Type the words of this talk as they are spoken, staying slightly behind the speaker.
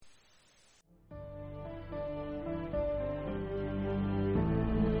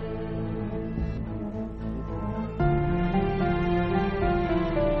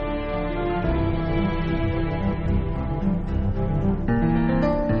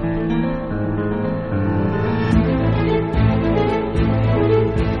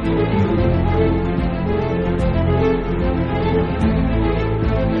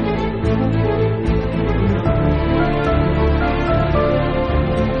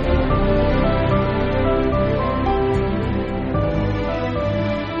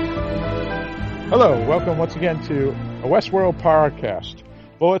Hello, welcome once again to a Westworld podcast,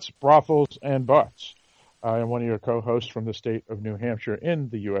 Bullets, Brothels, and Butts. I am one of your co-hosts from the state of New Hampshire in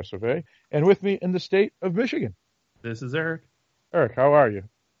the U.S. of A., and with me in the state of Michigan. This is Eric. Eric, how are you?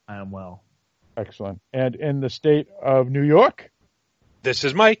 I am well. Excellent. And in the state of New York? This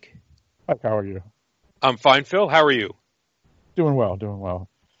is Mike. Mike, how are you? I'm fine, Phil. How are you? Doing well, doing well.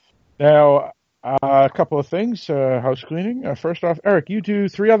 Now, a couple of things, house cleaning. First off, Eric, you do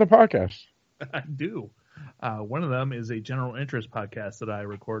 3 other podcasts. I do. One of them is a general interest podcast that I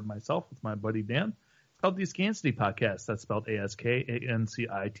record myself with my buddy Dan. It's called the Askancity Podcast. That's spelled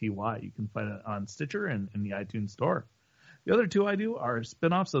A-S-K-A-N-C-I-T-Y. You can find it on Stitcher and in the iTunes Store. The other 2 I do are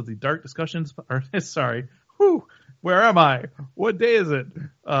spin-offs of the Dark Discussions. Where am I? What day is it?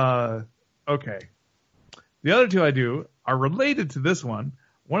 Okay. The other 2 I do are related to this one.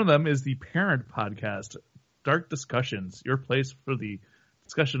 One of them is the parent podcast, Dark Discussions, your place for the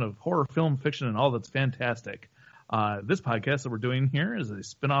discussion of horror, film, fiction, and all that's fantastic. This podcast that we're doing here is a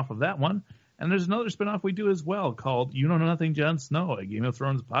spin-off of that one. And there's another spin-off we do as well called You Know Nothing, Jon Snow, a Game of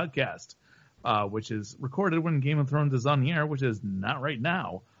Thrones podcast, which is recorded when Game of Thrones is on the air, which is not right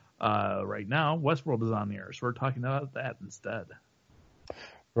now. Right now, Westworld is on the air, so we're talking about that instead.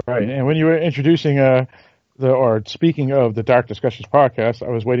 Right, and when you were introducing speaking of the Dark Discussions podcast, I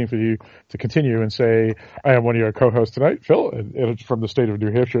was waiting for you to continue and say, I am one of your co-hosts tonight, Phil, and it's from the state of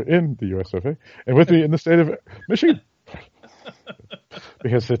New Hampshire in the U.S. of A., and with me in the state of Michigan.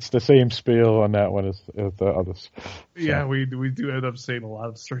 Because it's the same spiel on that one as the others. So. Yeah, we do end up saying a lot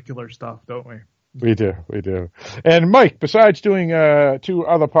of circular stuff, don't we? We do. And Mike, besides doing 2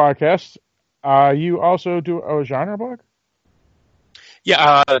 other podcasts, you also do a genre blog?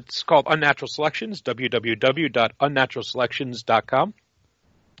 Yeah, it's called Unnatural Selections, www.unnaturalselections.com.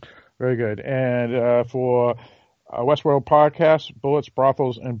 Very good. And for Westworld Podcast, Bullets,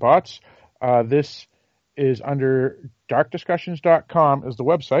 Brothels, and Butts, this is under darkdiscussions.com is the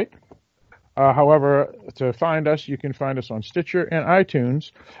website. However, to find us, you can find us on Stitcher and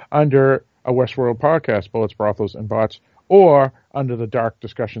iTunes under a Westworld Podcast, Bullets, Brothels, and Butts, or under the Dark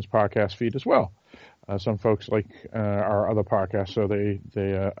Discussions podcast feed as well. Some folks like our other podcasts, so they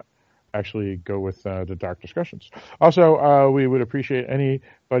actually go with the Dark Discussions. Also, we would appreciate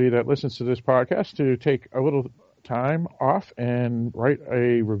anybody that listens to this podcast to take a little time off and write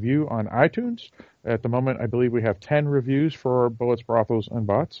a review on iTunes. At the moment, I believe we have 10 reviews for Bullets, Brothels, and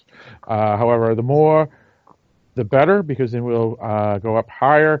Butts. However, the more, the better, because then we'll go up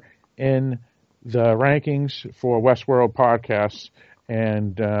higher in the rankings for Westworld podcasts.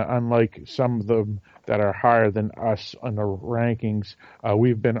 And unlike some of them that are higher than us on the rankings,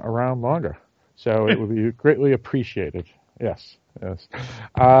 we've been around longer. So it would be greatly appreciated. Yes.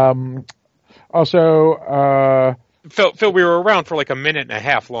 Also, Phil, we were around for like a minute and a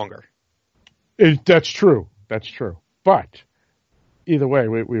half longer. That's true. But either way,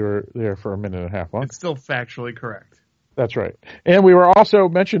 we were there for a minute and a half longer. It's still factually correct. That's right. And we were also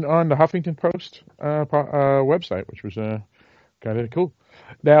mentioned on the Huffington Post website, which was kind of cool.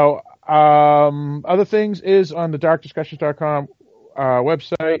 Now, other things is on the darkdiscussions.com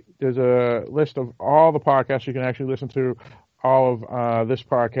website. There's a list of all the podcasts. You can actually listen to all of this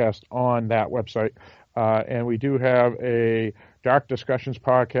podcast on that website. And we do have a Dark Discussions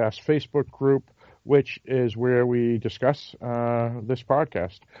podcast Facebook group, which is where we discuss this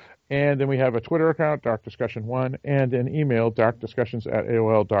podcast. And then we have a Twitter account, Dark Discussion 1, and an email,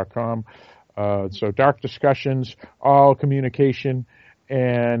 darkdiscussions@aol.com. So Dark Discussions, all communication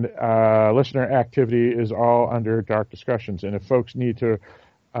and listener activity is all under Dark Discussions. And if folks need to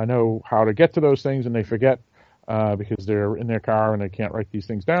know how to get to those things and they forget because they're in their car and they can't write these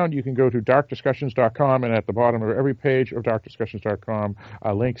things down, you can go to darkdiscussions.com, and at the bottom of every page of darkdiscussions.com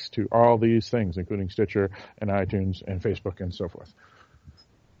links to all these things, including Stitcher and iTunes and Facebook and so forth.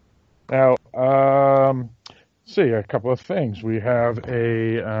 Now, let's see, a couple of things. We have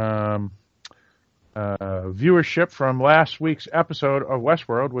a viewership from last week's episode of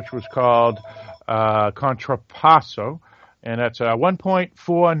Westworld, which was called Contrapasso, and that's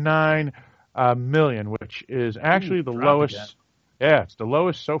 1.49 million, which is actually the lowest. Again. Yeah, it's the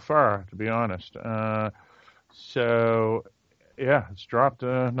lowest so far, to be honest. So, yeah, it's dropped.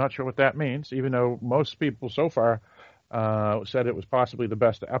 Not sure what that means, even though most people so far said it was possibly the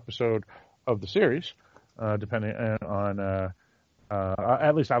best episode of the series, depending on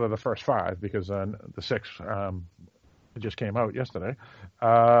at least out of the first 5, because the 6th it just came out yesterday.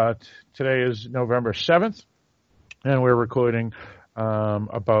 Today is November 7th, and we're recording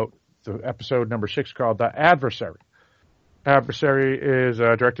about the episode number 6 called The Adversary. Adversary is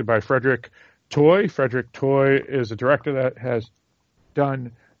directed by Frederick Toy. Frederick Toy is a director that has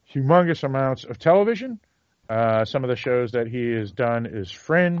done humongous amounts of television. Some of the shows that he has done is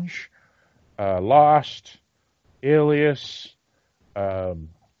Fringe, Lost, Alias,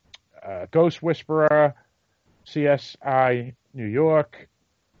 Ghost Whisperer, CSI New York,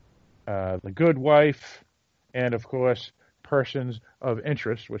 The Good Wife, and of course, Persons of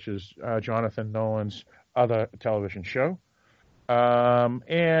Interest, which is Jonathan Nolan's other television show.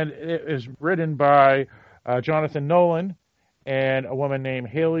 And it is written by Jonathan Nolan and a woman named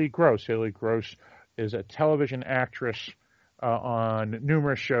Haley Gross. Haley Gross is a television actress on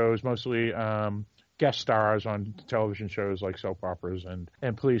numerous shows, mostly guest stars on television shows like soap operas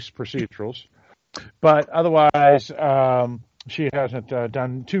and police procedurals. But otherwise, she hasn't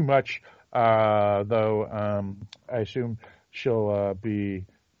done too much, though I assume she'll be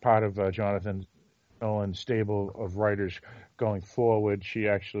part of Jonathan Nolan's stable of writers going forward. She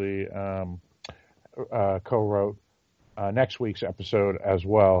actually co-wrote next week's episode as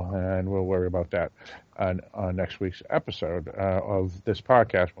well, and we'll worry about that on next week's episode of this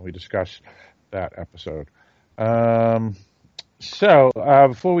podcast when we discuss that episode. So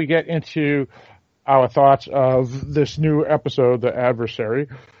before we get into our thoughts of this new episode, The Adversary,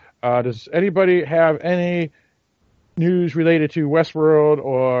 does anybody have any news related to Westworld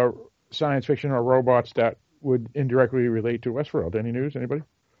or science fiction or robots that would indirectly relate to Westworld? Any news? Anybody?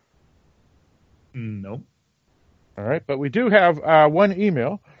 No. All right, but we do have one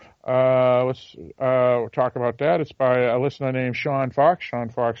email. Let's talk about that. It's by a listener named Sean Fox. Sean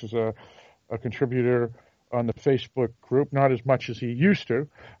Fox is a contributor on the Facebook group, not as much as he used to,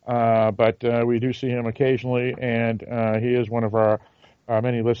 but we do see him occasionally, and he is one of our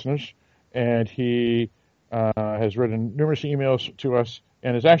many listeners, and he has written numerous emails to us,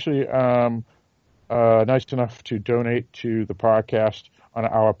 and is actually nice enough to donate to the podcast on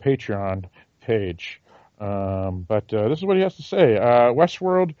our Patreon page. But this is what he has to say.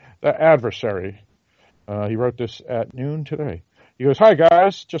 Westworld, The Adversary. He wrote this at noon today. He goes, "Hi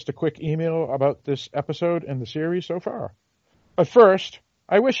guys, just a quick email about this episode and the series so far. But first,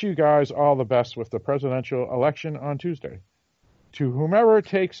 I wish you guys all the best with the presidential election on Tuesday. To whomever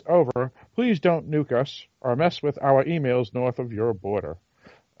takes over, please don't nuke us or mess with our emails north of your border."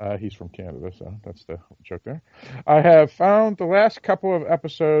 He's from Canada, so that's the joke there. "I have found the last couple of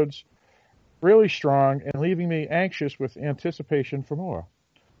episodes really strong and leaving me anxious with anticipation for more.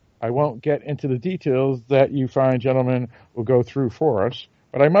 I won't get into the details that you fine gentlemen will go through for us,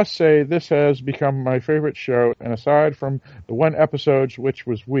 but I must say this has become my favorite show, and aside from the one episode which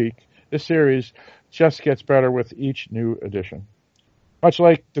was weak, this series just gets better with each new edition. Much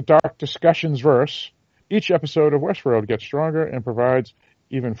like the Dark Discussions verse, each episode of Westworld gets stronger and provides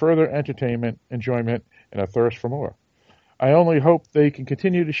even further entertainment, enjoyment, and a thirst for more. I only hope they can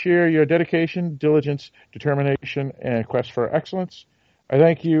continue to share your dedication, diligence, determination, and quest for excellence. I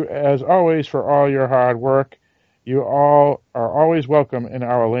thank you, as always, for all your hard work. You all are always welcome in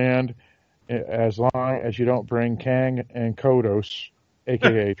our land, as long as you don't bring Kang and Kodos,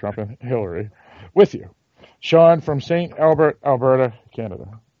 a.k.a. Trump and Hillary, with you. Sean from St. Albert, Alberta,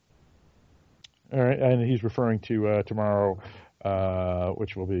 Canada." All right, and he's referring to tomorrow,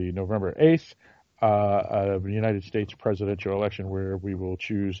 which will be November 8th, the United States presidential election, where we will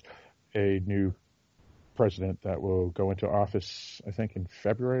choose a new president that will go into office, I think, in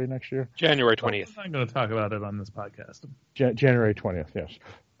February next year. January 20th. I'm not going to talk about it on this podcast. January 20th, yes.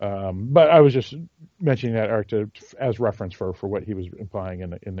 But I was just mentioning that, Eric, as reference for what he was implying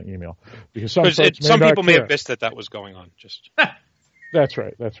in the email, because some people may have missed that was going on. Just That's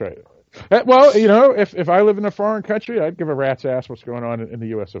right. Well, if I live in a foreign country, I'd give a rat's ass what's going on in the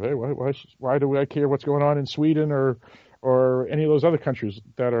U.S. of A. Why do I care what's going on in Sweden or any of those other countries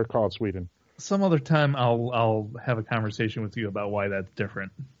that are called Sweden? Some other time I'll have a conversation with you about why that's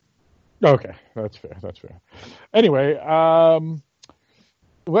different. Okay, that's fair. Anyway,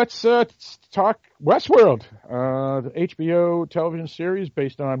 let's talk Westworld, the HBO television series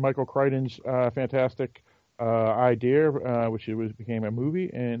based on Michael Crichton's fantastic idea, which became a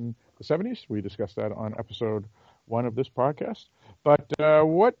movie in the 70s. We discussed that on episode 1 of this podcast. But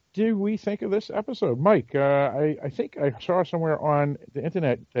what do we think of this episode? Mike, I think I saw somewhere on the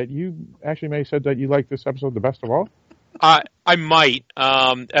internet that you actually may have said that you liked this episode the best of all. I might.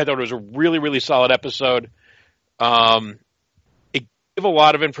 I thought it was a really, really solid episode. It gave a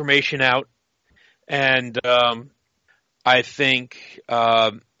lot of information out, and I think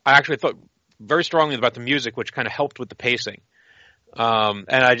I actually thought very strongly about the music, which kind of helped with the pacing. And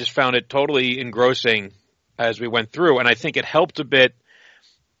I just found it totally engrossing as we went through. And I think it helped a bit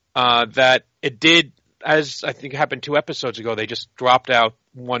that it did, as I think happened 2 episodes ago, they just dropped out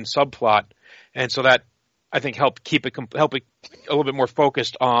one subplot. And so that I think help it a little bit more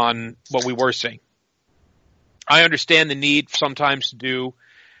focused on what we were seeing. I understand the need sometimes to do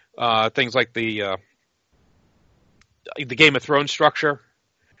things like the Game of Thrones structure,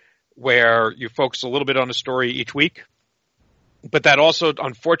 where you focus a little bit on a story each week, but that also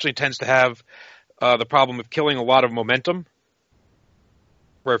unfortunately tends to have the problem of killing a lot of momentum,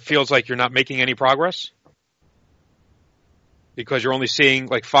 where it feels like you're not making any progress because you're only seeing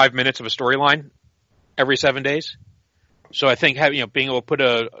like 5 minutes of a storyline every 7 days. So I think being able to put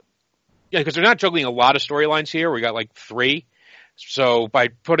because they're not juggling a lot of storylines here. We got like 3. So by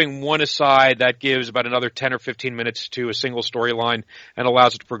putting one aside, that gives about another 10 or 15 minutes to a single storyline and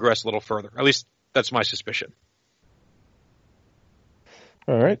allows it to progress a little further. At least that's my suspicion.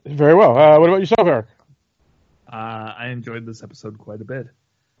 All right. Very well. What about yourself, Eric? I enjoyed this episode quite a bit.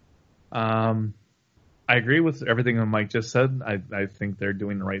 I agree with everything that Mike just said. I think they're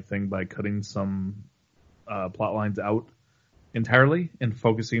doing the right thing by cutting some plot lines out entirely and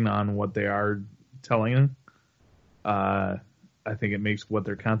focusing on what they are telling. I think it makes what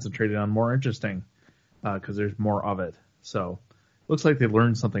they're concentrated on more interesting because there's more of it. So looks like they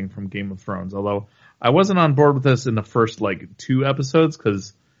learned something from Game of Thrones. Although I wasn't on board with this in the first 2 episodes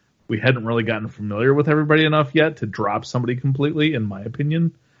because we hadn't really gotten familiar with everybody enough yet to drop somebody completely, in my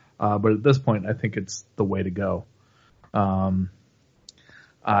opinion. But at this point, I think it's the way to go. I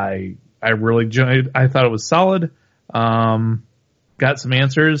really enjoyed. I thought it was solid. Got some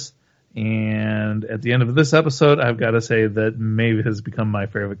answers. And at the end of this episode, I've got to say that Maeve has become my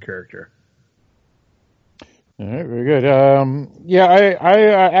favorite character. All right, very good.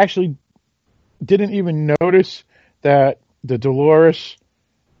 I actually didn't even notice that the Dolores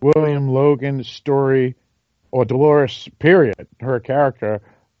William Logan story, or Dolores, period, her character,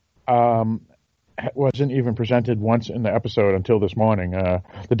 wasn't even presented once in the episode until this morning.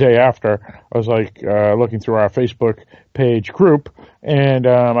 The day after, I was looking through our Facebook page group, and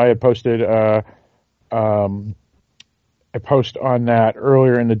I had posted a post on that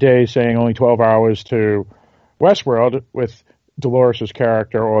earlier in the day saying only 12 hours to Westworld with Dolores'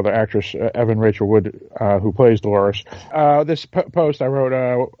 character, or the actress Evan Rachel Wood, who plays Dolores. This post I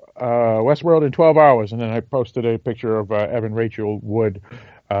wrote, Westworld in 12 hours, and then I posted a picture of Evan Rachel Wood.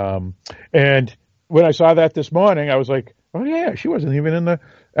 And when I saw that this morning, I was like, oh yeah, she wasn't even in the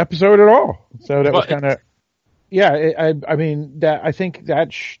episode at all. So that was kind of, I mean, that I think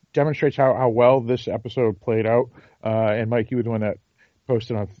that demonstrates how well this episode played out. And Mike, you were the one that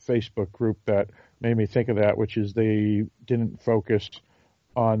posted on the Facebook group that made me think of that, which is they didn't focus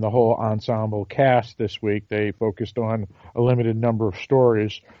on the whole ensemble cast this week. They focused on a limited number of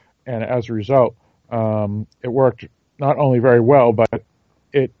stories. And as a result, it worked not only very well, but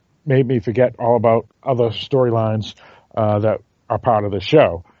it made me forget all about other storylines that are part of the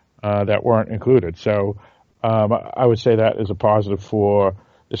show that weren't included. So I would say that is a positive for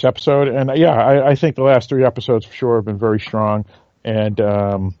this episode. And I think the last 3 episodes for sure have been very strong. And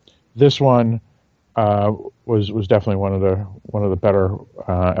this one was definitely one of the better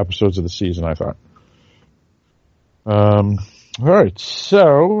episodes of the season, I thought. All right,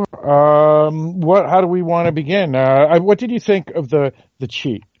 so how do we want to begin? What did you think of the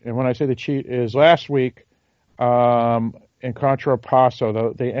cheat? And when I say the cheat, is last week in Contra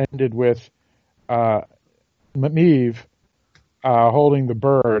Passo, they ended with Maeve holding the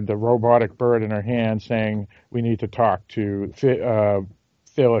bird, the robotic bird, in her hand, saying, "We need to talk to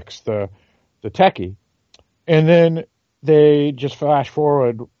Felix, the techie." And then they just flash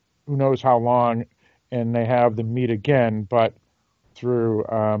forward, who knows how long, and they have them meet again, but through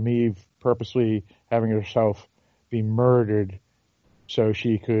Maeve purposely having herself be murdered so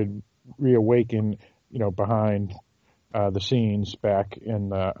she could reawaken, behind the scenes back in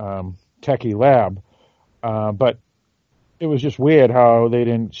the techie lab. But it was just weird how they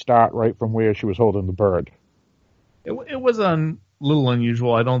didn't start right from where she was holding the bird. It was a little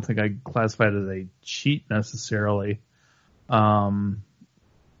unusual. I don't think I classified it as a cheat necessarily. We're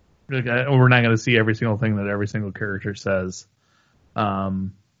not going to see every single thing that every single character says.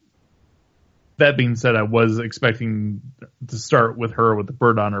 That being said, I was expecting to start with her with the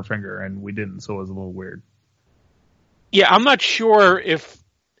bird on her finger, and we didn't, so it was a little weird. Yeah, I'm not sure if,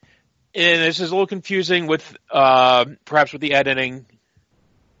 and this is a little confusing with perhaps with the editing.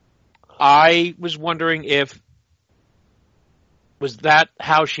 I was wondering if was that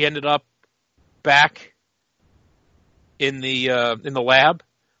how she ended up back in the lab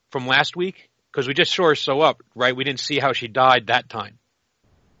from last week, because we just saw her sew up, right? We didn't see how she died that time.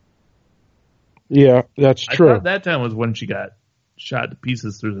 Yeah, that's true. I thought that time was when she got shot to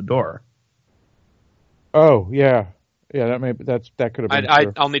pieces through the door. Oh, yeah. Yeah, that could have been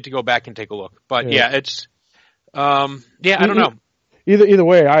true. I'll need to go back and take a look. But yeah, it's Yeah, I don't know. Either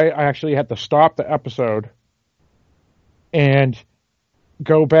way, I actually had to stop the episode and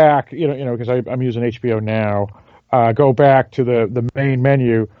go back, because I'm using HBO now, go back to the main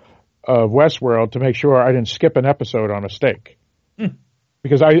menu of Westworld to make sure I didn't skip an episode on mistake.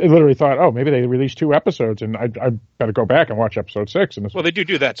 Because I literally thought, oh, maybe they released 2 episodes, and I better go back and watch episode 6. And well, they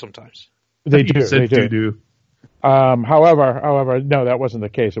do that sometimes. They do. They do. However, no, that wasn't the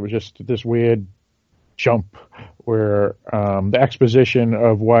case. It was just this weird jump where the exposition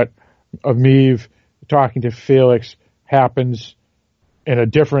of Maeve talking to Felix happens in a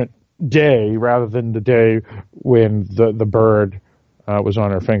different day rather than the day when the bird was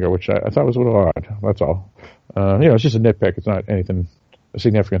on her finger, which I thought was a little odd. That's all. It's just a nitpick. It's not anything of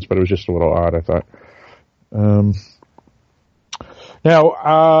significance, but it was just a little odd, I thought.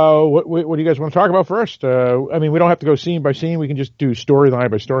 Now, what do you guys want to talk about first? I mean, we don't have to go scene by scene. We can just do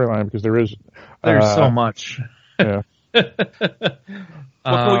storyline by storyline because there's so much. Yeah. Well,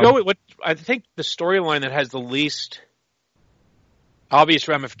 can we go with what I think the storyline that has the least obvious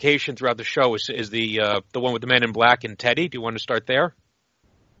ramification throughout the show is the one with the Man in Black and Teddy. Do you want to start there?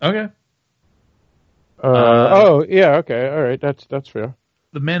 Okay. Yeah, okay, all right, that's fair.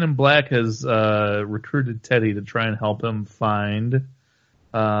 The Man in Black has recruited Teddy to try and help him find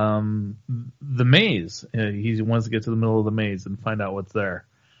the maze. He wants to get to the middle of the maze and find out what's there.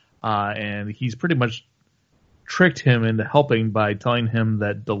 And he's pretty much tricked him into helping by telling him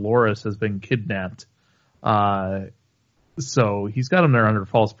that Dolores has been kidnapped. So he's got him there under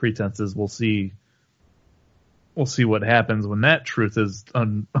false pretenses. We'll see what happens when that truth is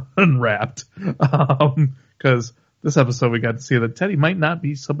unwrapped. Because this episode we got to see that Teddy might not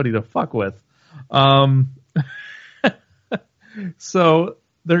be somebody to fuck with. So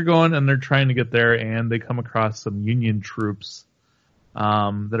they're going and they're trying to get there, and they come across some Union troops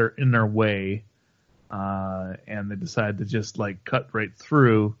that are in their way, and they decide to just cut right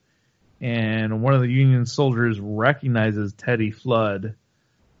through. And one of the Union soldiers recognizes Teddy Flood,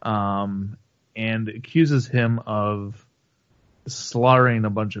 and accuses him of slaughtering a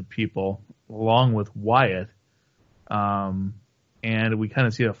bunch of people along with Wyatt. And we kind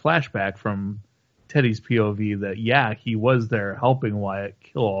of see a flashback from Teddy's POV that, he was there helping Wyatt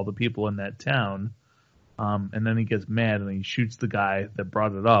kill all the people in that town. And then he gets mad and he shoots the guy that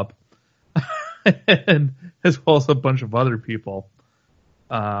brought it up, and as well as a bunch of other people.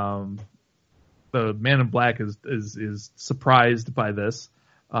 The Man in Black is surprised by this,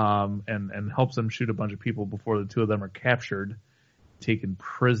 and helps them shoot a bunch of people before the two of them are captured, taken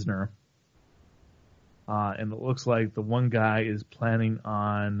prisoner. And it looks like the one guy is planning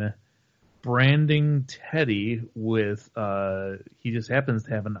on branding Teddy with, he just happens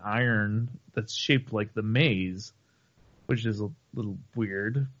to have an iron that's shaped like the maze, which is a little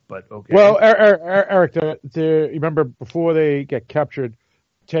weird, but okay. Well, Eric, you remember before they get captured,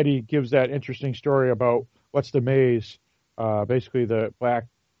 Teddy gives that interesting story about what's the maze. Basically, the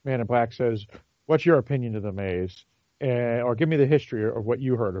Man in Black says, "What's your opinion of the maze?" Or give me the history of what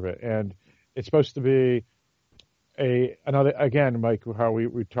you heard of it. And it's supposed to be another, again, Mike, how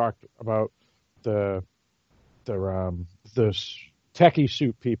we talked about the techie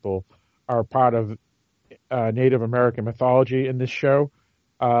suit people are part of Native American mythology in this show.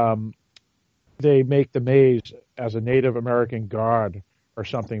 They make the maze as a Native American god or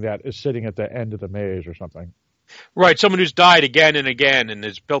something that is sitting at the end of the maze or something. Right, someone who's died again and again and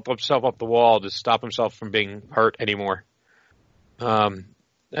has built himself up the wall to stop himself from being hurt anymore. And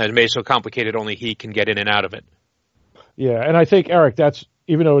it made it so complicated only he can get in and out of it. Yeah, and I think, Eric, that's,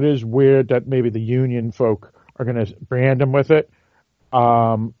 even though it is weird that maybe the Union folk are going to brand him with it,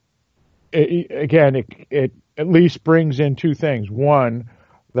 it at least brings in two things. One,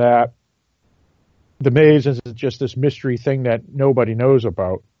 that the maze isn't just this mystery thing that nobody knows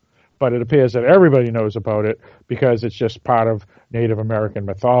about, but it appears that everybody knows about it because it's just part of Native American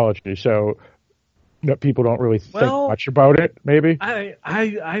mythology. So people don't really think much about it, maybe?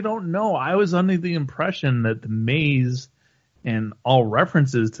 I don't know. I was under the impression that the maze and all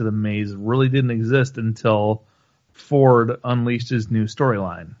references to the maze really didn't exist until Ford unleashed his new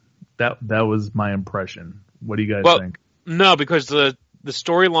storyline. That was my impression. What do you guys think? No, because the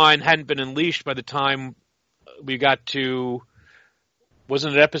storyline hadn't been unleashed by the time we got to,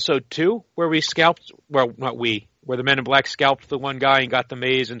 wasn't it episode 2 where we scalped, well, not we, where the Men in Black scalped the one guy and got the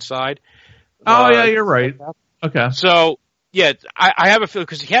maze inside? Oh, yeah, you're right. Okay. So, yeah, I have a feeling,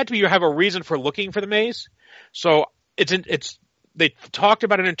 because he had to have a reason for looking for the maze. So they talked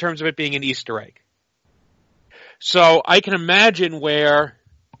about it in terms of it being an Easter egg. So I can imagine where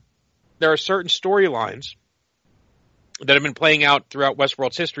there are certain storylines that have been playing out throughout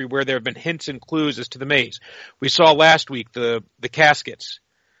Westworld's history where there have been hints and clues as to the maze. We saw last week the caskets,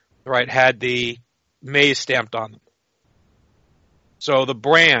 right, had the maze stamped on them. So the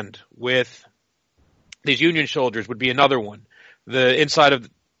brand with these Union soldiers would be another one. The inside of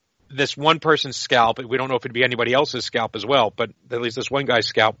this one person's scalp, we don't know if it'd be anybody else's scalp as well, but at least this one guy's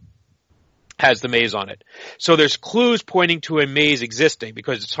scalp has the maze on it. So there's clues pointing to a maze existing,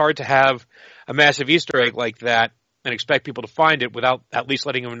 because it's hard to have a massive Easter egg like that and expect people to find it without at least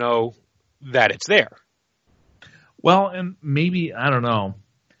letting them know that it's there. Well, and maybe, I don't know,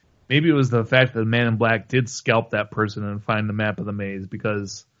 maybe it was the fact that the Man in Black did scalp that person and find the map of the maze,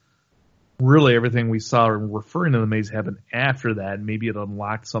 because really everything we saw referring to the maze happened after that. Maybe it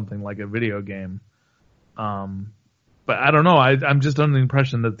unlocked something like a video game. But I don't know. I'm just under the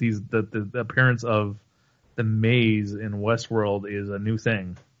impression that the appearance of the maze in Westworld is a new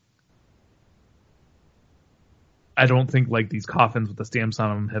thing. I don't think like these coffins with the stamps on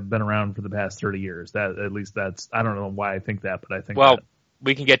them have been around for the past 30 years. That at least that's, I don't know why I think that, but I think. Well, that.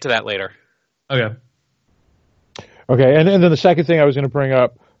 We can get to that later. Okay. Okay, and then the second thing I was going to bring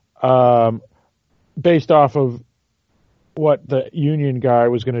up, based off of what the Union guy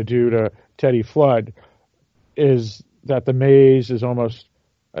was going to do to Teddy Flood, is that the maze is almost,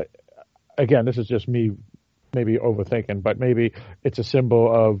 again, this is just me maybe overthinking, but maybe it's a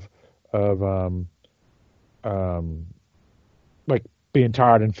symbol of like being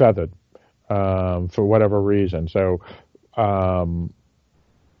tarred and feathered for whatever reason. So I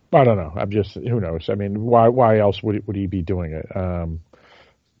don't know. I'm just, who knows? I mean, why else would he be doing it?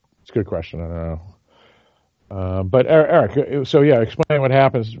 It's a good question. I don't know. But Eric, so yeah, explain what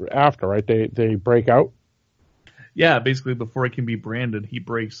happens after, right? They break out. Yeah, basically before it can be branded, he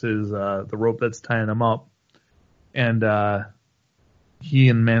breaks his the rope that's tying him up, and he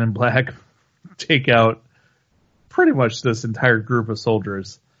and Man in Black take out pretty much this entire group of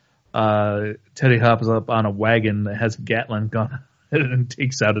soldiers. Teddy hops up on a wagon that has a Gatling gun and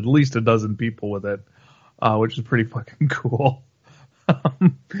takes out at least a dozen people with it, which is pretty fucking cool.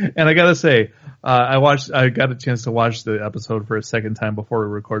 And I gotta say, I got a chance to watch the episode for a second time before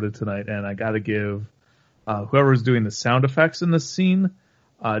we recorded tonight, and I gotta give whoever was doing the sound effects in this scene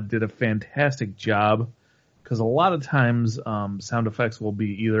did a fantastic job, because a lot of times sound effects will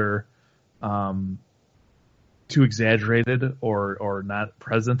be either too exaggerated or not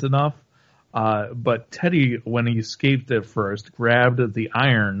present enough. But Teddy, when he escaped at first, grabbed the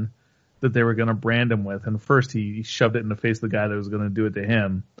iron that they were going to brand him with, and first he shoved it in the face of the guy that was going to do it to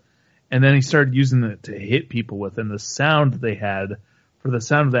him, and then he started using it to hit people with, and the sound they had for the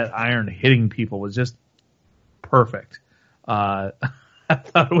sound of that iron hitting people was just perfect. I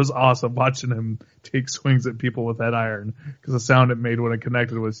thought it was awesome watching him take swings at people with that iron, because the sound it made when it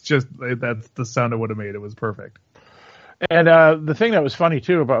connected was just, that's the sound it would have made. It was perfect. And the thing that was funny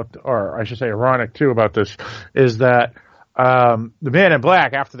too about, or I should say ironic too about this, is that the Man in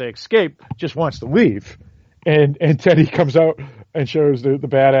Black, after they escape, just wants to leave, and Teddy comes out and shows the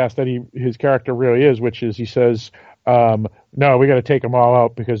badass that his character really is, which is, he says, no, we got to take them all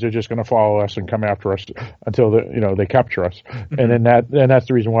out, because they're just going to follow us and come after us until they capture us. And then that's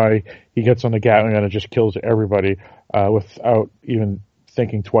the reason why he gets on the Gatling gun and just kills everybody without even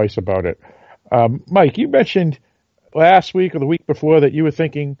thinking twice about it. Mike, you mentioned last week or the week before that you were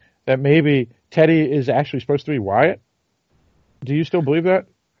thinking that maybe Teddy is actually supposed to be Wyatt. Do you still believe that?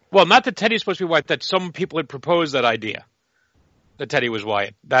 Well, not that Teddy's supposed to be Wyatt, that some people had proposed that idea, that Teddy was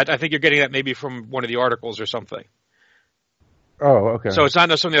Wyatt. That, I think you're getting that maybe from one of the articles or something. Oh, okay. So it's not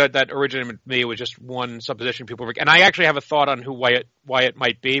necessarily that originated with me. It was just one supposition people were, and I actually have a thought on who Wyatt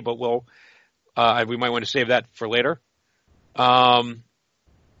might be, but we might want to save that for later. But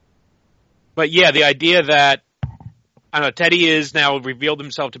yeah, the idea that, I don't know, Teddy is now revealed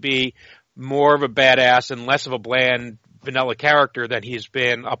himself to be more of a badass and less of a bland vanilla character than he's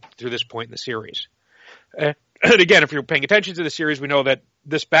been up through this point in the series. And again, if you're paying attention to the series, we know that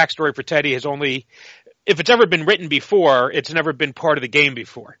this backstory for Teddy has only, if it's ever been written before, it's never been part of the game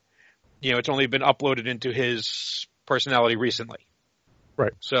before. It's only been uploaded into his personality recently.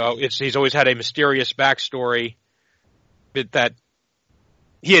 Right. So he's always had a mysterious backstory that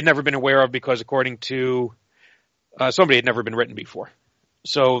he had never been aware of, because according to somebody had never been written before.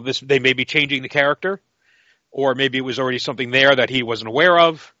 So they may be changing the character, or maybe it was already something there that he wasn't aware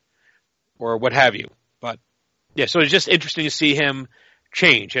of, or what have you. But yeah, so it's just interesting to see him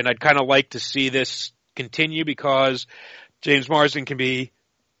change, and I'd kind of like to see this continue, because James Marsden can be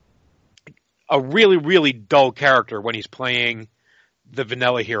a really, really dull character when he's playing the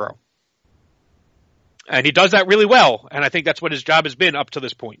vanilla hero. And he does that really well, and I think that's what his job has been up to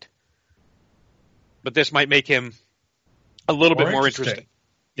this point. But this might make him a little bit more interesting.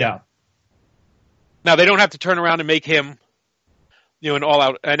 Yeah. Now they don't have to turn around and make him, an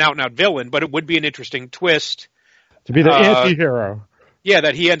out and out villain, but it would be an interesting twist to be the anti-hero. Yeah,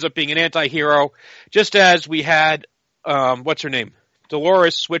 that he ends up being an anti-hero, just as we had what's her name,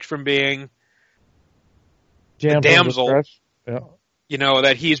 Dolores, switch from being a damsel. Yeah.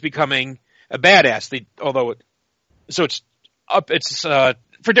 That he's becoming a badass. It's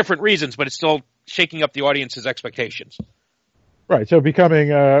for different reasons, but it's still shaking up the audience's expectations. Right. So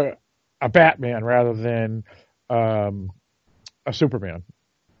becoming a Batman rather than a Superman.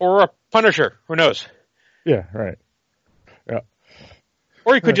 Or a Punisher. Who knows? Yeah, right. Yeah.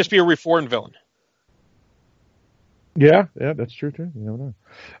 Or he could just be a reformed villain. Yeah, that's true too. You never know.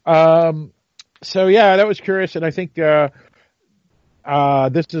 So yeah, that was curious, and I think this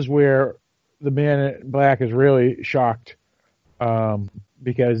is where the Man in Black is really shocked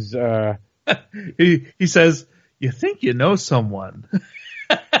because he says, "You think you know someone."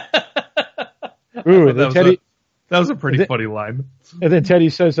 Ooh, and then Teddy. That was a pretty funny line. And then Teddy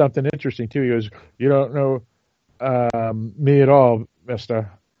says something interesting too. He goes, "You don't know me at all,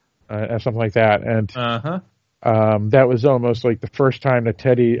 Mister," something like that, and that was almost like the first time that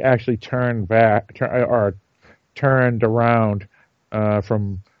Teddy actually turned around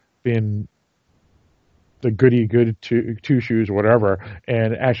from being the goody good two shoes or whatever,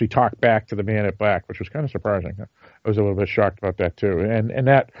 and actually talked back to the Man in Black, which was kind of surprising. I was a little bit shocked about that too, and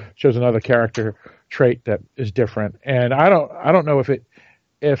that shows another character trait that is different. And I don't know if it,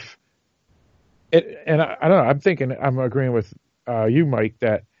 and I don't know. I'm agreeing with you, Mike,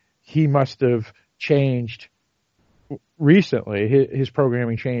 that he must have changed recently. His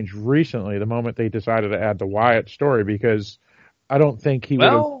programming changed recently the moment they decided to add the Wyatt story, because I don't think he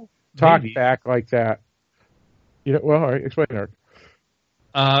would have talked back like that. All right, explain, Eric.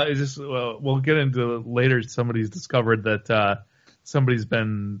 We'll get into it later. Somebody's discovered that somebody's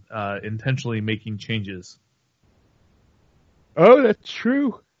been intentionally making changes. Oh, that's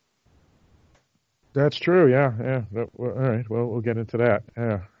true. That's true. Yeah. All right. Well, we'll get into that.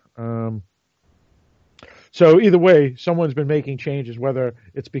 Yeah. So either way, someone's been making changes, whether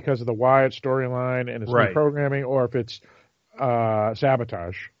it's because of the Wyatt storyline and its new programming, or if it's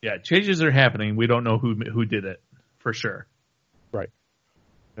sabotage. Yeah, changes are happening. We don't know who did it for sure. Right.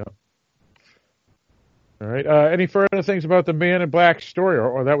 Yeah. All right. Any further things about the Man in Black story,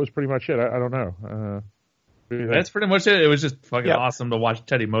 or that was pretty much it? I don't know. That's pretty much it. It was just fucking awesome to watch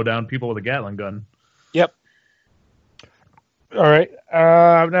Teddy mow down people with a Gatling gun. Yep. All right.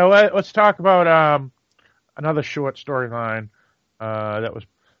 Now let's talk about another short storyline that was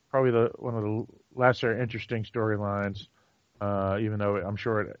probably one of the lesser interesting storylines, even though I'm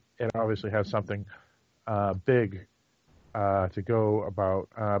sure it obviously has something big to go about.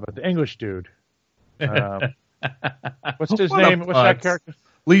 But the English dude, what's his name? What's that character?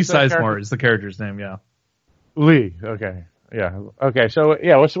 Lee Sizemore is the character's name. Yeah. Lee. Okay. Yeah. Okay. So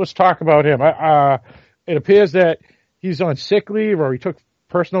let's talk about him. It appears that he's on sick leave, or he took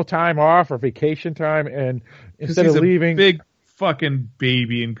personal time off or vacation time, and instead of leaving, a big fucking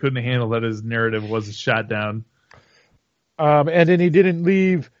baby, and couldn't handle that his narrative was shot down. And then he didn't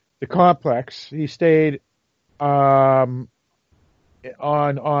leave the complex. He stayed on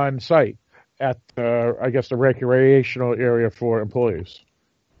site at I guess the recreational area for employees,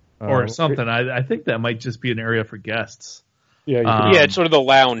 or something. I think that might just be an area for guests. Yeah, it's sort of the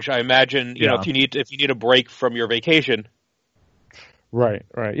lounge. I imagine if you need a break from your vacation. Right.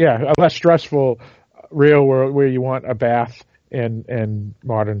 Yeah, a less stressful real world where you want a bath and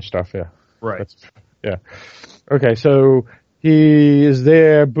modern stuff. Yeah. Right. Okay, so he is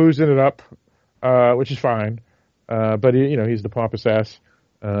there boozing it up, which is fine. But he's the pompous ass.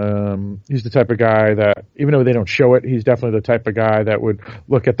 He's the type of guy that, even though they don't show it, he's definitely the type of guy that would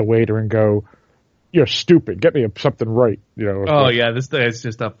look at the waiter and go, "You're stupid. Get me something right." Oh yeah, this guy is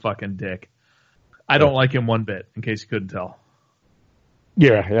just a fucking dick. I don't like him one bit, in case you couldn't tell.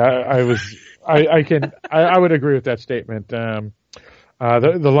 Yeah, I would agree with that statement. The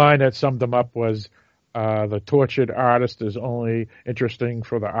line that summed him up was, "The tortured artist is only interesting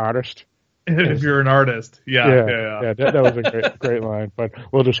for the artist." If you're an artist, yeah. That was a great line. But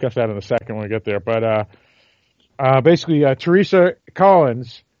we'll discuss that in a second when we get there. But basically, Teresa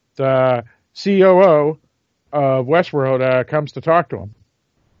Collins, the COO of Westworld, comes to talk to him.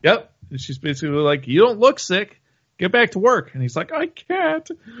 Yep, and she's basically like, "You don't look sick. Get back to work." And he's like, "I can't.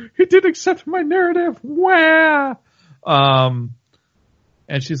 He didn't accept my narrative." Wah! And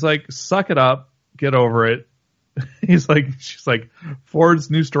she's like, "Suck it up. Get over it." She's like, "Ford's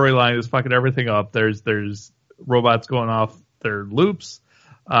new storyline is fucking everything up. There's robots going off their loops.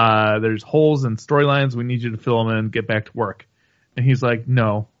 There's holes in storylines. We need you to fill them in. Get back to work. And he's like,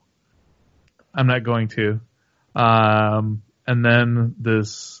 no, I'm not going to. And then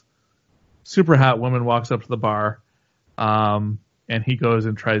this super hot woman walks up to the bar, and he goes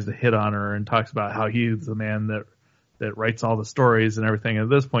and tries to hit on her and talks about how he's the man that writes all the stories and everything. At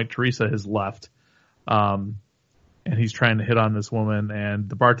this point, Teresa has left, and he's trying to hit on this woman, and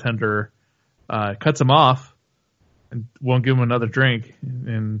the bartender cuts him off and won't give him another drink.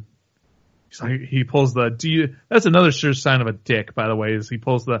 And he pulls the that's another sure sign of a dick, by the way, is he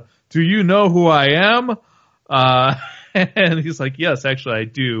pulls the do you know who I am? And he's like, yes, actually I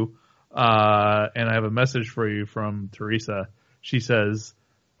do. And I have a message for you from Teresa. She says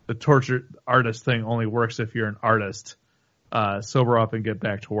the torture artist thing only works if you're an artist. Sober up and get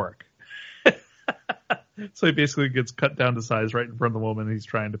back to work. So he basically gets cut down to size right in front of the woman he's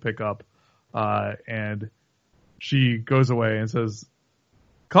trying to pick up. And she goes away and says,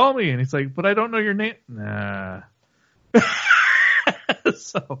 call me. And he's like, but I don't know your name. Nah.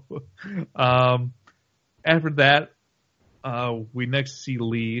 So, after that, we next see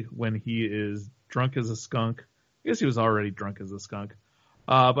Lee when he is drunk as a skunk. I guess he was already drunk as a skunk.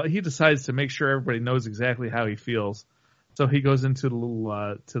 But he decides to make sure everybody knows exactly how he feels. So he goes into the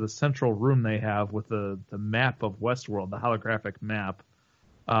little, to the central room they have with the map of Westworld, the holographic map.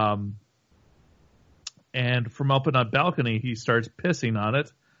 And from up on a balcony, he starts pissing on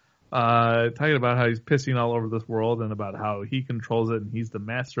it. Talking about how he's pissing all over this world and about how he controls it and he's the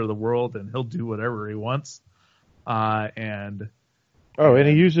master of the world and he'll do whatever he wants. And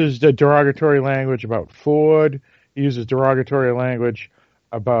he uses the derogatory language about Ford. He uses derogatory language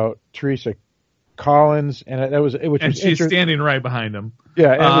about Teresa Collins, and she's standing right behind him.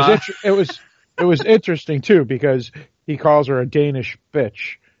 Yeah, and it was interesting too because he calls her a Danish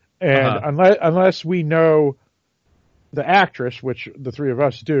bitch, and unless we know the actress, which the three of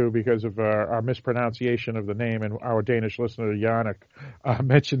us do because of our mispronunciation of the name, and our Danish listener Yannick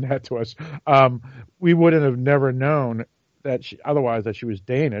mentioned that to us, we wouldn't have never known that she was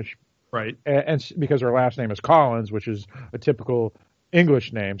Danish, right? And because her last name is Collins, which is a typical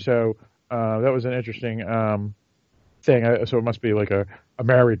English name, so that was an interesting thing. So it must be like a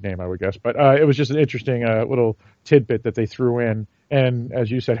married name, I would guess. But it was just an interesting little tidbit that they threw in, and as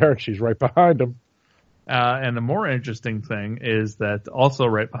you said, Eric, she's right behind him. And the more interesting thing is that also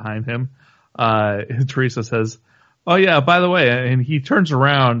right behind him, Teresa says, oh yeah, by the way, and he turns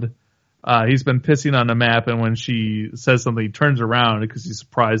around, he's been pissing on the map, and when she says something, he turns around because he's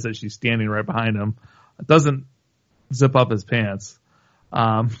surprised that she's standing right behind him. Doesn't zip up his pants.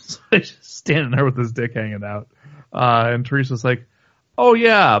 So he's just standing there with his dick hanging out. And Teresa's like, oh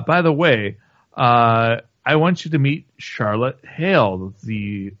yeah, by the way, I want you to meet Charlotte Hale,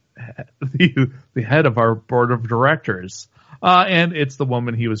 the head of our board of directors. And it's the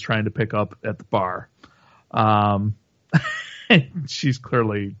woman he was trying to pick up at the bar. She's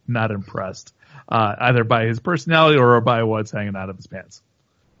clearly not impressed, either by his personality or by what's hanging out of his pants.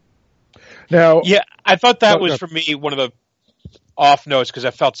 Now, yeah, I thought that was for me one of the off notes because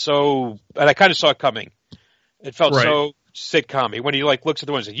I felt so, and I kind of saw it coming. It felt so sitcom-y when he like looks at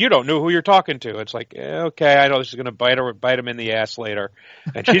the one and says, "You don't know who you're talking to." It's like, okay, I know this is going to bite him in the ass later,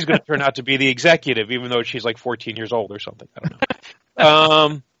 and she's going to turn out to be the executive, even though she's like 14 years old or something. I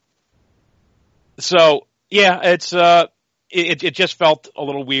don't know. So yeah, it's it just felt a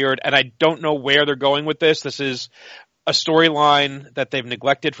little weird, and I don't know where they're going with this. This is a storyline that they've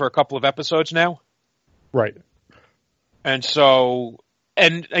neglected for a couple of episodes now, right? And so,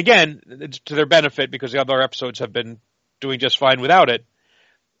 and again, it's to their benefit because the other episodes have been doing just fine without it.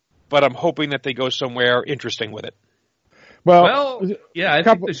 But I'm hoping that they go somewhere interesting with it. Well, yeah, I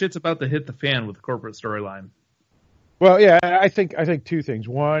think the shit's about to hit the fan with the corporate storyline. Well, yeah, I think two things.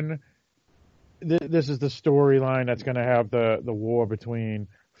 One, this is the storyline that's going to have the war between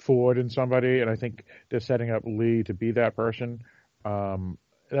Ford and somebody, and I think they're setting up Lee to be that person.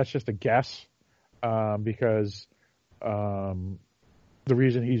 That's just a guess, because the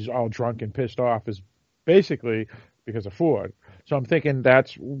reason he's all drunk and pissed off is basically because of Ford. So I'm thinking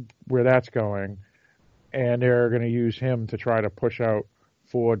that's where that's going, and they're going to use him to try to push out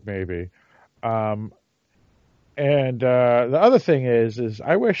Ford maybe. And the other thing is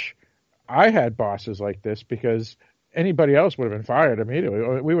I wish I had bosses like this because anybody else would have been fired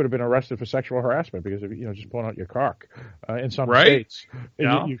immediately. We would have been arrested for sexual harassment because of, just pulling out your cock. In some states,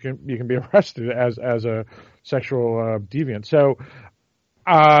 yeah. you can be arrested as a sexual deviant. So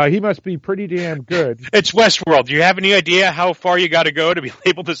he must be pretty damn good. It's Westworld. Do you have any idea how far you got to go to be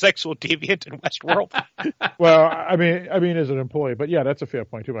labeled a sexual deviant in Westworld? Well, I mean, as an employee, but yeah, that's a fair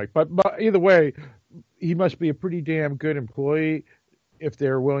point too, Mike. But either way, he must be a pretty damn good employee if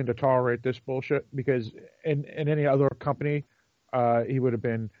they're willing to tolerate this bullshit, because in any other company, he would have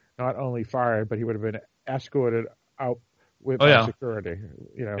been not only fired, but he would have been escorted out with security.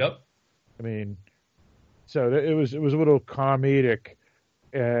 You know, Yep. I mean, so it was a little comedic,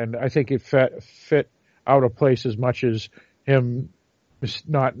 and I think it fit out of place as much as him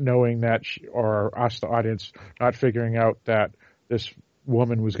not knowing that, or us, the audience, not figuring out that this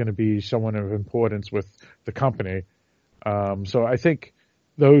woman was going to be someone of importance with the company. So I think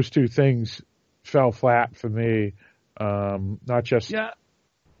those two things fell flat for me. Not just go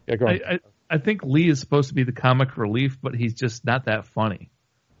on. I think Lee is supposed to be the comic relief, but he's just not that funny.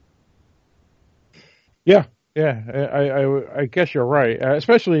 Yeah. I guess you're right,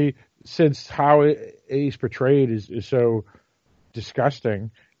 especially since how he's portrayed is so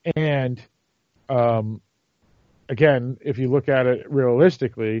disgusting. And again, if you look at it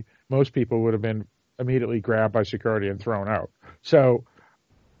realistically, most people would have been immediately grabbed by security and thrown out. So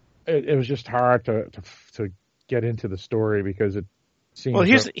it was just hard to get into the story, because it seems. Well,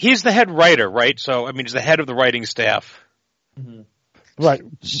 he's the head writer, right? So I mean, he's the head of the writing staff. Mm-hmm. Right.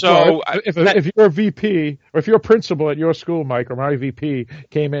 So if you're a VP, or if you're a principal at your school, Mike, or my VP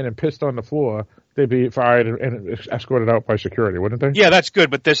came in and pissed on the floor, they'd be fired and escorted out by security, wouldn't they? Yeah, that's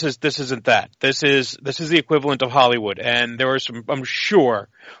good, but this isn't that. This is the equivalent of Hollywood, and there are some, I'm sure,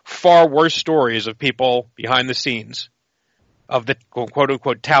 far worse stories of people behind the scenes of the quote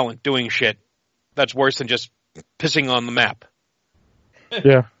unquote talent doing shit that's worse than just pissing on the map.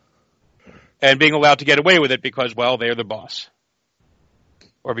 Yeah. And being allowed to get away with it because, well, they're the boss.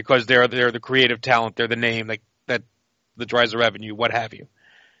 Or because they're the creative talent, they're the name that drives the revenue, what have you.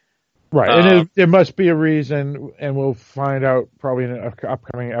 Right, and there must be a reason, and we'll find out probably in an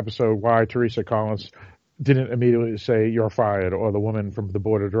upcoming episode why Teresa Collins didn't immediately say you're fired, or the woman from the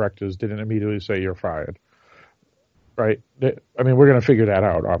board of directors didn't immediately say you're fired. Right? I mean, we're going to figure that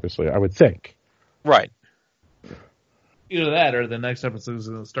out, obviously, I would think. Right. Either that, or the next episode is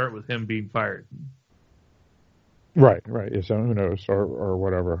going to start with him being fired. Right. Yeah, so who knows, or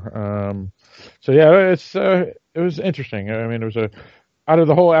whatever. So yeah, it was interesting. I mean, it was out of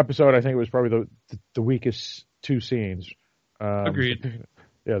the whole episode, I think it was probably the weakest two scenes. Agreed.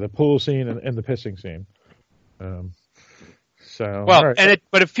 Yeah, the pool scene and the pissing scene. So well, right.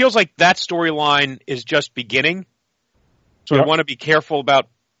 But it feels like that storyline is just beginning. So I want to be careful about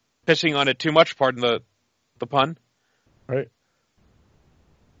pissing on it too much. Pardon the pun. Right.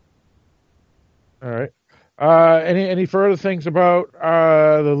 All right. Any further things about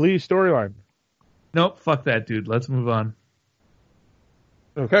the Lee storyline? Nope, fuck that, dude. Let's move on.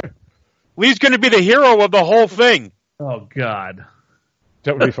 Okay. Lee's going to be the hero of the whole thing. Oh God,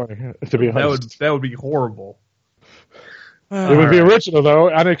 that would be funny. To be honest, that would be horrible. It would be original though,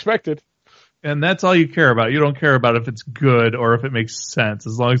 unexpected. And that's all you care about. You don't care about if it's good or if it makes sense,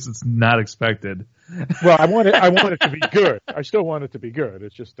 as long as it's not expected. Well, I want it to be good. I still want it to be good.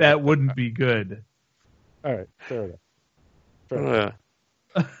 It's just that wouldn't be good. All right, fair enough.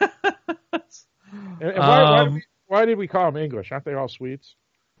 And why did we call them English? Aren't they all Swedes?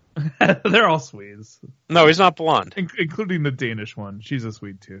 They're all Swedes. No, he's not blonde. Including the Danish one. She's a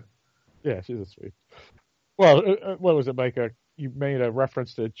Swede, too. Yeah, she's a Swede. Well, what was it, Mike? You made a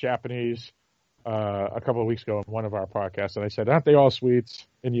reference to Japanese a couple of weeks ago in one of our podcasts, and I said, aren't they all Swedes?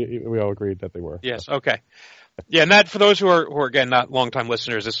 And we all agreed that they were. Yes, okay. Yeah, and that, for those who are again, not longtime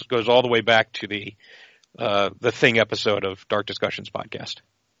listeners, this goes all the way back to the Thing episode of Dark Discussions podcast.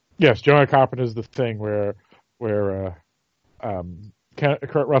 Yes, John Carpenter's The Thing, where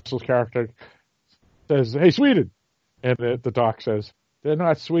Kurt Russell's character says, "Hey, Sweden," and the doc says, "They're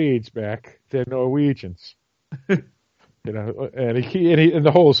not Swedes, Mac. They're Norwegians." You know, and he in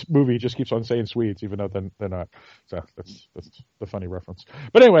the whole movie just keeps on saying Swedes, even though they're not. So that's the funny reference.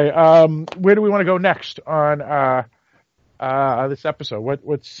 But anyway, where do we want to go next on this episode?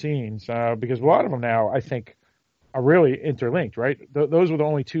 What scenes? Because a lot of them now, I think, are really interlinked, right? Those were the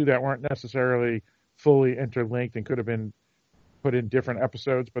only two that weren't necessarily fully interlinked and could have been put in different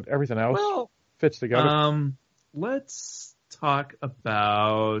episodes, but everything else fits together. Let's talk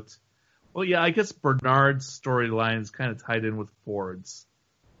about. Well, yeah, I guess Bernard's storyline is kind of tied in with Ford's,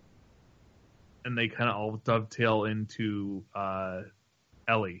 and they kind of all dovetail into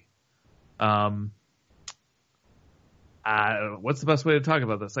Ellie. What's the best way to talk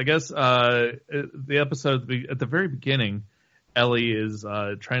about this? I guess the episode at the very beginning, Ellie is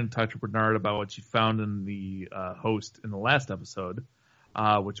trying to talk to Bernard about what she found in the host in the last episode,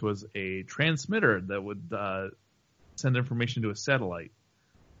 which was a transmitter that would send information to a satellite.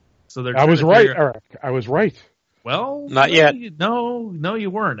 So I was right, Eric. I was right. Well, not yet. No, you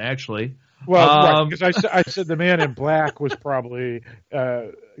weren't actually. Well, because I said the Man in Black was probably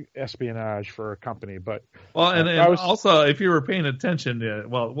espionage for a company, but and also if you were paying attention,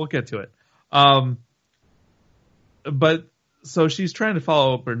 we'll get to it. But so she's trying to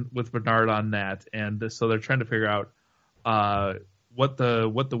follow up with Bernard on that, and so they're trying to figure out what the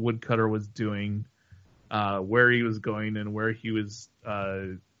woodcutter was doing, where he was going, and where he was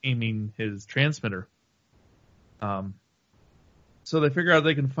aiming his transmitter. So they figure out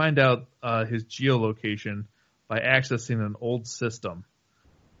they can find out his geolocation by accessing an old system.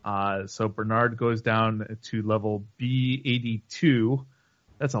 So Bernard goes down to level B82.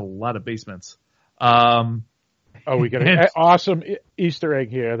 That's a lot of basements. We get an awesome Easter egg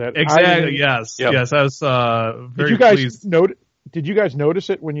here. That exactly. Yes. I was very pleased. Did you guys notice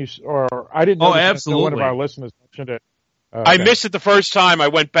it when you? Or I didn't. Oh, absolutely. One of our listeners mentioned it. I missed it the first time. I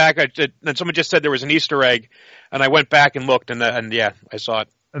went back, and someone just said there was an Easter egg, and I went back and looked, and I saw it.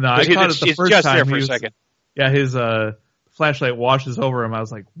 No, I caught it the first just time. There for a second. Yeah, his flashlight washes over him. I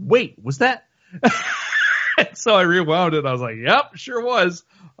was like, "Wait, was that?" So I rewound it. I was like, "Yep, sure was."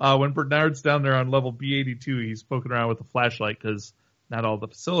 When Bernard's down there on level B82, he's poking around with a flashlight because not all the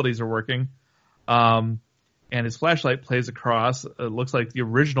facilities are working. And his flashlight plays across. It looks like the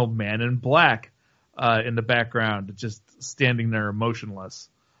original Man in Black in the background, just standing there motionless.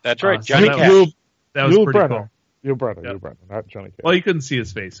 That's right, Johnny Cash. That was pretty cool. Your brother, not Johnny Cash. Well, you couldn't see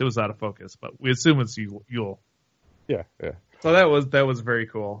his face; it was out of focus, but we assume it's Yule. Yeah. So that was very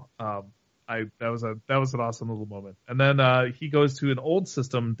cool. That was an awesome little moment. And then he goes to an old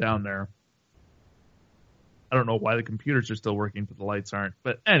system down there. I don't know why the computers are still working, but the lights aren't.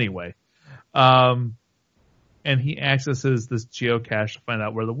 But anyway, and he accesses this geocache to find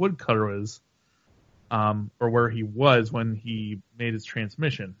out where the woodcutter is, or where he was when he made his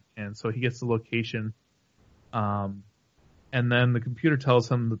transmission. And so he gets the location. And then the computer tells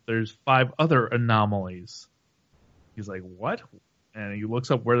him that there's 5 other anomalies. He's like, what? And he looks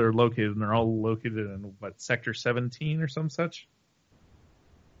up where they're located, and they're all located in, Sector 17 or some such?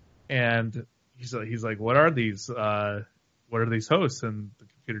 And he's like, what are these? What are these hosts? And the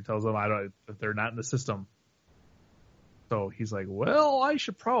computer tells him, that they're not in the system. So he's like, well, I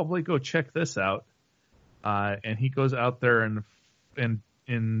should probably go check this out. And he goes out there and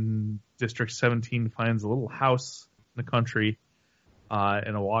in District 17 finds a little house in the country,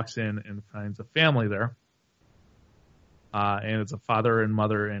 and walks in and finds a family there. And it's a father and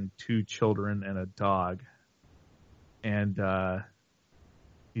mother and 2 children and a dog. And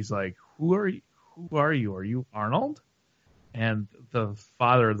he's like, Who are you? Are you Arnold? And the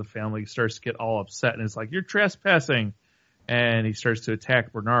father of the family starts to get all upset and is like, you're trespassing. And he starts to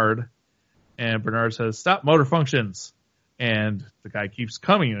attack Bernard. And Bernard says, stop motor functions. And the guy keeps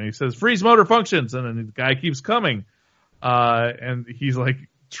coming. And he says, freeze motor functions. And then the guy keeps coming. And he's like,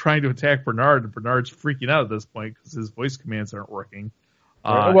 trying to attack Bernard, and Bernard's freaking out at this point because his voice commands aren't working.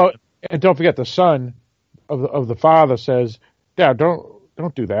 And don't forget the son of the father says, "Dad,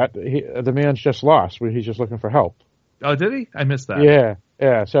 don't do that. The man's just lost. He's just looking for help." Oh, did he? I missed that.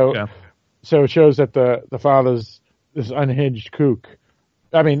 Yeah. So it shows that the father's this unhinged kook.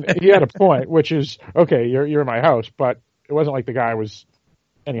 I mean, he had a point, which is okay. You're in my house, but it wasn't like the guy was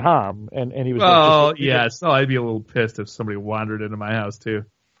any harm, and he was. Oh, yeah. So I'd be a little pissed if somebody wandered into my house too.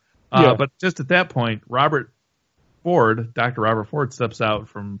 But just at that point, Dr. Robert Ford steps out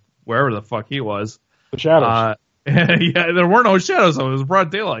from wherever the fuck he was. The shadows. There were no shadows. It was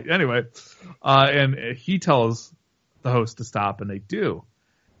broad daylight. Anyway, and he tells the host to stop, and they do.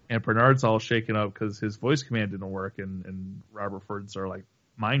 And Bernard's all shaken up because his voice command didn't work, and Robert Ford's are like,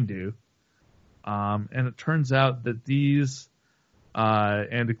 mine do. And it turns out that these,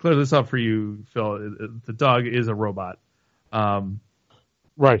 and to clear this up for you, Phil, the dog is a robot.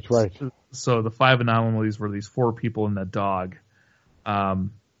 Right. So the 5 anomalies were these 4 people and that dog.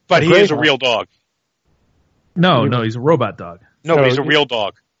 But he is a real dog. No, he's a robot dog. No, but he's a real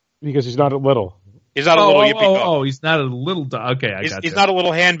dog. Because he's not a little. He's not a little yippy dog. Oh, he's not a little dog. Okay, I got you. He's not a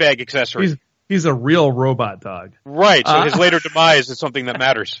little handbag accessory. He's a real robot dog. Right, so his later demise is something that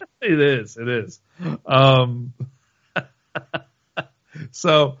matters. It is.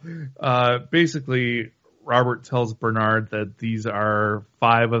 So, basically, Robert tells Bernard that these are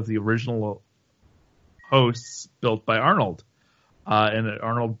 5 of the original hosts built by Arnold. And that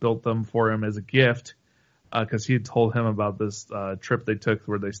Arnold built them for him as a gift because he had told him about this trip they took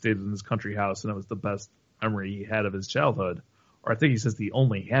where they stayed in this country house, and it was the best memory he had of his childhood. Or I think he says the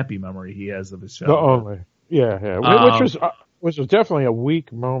only happy memory he has of his childhood. The only. Yeah. Which was definitely a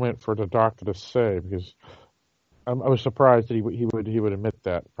weak moment for the doctor to say, because I was surprised that he would admit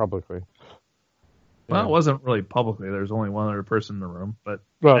that publicly. Well, it wasn't really publicly. There was only one other person in the room, but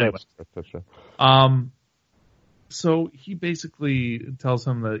anyway. That's true. So he basically tells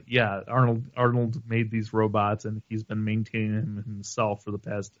him that, Arnold made these robots and he's been maintaining them himself for the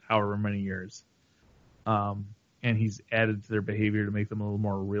past however many years. And he's added to their behavior to make them a little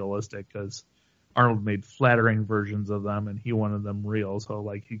more realistic because Arnold made flattering versions of them and he wanted them real. So,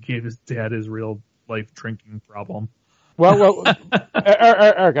 like, he gave his dad his real life drinking problem. Well,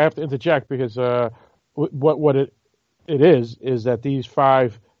 Eric, I have to interject because what it is that these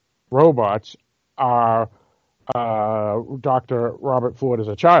 5 robots are Dr. Robert Ford as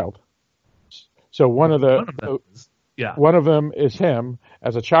a child. So one of them is him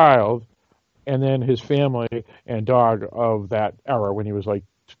as a child, and then his family and dog of that era when he was like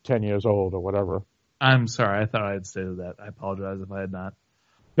 10 years old or whatever. I'm sorry, I thought I had stated that. I apologize if I had not.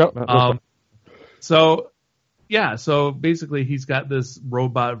 No. So basically he's got this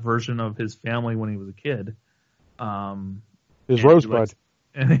robot version of his family when he was a kid. His Rosebud.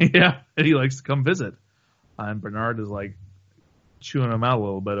 And he likes to come visit. And Bernard is like chewing him out a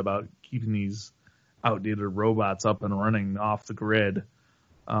little bit about keeping these outdated robots up and running off the grid.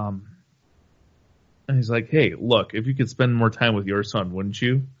 And he's like, hey, look, if you could spend more time with your son, wouldn't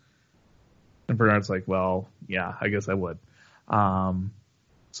you? And Bernard's like, well, yeah, I guess I would.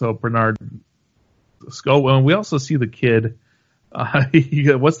 So Bernard, and we also see the kid.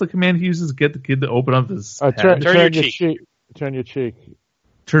 What's the command he uses? Get the kid to open up his head? Turn your cheek. Turn your cheek.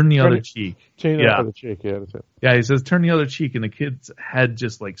 Turn the other cheek. Turn the other cheek, yeah, that's it. Yeah, he says turn the other cheek, and the kid's head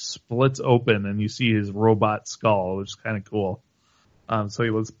just like splits open, and you see his robot skull, which is kind of cool. So he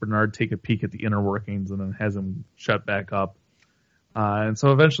lets Bernard take a peek at the inner workings, and then has him shut back up. And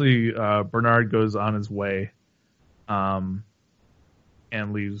so eventually, Bernard goes on his way, and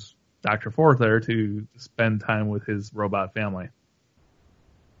leaves Dr. Ford there to spend time with his robot family.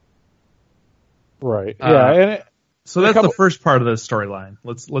 Right. Yeah. So that's the first part of this storyline.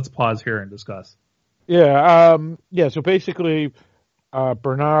 Let's pause here and discuss. Yeah. So basically,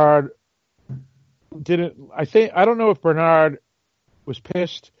 Bernard didn't. I don't know if Bernard was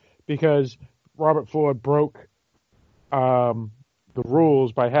pissed because Robert Ford broke the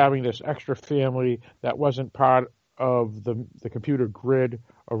rules by having this extra family that wasn't part of the computer grid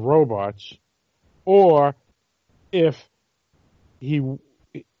of robots, or if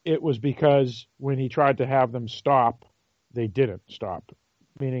it was because when he tried to have them stop, they didn't stop.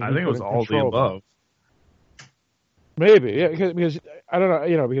 Meaning, I think it was all the above. Maybe, yeah, because I don't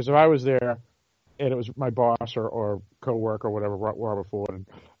know, because if I was there and it was my boss or co-worker or whatever, Robert Ford, and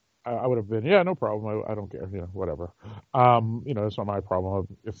I would have been, yeah, no problem. I don't care, whatever. It's not my problem.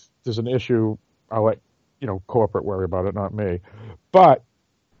 If there's an issue, I'll let corporate worry about it, not me. But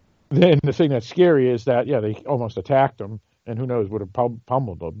then the thing that's scary is that, they almost attacked him. And who knows, would have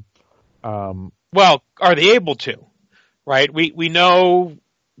pummeled them. Well, are they able to? Right? We know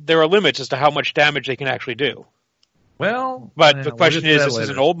there are limits as to how much damage they can actually do. Well, but the question is, this is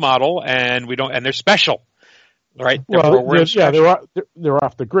an old model, and they're special, right? Well, they're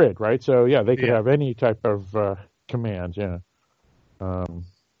off the grid, right? So they could have any type of commands, so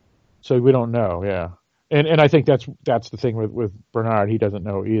we don't know, and I think that's the thing with Bernard. He doesn't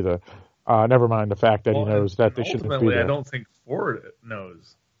know either. Never mind the fact that he knows that they shouldn't be there. I don't think Ford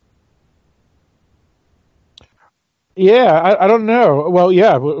knows. Yeah, I don't know. Well,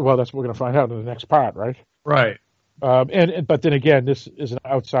 that's what we're going to find out in the next part, right? Right. But then again, this is an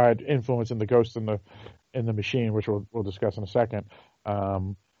outside influence in the Ghost in the Machine, which we'll discuss in a second.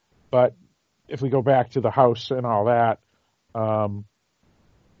 But if we go back to the house and all that,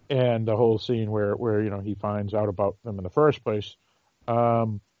 and the whole scene where he finds out about them in the first place.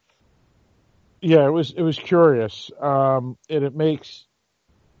 It was curious. And it makes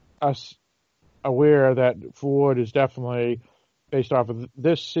us aware that Ford is definitely, based off of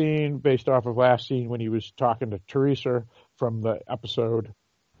this scene, based off of last scene when he was talking to Teresa from the episode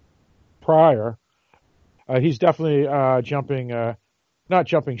prior, he's definitely not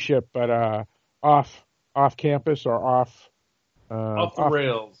jumping ship, but off campus or off the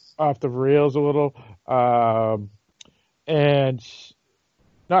rails. Off the rails a little. And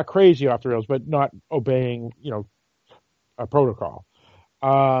not crazy off the rails, but not obeying, a protocol.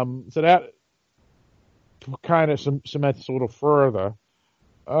 So that kind of cements a little further.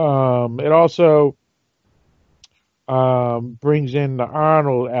 It also brings in the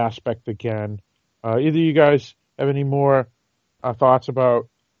Arnold aspect again. Either you guys have any more thoughts about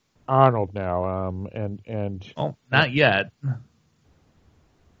Arnold now? Well, not yet.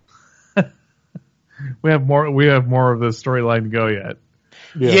 We have more of the storyline to go yet.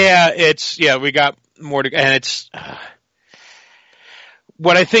 We got more to, and it's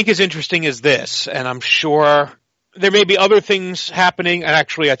what I think is interesting is this, and I'm sure there may be other things happening, and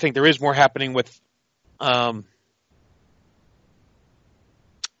actually I think there is more happening with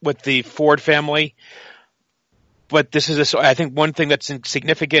the Ford family. But this is, I think one thing that's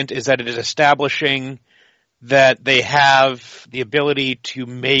significant is that it is establishing that they have the ability to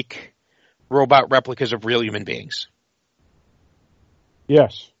make robot replicas of real human beings.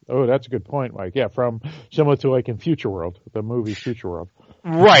 Yes. Oh, that's a good point, Mike. Yeah, from similar to like in Future World, the movie Future World.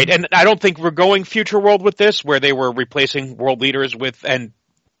 Right, and I don't think we're going Future World with this, where they were replacing world leaders with and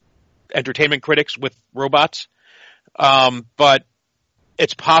entertainment critics with robots. But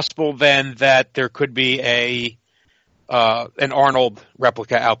it's possible then that there could be an Arnold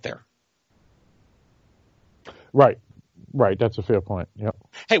replica out there. Right. That's a fair point. Yep.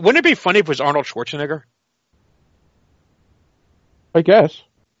 Hey, wouldn't it be funny if it was Arnold Schwarzenegger? I guess.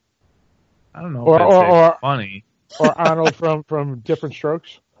 I don't know if that's funny. Or Arnold from Different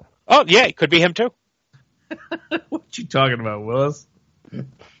Strokes. Oh, yeah, it could be him too. What you talking about, Willis?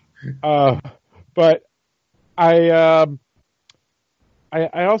 But I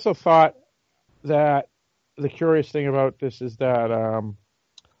also thought that the curious thing about this is that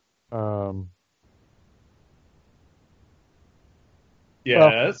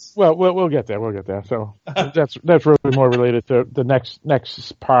yes. Well, we'll get there. We'll get there. So that's really more related to the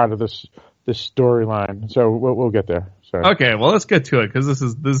next part of this storyline. So we'll get there. So okay, well let's get to it because this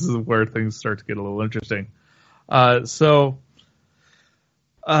is where things start to get a little interesting.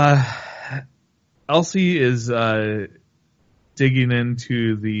 Elsie is digging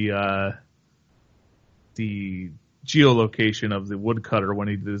into the geolocation of the woodcutter when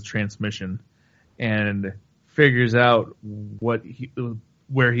he did his transmission, and figures out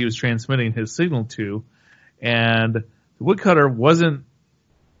where he was transmitting his signal to, and the woodcutter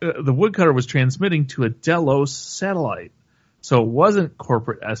was transmitting to a Delos satellite, so it wasn't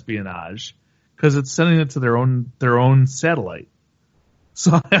corporate espionage because it's sending it to their own satellite.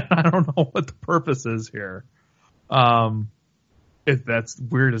 So I don't know what the purpose is here. If that's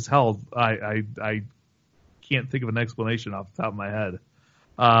weird as hell, I can't think of an explanation off the top of my head.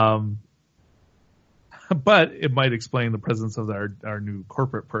 But it might explain the presence of our new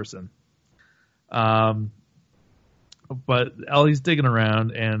corporate person. But Ellie's digging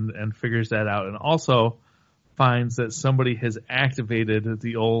around and figures that out, and also finds that somebody has activated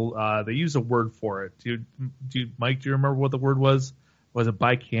the old. They use a word for it. Mike? Do you remember what the word was? Was it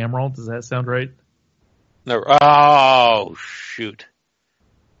bicameral? Does that sound right? No. Oh shoot!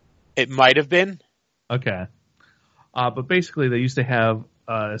 It might have been. Okay. But basically, they used to have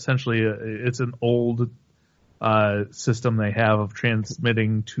essentially it's an old system they have of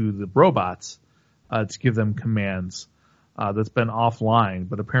transmitting to the robots to give them commands that's been offline.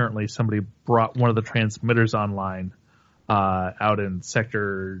 But apparently, somebody brought one of the transmitters online out in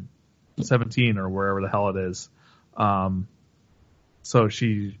Sector 17 or wherever the hell it is. So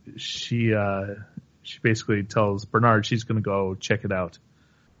she basically tells Bernard she's going to go check it out.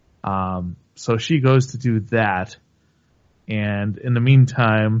 So she goes to do that. And in the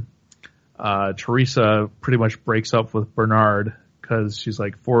meantime, Teresa pretty much breaks up with Bernard because she's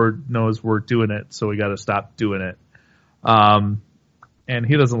like, Ford knows we're doing it, so we got to stop doing it. And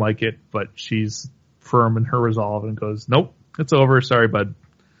he doesn't like it, but she's firm in her resolve and goes, nope, it's over. Sorry, bud.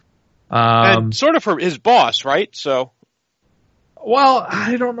 And sort of his boss, right? So, well,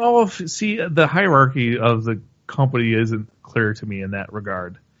 I don't know the hierarchy of the company isn't clear to me in that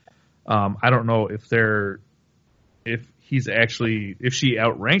regard. I don't know if she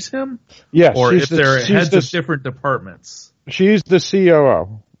outranks him, yes, or if they're heads of different departments. She's the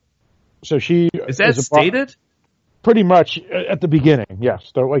COO. So she is that stated? Pretty much at the beginning,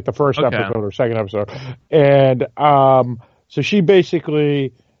 yes. Like the first episode or second episode. And so she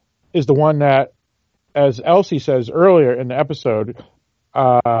basically is the one that, as Elsie says earlier in the episode,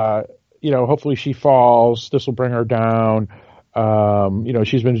 hopefully she falls. This will bring her down.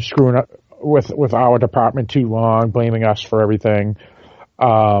 She's been screwing up with our department too long, blaming us for everything.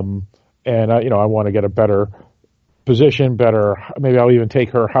 I want to get a better position, maybe I'll even take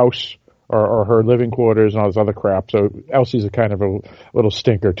her house or her living quarters and all this other crap. So Elsie's a kind of a little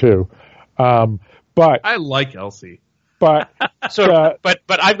stinker too. But I like Elsie. But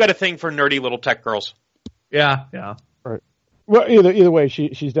but I've got a thing for nerdy little tech girls. Yeah. Right. Well, either way,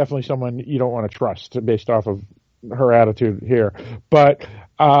 she's definitely someone you don't want to trust based off of her attitude here. But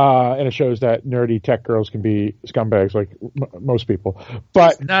and it shows that nerdy tech girls can be scumbags like most people.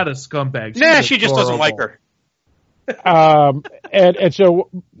 But she's not a scumbag. She just doesn't like her. And so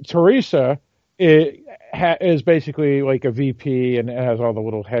Teresa is basically like a VP and has all the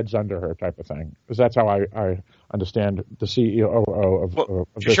little heads under her type of thing. Because that's how I understand the CEO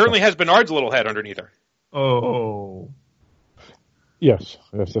of she certainly has Bernard's little head underneath her. Oh. Yes,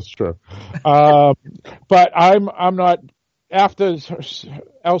 that's true. But I'm not. After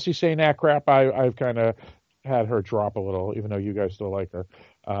Elsie saying that crap, I've kind of had her drop a little, even though you guys still like her.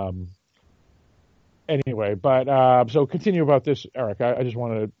 Anyway, but so continue about this, Eric. I just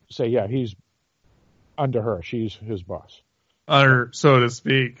want to say, yeah, he's under her. She's his boss. Under, so to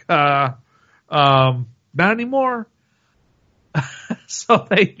speak. Not anymore. So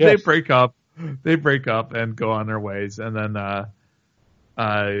they break up. They break up and go on their ways, and then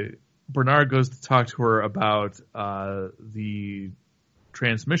Bernard goes to talk to her about the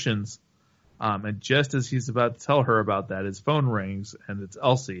transmissions, and just as he's about to tell her about that, his phone rings, and it's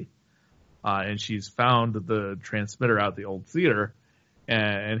Elsie, and she's found the transmitter out at the old theater,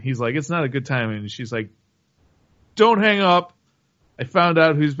 and he's like, it's not a good time, and she's like, don't hang up. I found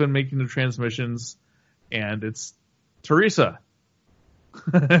out who's been making the transmissions, and it's Teresa.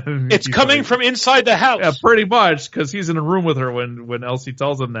 It's coming from inside the house. Yeah, pretty much, because he's in a room with her when Elsie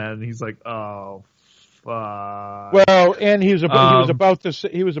tells him that, and he's like, "Oh, fuck." Well, and he was about to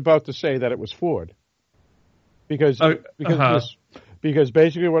say that it was Ford, because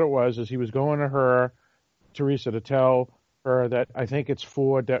basically what it was is he was going to her, Teresa, to tell her that I think it's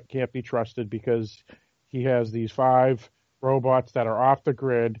Ford that can't be trusted because he has these 5 robots that are off the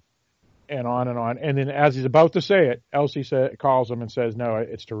grid. And on and on. And then as he's about to say it, Elsie calls him and says, no,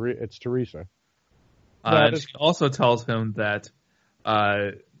 it's Teresa. And she also tells him that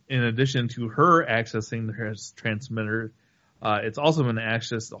in addition to her accessing the transmitter, it's also been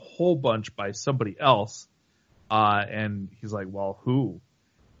accessed a whole bunch by somebody else. And he's like, well, who?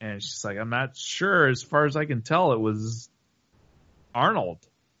 And she's like, I'm not sure. As far as I can tell, it was Arnold.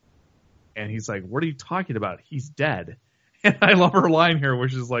 And he's like, what are you talking about? He's dead. And I love her line here,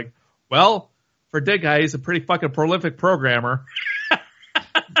 which is like, well, for a dead guy, he's a pretty fucking prolific programmer.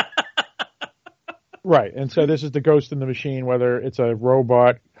 Right. And so this is the ghost in the machine, whether it's a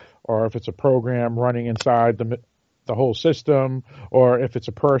robot or if it's a program running inside the whole system, or if it's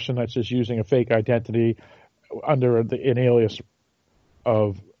a person that's just using a fake identity under an alias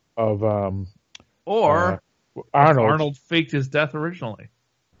of Arnold. Arnold faked his death originally.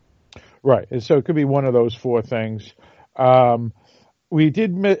 Right. And so it could be one of those 4 things. We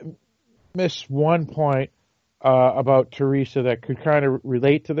did miss one point about Teresa that could kind of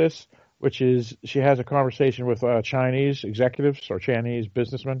relate to this, which is she has a conversation with Chinese executives or Chinese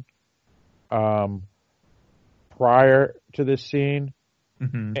businessmen prior to this scene,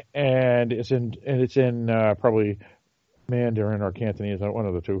 and it's in probably Mandarin or Cantonese, one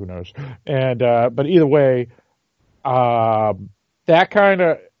of the two, who knows. And but either way, that kind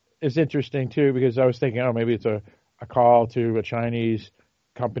of is interesting too, because I was thinking, oh, maybe it's a call to a Chinese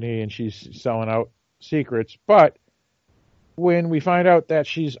company and she's selling out secrets. But when we find out that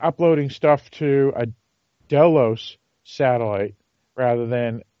she's uploading stuff to a Delos satellite rather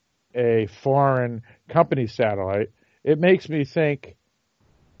than a foreign company satellite, it makes me think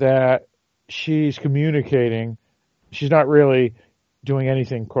that she's communicating. She's not really doing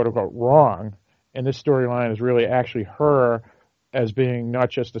anything, quote unquote, wrong. And this storyline is really actually her as being not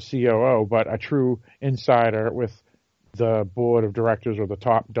just a COO, but a true insider with the board of directors or the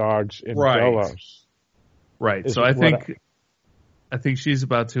top dogs in Delos. Right. So I think she's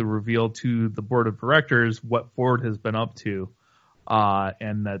about to reveal to the board of directors what Ford has been up to,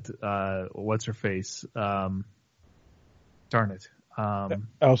 and that what's her face? Darn it,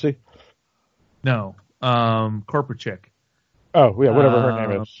 Elsie? No, corporate chick. Oh yeah, whatever her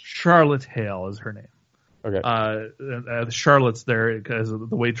name is. Charlotte Hale is her name. Okay. Charlotte's there because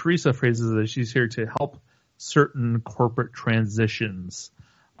the way Teresa phrases it, she's here to help certain corporate transitions.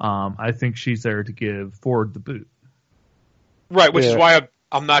 I think she's there to give Ford the boot. Right, which is why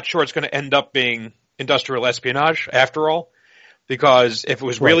I'm not sure it's going to end up being industrial espionage after all. Because if it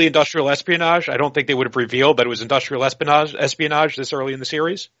was really industrial espionage, I don't think they would have revealed that it was industrial espionage this early in the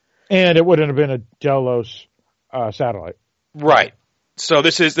series. And it wouldn't have been a Delos satellite. Right. So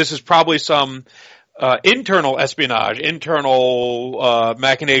this is probably some internal espionage, internal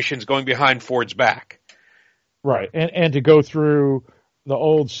machinations going behind Ford's back. Right, and to go through the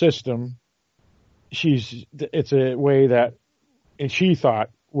old system, it's a way that she thought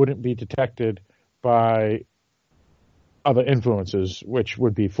wouldn't be detected by other influences, which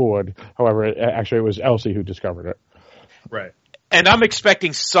would be Ford. However, actually it was Elsie who discovered it. Right. And I'm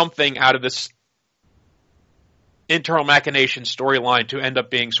expecting something out of this internal machination storyline to end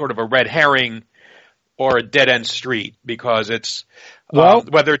up being sort of a red herring or a dead end street, because it's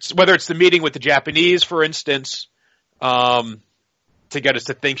whether it's the meeting with the Japanese, for instance, to get us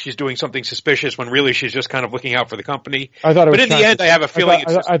to think she's doing something suspicious when really she's just kind of looking out for the company. I thought it was but in Chinese. the end, I have a feeling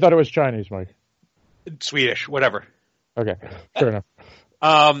I thought it was Chinese, Mike. Swedish, whatever. Okay, fair enough.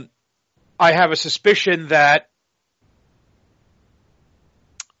 I have a suspicion that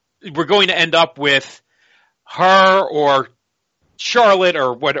we're going to end up with her or Charlotte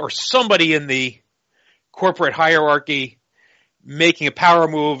or somebody in the corporate hierarchy making a power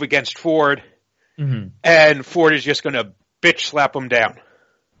move against Ford, and Ford is just going to bitch slap him down.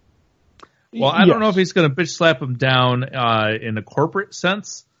 Well, I don't know if he's going to bitch slap him down in a corporate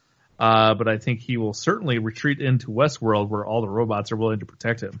sense, but I think he will certainly retreat into Westworld, where all the robots are willing to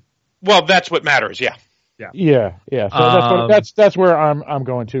protect him. Well, that's what matters. Yeah. So that's where I'm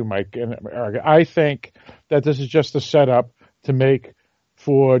going to, Mike and Eric. I think that this is just a setup to make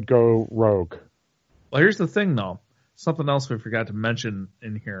Ford go rogue. Well, here's the thing, though. Something else we forgot to mention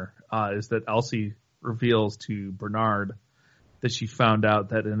in here is that Elsie reveals to Bernard that she found out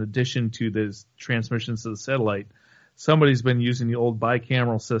that in addition to the transmissions to the satellite, somebody's been using the old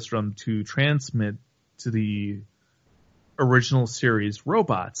bicameral system to transmit to the original series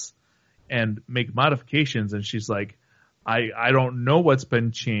robots and make modifications. And she's like, I don't know what's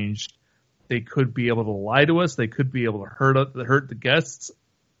been changed. They could be able to lie to us. They could be able to hurt the guests.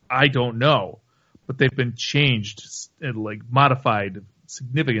 I don't know. But they've been changed and modified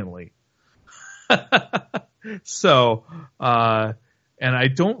significantly. So, and I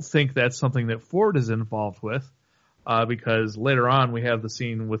don't think that's something that Ford is involved with, because later on we have the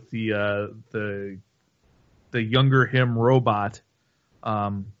scene with the younger him robot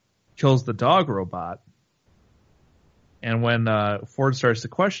kills the dog robot, and when Ford starts to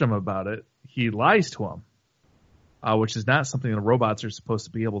question him about it, he lies to him, which is not something the robots are supposed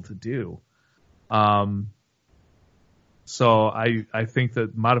to be able to do. So I think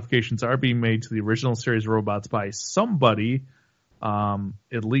that modifications are being made to the original series robots by somebody,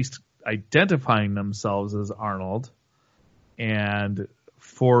 at least identifying themselves as Arnold, and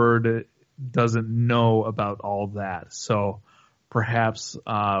Ford doesn't know about all that. So perhaps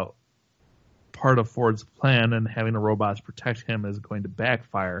part of Ford's plan and having the robots protect him is going to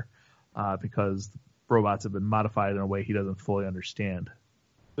backfire because the robots have been modified in a way he doesn't fully understand.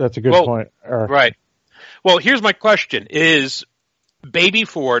 That's a good point. Right. Well, here's my question. Is Baby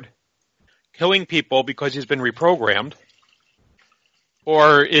Ford killing people because he's been reprogrammed?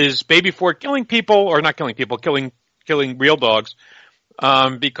 Or is Baby Ford killing people, or not killing people, killing real dogs,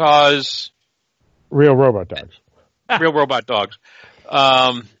 because... Real robot dogs. Real robot dogs.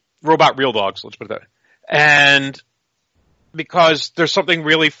 Robot real dogs, let's put it that way. And because there's something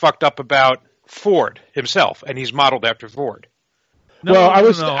really fucked up about Ford himself, and he's modeled after Ford. I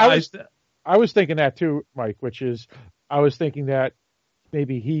was thinking that too, Mike, which is I was thinking that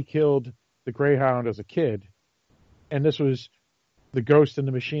maybe he killed the Greyhound as a kid, and this was the Ghost in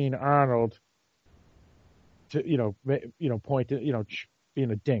the Machine Arnold to point to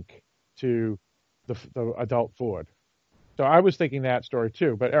being a dink to the adult Ford. So I was thinking that story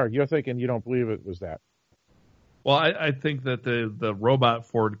too. But Eric, you're thinking you don't believe it was that. Well, I think that the robot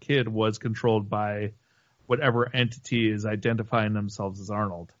Ford kid was controlled by whatever entity is identifying themselves as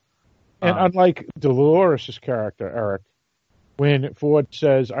Arnold. And unlike Dolores' character, Eric, when Ford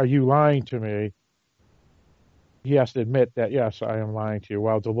says, "Are you lying to me?" he has to admit that, yes, I am lying to you.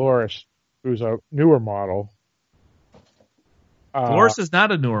 While Dolores, who's a newer model... Dolores is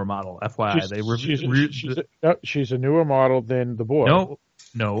not a newer model, FYI. She's a newer model than the boy.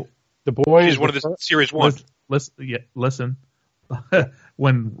 No. The boy is one of the Series 1. Listen.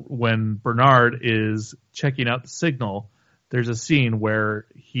 When Bernard is checking out the signal, there's a scene where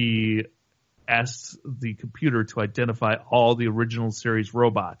he asks the computer to identify all the original series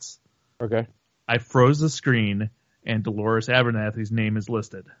robots. Okay. I froze the screen, and Dolores Abernathy's name is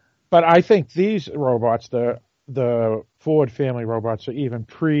listed. But I think these robots, the Ford family robots, are even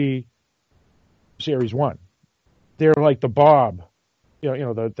pre-Series 1. They're like the Bob,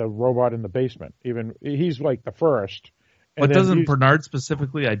 the robot in the basement. Even he's like the first. But doesn't Bernard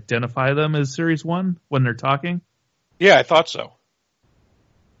specifically identify them as Series 1 when they're talking? Yeah, I thought so.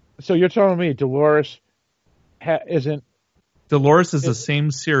 So you're telling me Dolores isn't... Dolores is the same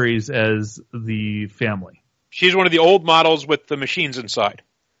series as the family. She's one of the old models with the machines inside.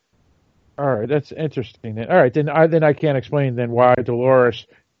 All right, that's interesting. All right, then I can't explain then why Dolores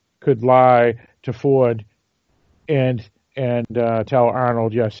could lie to Ford and tell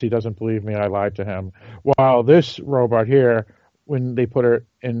Arnold, yes, he doesn't believe me, I lied to him. While this robot here, when they put her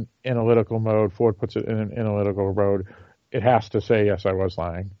in analytical mode, Ford puts it in an analytical mode, it has to say, yes, I was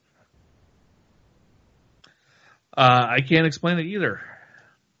lying. I can't explain it either.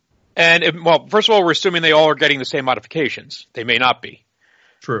 And well, first of all, we're assuming they all are getting the same modifications. They may not be.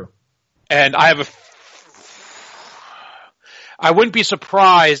 True. And I wouldn't be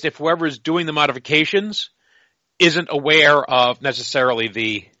surprised if whoever's doing the modifications isn't aware of necessarily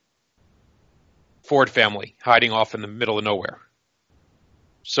the Ford family hiding off in the middle of nowhere.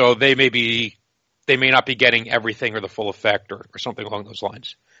 So they may not be getting everything or the full effect or something along those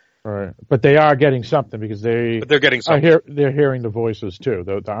lines. All right, but they are getting something because they're getting something. They're hearing the voices too,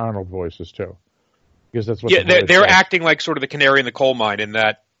 the Arnold voices too, because that's what. Yeah, they're acting like sort of the canary in the coal mine in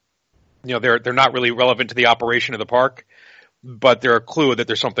that, they're not really relevant to the operation of the park, but they're a clue that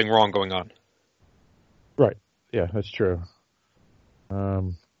there's something wrong going on. Right. Yeah, that's true.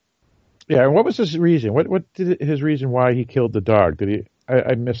 Yeah, and what was his reason? What did his reason why he killed the dog? Did he?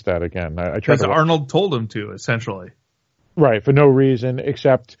 I missed that again. I tried because Arnold told him to, essentially. Right, for no reason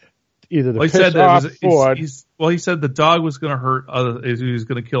except either the well, piss off Ford. He said the dog was going to hurt he was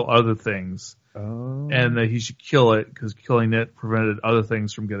going to kill other things, and that he should kill it because killing it prevented other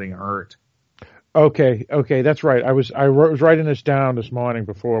things from getting hurt. Okay, that's right. I was writing this down this morning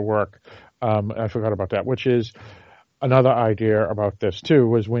before work. I forgot about that, which is another idea about this too.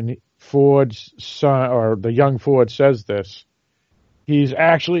 Was when Ford's son or the young Ford says this, he's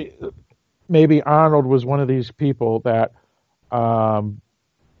actually maybe Arnold was one of these people that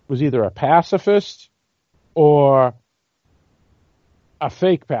was either a pacifist or a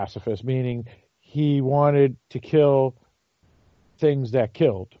fake pacifist, meaning he wanted to kill things that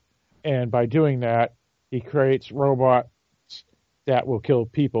killed. And by doing that, he creates robots that will kill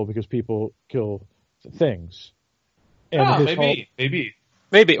people because people kill things. And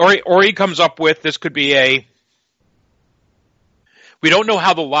maybe. Or he comes up with, this could be we don't know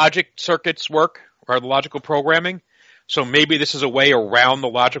how the logic circuits work or the logical programming. So maybe this is a way around the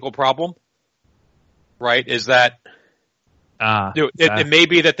logical problem, right? Is that it may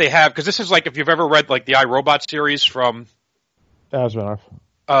be that they have, because this is like if you've ever read like the iRobot series from Asimov.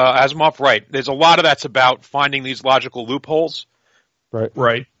 Asimov, right? There's a lot of that's about finding these logical loopholes,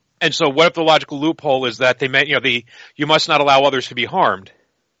 right. And so, what if the logical loophole is that you must not allow others to be harmed?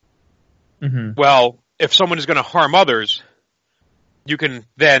 Mm-hmm. Well, if someone is going to harm others, you can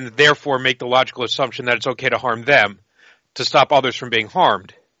then therefore make the logical assumption that it's okay to harm them to stop others from being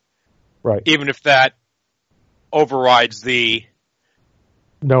harmed. Right. Even if that overrides the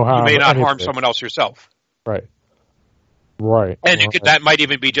no harm, you may not harm someone else yourself. Right. And that might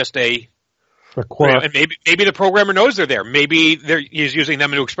even be just and maybe the programmer knows they're there. Maybe he's using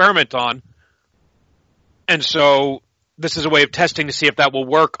them to experiment on. And so this is a way of testing to see if that will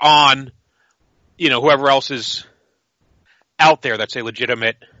work on, whoever else is out there that's a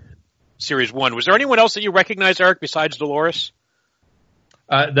legitimate Series 1. Was there anyone else that you recognize, Eric, besides Dolores?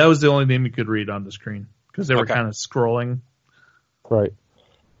 That was the only name you could read on the screen because they were kind of scrolling. Right.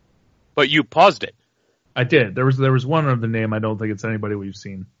 But you paused it. I did. There was one other name. I don't think it's anybody we've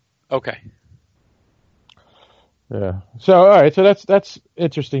seen. Okay. Yeah. So all right. So that's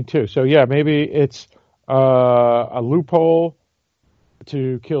interesting too. So yeah, maybe it's a loophole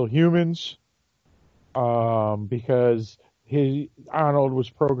to kill humans, because Arnold was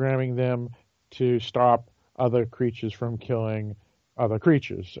programming them to stop other creatures from killing other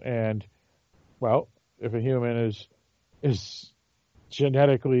creatures. And well, if a human is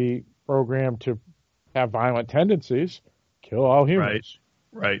genetically programmed to have violent tendencies, kill all humans.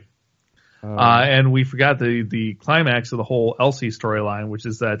 Right. And we forgot the climax of the whole Elsie storyline, which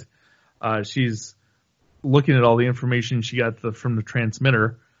is that she's looking at all the information she got from the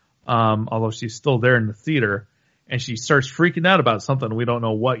transmitter, although she's still there in the theater, and she starts freaking out about something. We don't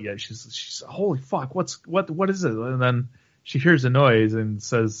know what yet. She's holy fuck, what is it? And then she hears a noise and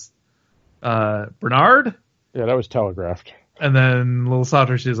says, Bernard? Yeah, that was telegraphed. And then little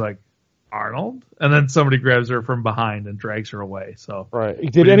Sauter, she's like, Arnold? And then somebody grabs her from behind and drags her away. So right.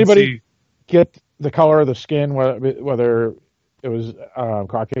 Did anybody get the color of the skin, whether it was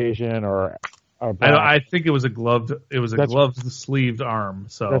Caucasian or I think it was a gloved sleeved arm.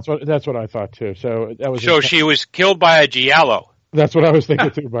 So that's what I thought too. So that was she was killed by a giallo. That's what I was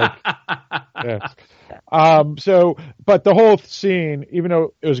thinking too, Mike. Yes. But the whole scene, even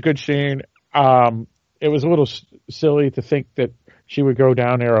though it was a good scene, it was a little silly to think that she would go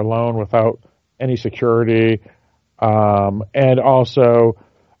down there alone without any security. And also,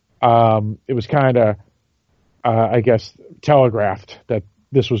 it was kind of, I guess, telegraphed that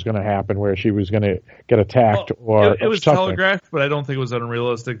this was going to happen, where she was going to get attacked. It was something. Telegraphed, but I don't think it was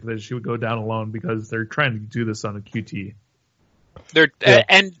unrealistic that she would go down alone because they're trying to do this on a QT.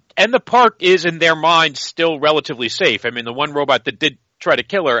 And And the park is, in their mind, still relatively safe. I mean, the one robot that did try to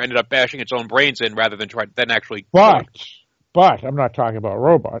kill her ended up bashing its own brains in rather than actually kill her. But I'm not talking about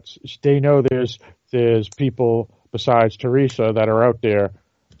robots. They know there's people besides Teresa that are out there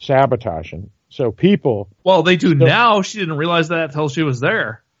sabotaging. So people. Well, they do now. She didn't realize that until she was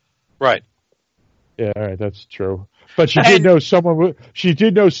there. Right. Yeah, all right, that's true. But she did know someone. She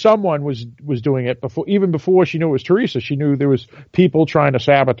did know someone was doing it before, even before she knew it was Teresa. She knew there was people trying to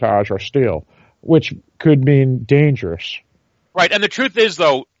sabotage or steal, which could mean dangerous. Right, and the truth is,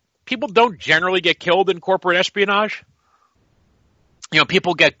 though, people don't generally get killed in corporate espionage. You know,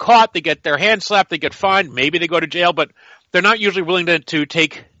 people get caught, they get their hands slapped, they get fined, maybe they go to jail, but they're not usually willing to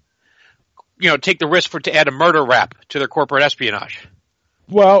take the risk to add a murder rap to their corporate espionage.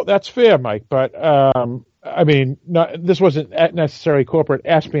 Well, that's fair, Mike, but I mean, this wasn't necessarily corporate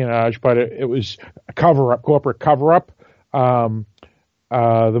espionage, but it was a cover-up, corporate cover-up. The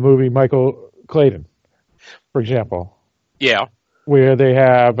movie Michael Clayton, for example. Yeah. Where they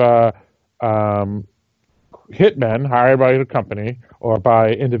have hitmen hired by the company or by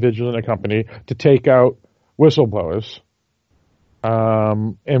individuals in a company to take out whistleblowers.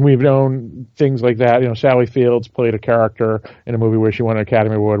 And we've known things like that. You know, Sally Fields played a character in a movie where she won an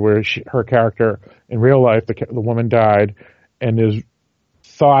Academy Award where her character in real life, the woman died, and there's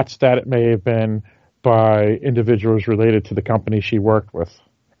thoughts that it may have been by individuals related to the company she worked with.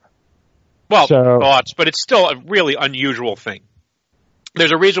 Well, thoughts, but it's still a really unusual thing.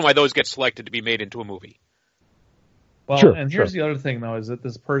 There's a reason why those get selected to be made into a movie. Well, and here's the other thing, though, is that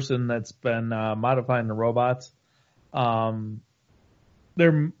this person that's been modifying the robots, it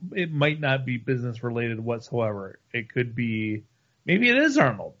might not be business related whatsoever. It could be, maybe it is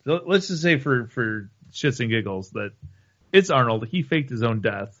Arnold. Let's just say for shits and giggles that it's Arnold. He faked his own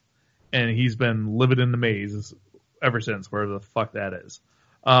death, and he's been living in the maze ever since, wherever the fuck that is.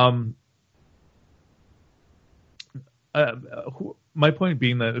 My point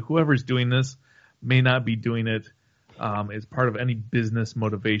being that whoever's doing this may not be doing it as part of any business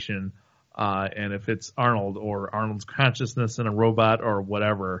motivation. And if it's Arnold or Arnold's consciousness in a robot or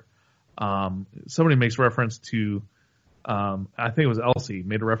whatever, somebody makes reference to, I think it was Elsie,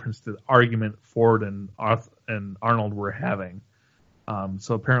 made a reference to the argument Ford and Arnold were having.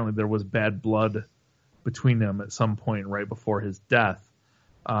 So apparently there was bad blood between them at some point right before his death.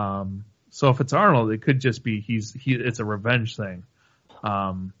 So if it's Arnold, it could just be it's a revenge thing.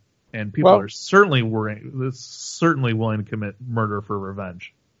 And people are certainly willing to commit murder for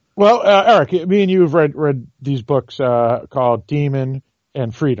revenge. Well, Eric, me and you have read these books called Demon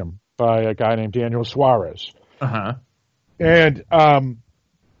and Freedom by a guy named Daniel Suarez. Uh-huh. And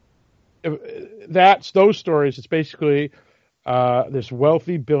those stories, it's basically this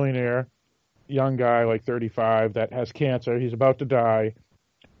wealthy billionaire, young guy like 35 that has cancer. He's about to die.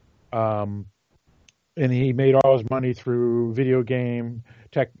 And he made all his money through video game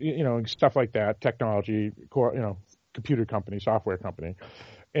tech, stuff like that, technology, computer company, software company.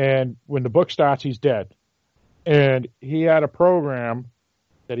 And when the book starts, he's dead. And he had a program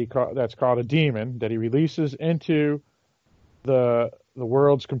that's called a demon that he releases into the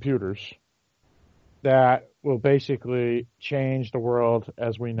world's computers that will basically change the world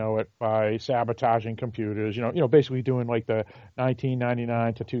as we know it by sabotaging computers. Basically doing like the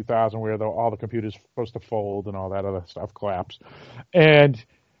 1999 to 2000 where all the computers are supposed to fold and all that other stuff collapse. And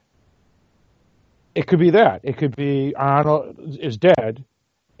it could be that. It could be Arnold is dead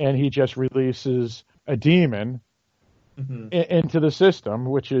and he just releases a demon into the system,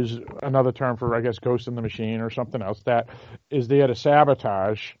 which is another term for, I guess, ghost in the machine or something else that is there to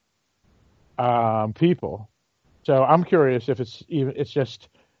sabotage people. So I'm curious if it's just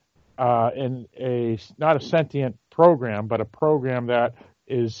not a sentient program, but a program that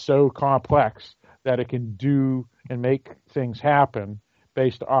is so complex that it can do and make things happen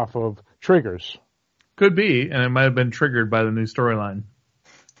based off of triggers. Could be, and it might have been triggered by the new storyline.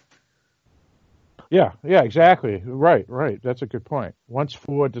 Yeah, exactly. Right. That's a good point. Once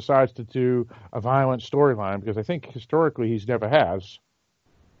Ford decides to do a violent storyline, because I think historically he's never has,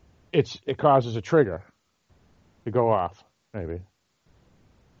 it causes a trigger to go off, maybe.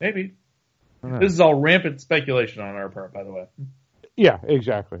 This is all rampant speculation on our part, by the way. Yeah,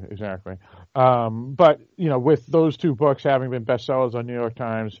 exactly. But, with those two books having been bestsellers on New York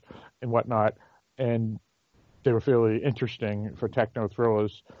Times and whatnot, and they were fairly interesting for techno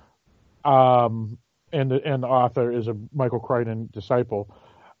thrillers, and the author is a Michael Crichton disciple,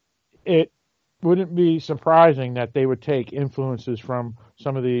 it wouldn't be surprising that they would take influences from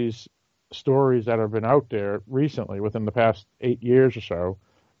some of these stories that have been out there recently within the past 8 years or so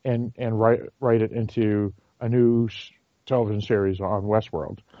and write it into a new television series on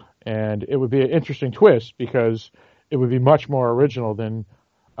Westworld. And it would be an interesting twist because it would be much more original than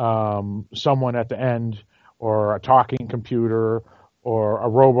someone at the end or a talking computer or a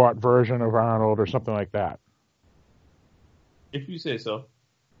robot version of Arnold or something like that. If you say so.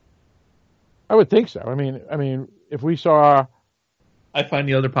 I would think so. I mean, if we saw... I find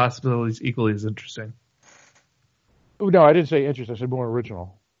the other possibilities equally as interesting. No, I didn't say interesting. I said more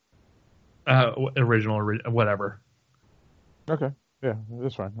original. Original, whatever. Okay. Yeah,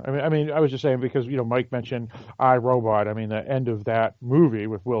 that's fine. I mean, I was just saying because, Mike mentioned iRobot. I mean, the end of that movie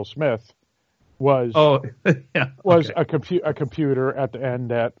with Will Smith was a computer at the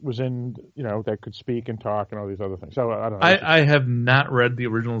end that was in, that could speak and talk and all these other things. So I don't know. I have not read the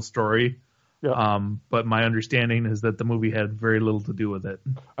original story. Yeah. But my understanding is that the movie had very little to do with it.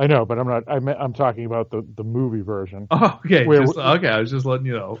 I know, but I'm talking about the movie version. Oh, okay. I was just letting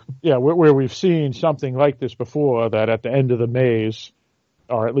you know. Yeah, where we've seen something like this before, that at the end of the maze,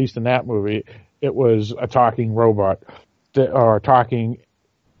 or at least in that movie, it was a talking robot, or a talking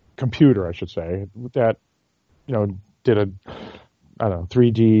computer, I should say, that, did a,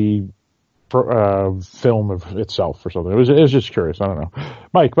 3D film of itself or something. It was just curious. I don't know.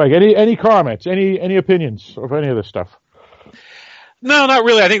 Mike, any comments, any opinions of any of this stuff? No, not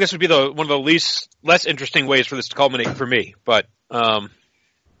really. I think this would be one of the less interesting ways for this to culminate for me. But I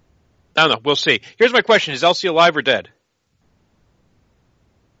don't know. We'll see. Here's my question: is Elsie alive or dead?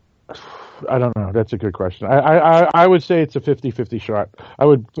 I don't know. That's a good question. I would say it's a 50-50 shot.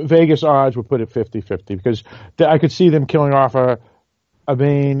 Vegas odds would put it 50-50 because I could see them killing off a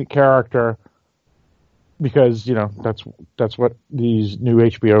main character because, that's what these new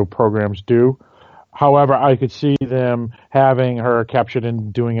HBO programs do. However, I could see them having her captured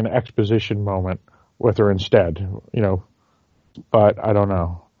and doing an exposition moment with her instead, but I don't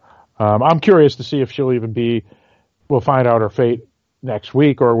know. I'm curious to see if she'll even we'll find out her fate next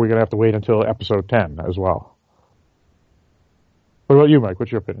week, or are we going to have to wait until episode 10 as well? What about you, Mike?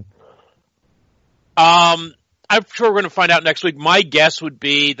 What's your opinion? I'm sure we're going to find out next week. My guess would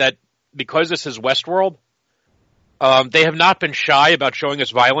be that because this is Westworld, they have not been shy about showing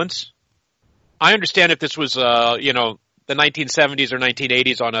us violence. I understand if this was, the 1970s or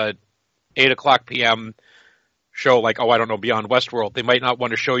 1980s on a 8 o'clock p.m. show like, Beyond Westworld, they might not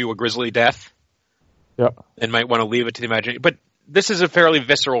want to show you a grisly death. Yeah. And might want to leave it to the imagination. But this is a fairly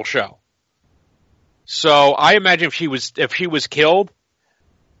visceral show. So I imagine if she was killed,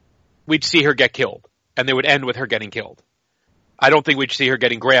 we'd see her get killed. And they would end with her getting killed. I don't think we'd see her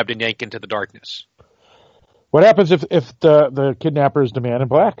getting grabbed and yanked into the darkness. What happens if the kidnapper is the Man in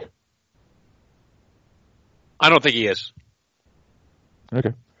Black? I don't think he is.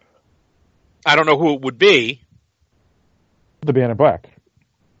 Okay. I don't know who it would be. The Man in Black.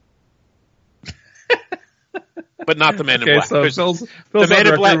 But not the Man in Black. So the Man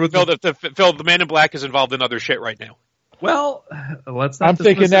in Black. Phil, the Man in Black is involved in other shit right now. Well, let's not. I'm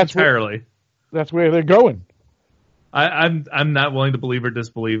thinking that's entirely. That's where they're going. I'm not willing to believe or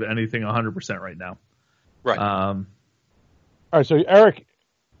disbelieve anything 100% right now. Right. All right. So Eric,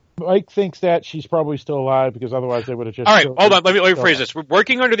 Mike thinks that she's probably still alive because otherwise they would have just. All right. Hold on. Let me rephrase this. We're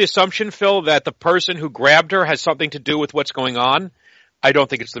working under the assumption, Phil, that the person who grabbed her has something to do with what's going on. I don't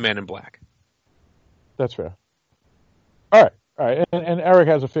think it's the Man in Black. That's fair. All right. And Eric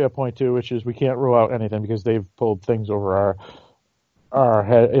has a fair point too, which is we can't rule out anything because they've pulled things over our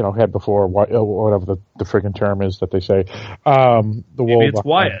head before, whatever the friggin' term is that they say. Maybe it's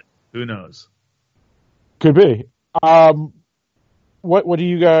Wyatt. Who knows? Could be. What do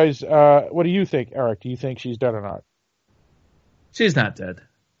you guys? What do you think, Eric? Do you think she's dead or not? She's not dead.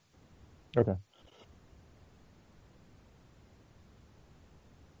 Okay.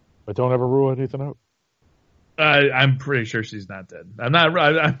 But don't ever rule anything out. I'm pretty sure she's not dead. I'm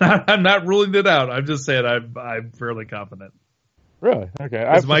not ruling it out. I'm just saying I'm fairly confident. Really? Okay.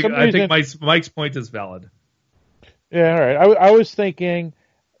 I think Mike's point is valid. Yeah, all right. I was thinking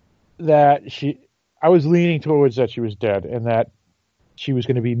that I was leaning towards that she was dead and that she was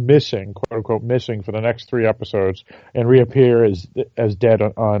going to be missing, quote unquote, missing for the next 3 episodes and reappear as dead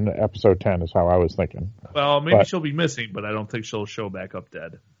on episode 10 is how I was thinking. Well, maybe she'll be missing, but I don't think she'll show back up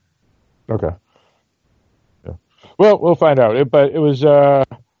dead. Okay. Yeah. Well, we'll find out. But it was, I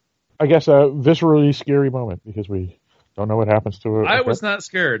guess, a viscerally scary moment because we don't know what happens to her. I was not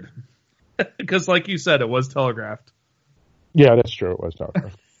scared because, like you said, it was telegraphed. Yeah, that's true. It was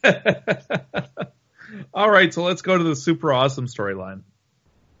telegraphed. All right, so let's go to the super awesome storyline.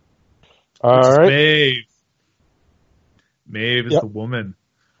 All right. Maeve is the woman.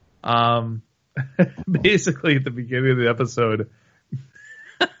 Basically, at the beginning of the episode,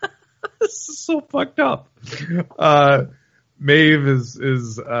 this is so fucked up. Maeve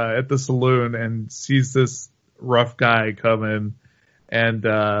is at the saloon and sees this rough guy come in, and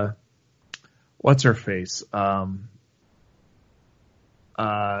what's her face? Oh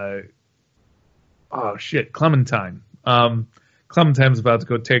shit, Clementine. Clementine's about to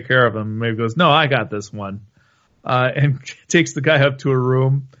go take care of him. Maeve goes, "No, I got this one," and takes the guy up to a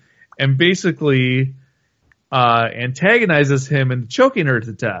room, and basically antagonizes him into choking her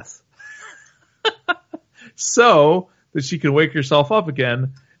to death, so that she can wake herself up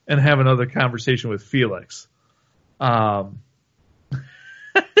again and have another conversation with Felix. That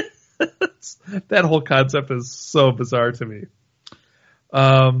whole concept is so bizarre to me.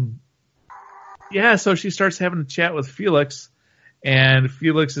 Yeah, so she starts having a chat with Felix, and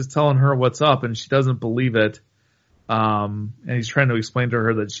Felix is telling her what's up, and she doesn't believe it. And he's trying to explain to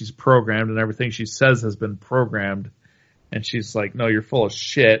her that she's programmed, and everything she says has been programmed. And she's like, "No, you're full of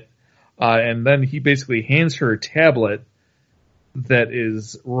shit." And then he basically hands her a tablet that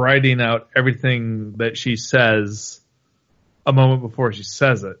is writing out everything that she says a moment before she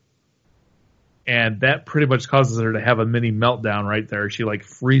says it. And that pretty much causes her to have a mini meltdown right there. She like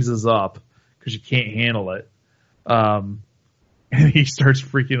freezes up because she can't handle it. And he starts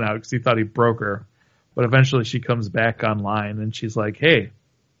freaking out because he thought he broke her. But eventually she comes back online and she's like, "Hey,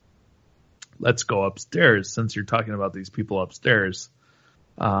 let's go upstairs since you're talking about these people upstairs."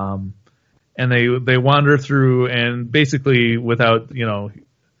 And they wander through, and basically without,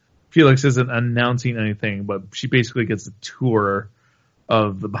 Felix isn't announcing anything, but she basically gets a tour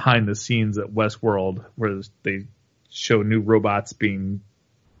of the behind the scenes at Westworld, where they show new robots being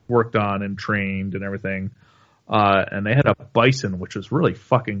worked on and trained and everything. And they had a bison, which was really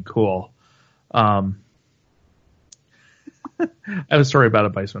fucking cool. I have a story about a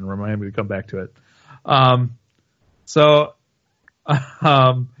bison. Remind me to come back to it.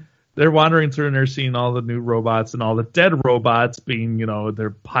 They're wandering through and they're seeing all the new robots and all the dead robots being, they're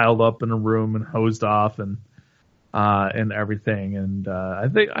piled up in a room and hosed off and everything. And I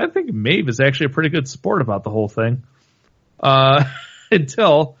think Maeve is actually a pretty good sport about the whole thing.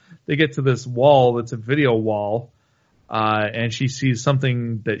 Until they get to this wall that's a video wall, and she sees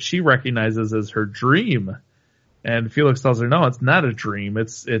something that she recognizes as her dream. And Felix tells her, "No, it's not a dream.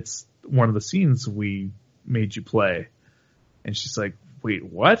 It's one of the scenes we made you play." And she's like, "Wait,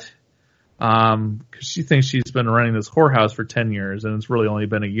 what?" Because she thinks she's been running this whorehouse for 10 years, and it's really only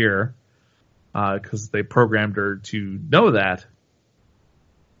been a year, because they programmed her to know that.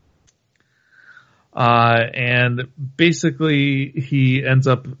 And basically he ends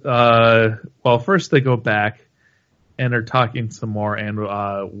up, first they go back and they're talking some more, and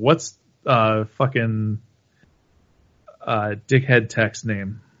what's fucking dickhead tech's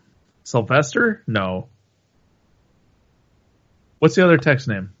name? Sylvester? No. What's the other tech's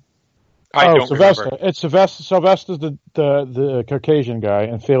name? I don't Sylvester. remember. It's Sylvester. Sylvester's the Caucasian guy,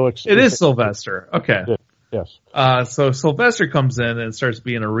 and Felix. It is Sylvester. Okay. Yes. So Sylvester comes in and starts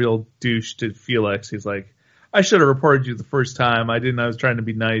being a real douche to Felix. He's like, "I should have reported you the first time. I didn't. I was trying to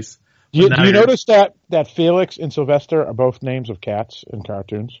be nice." Do you notice that Felix and Sylvester are both names of cats in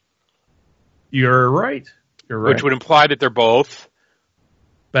cartoons? You're right. You're right. Which would imply that they're both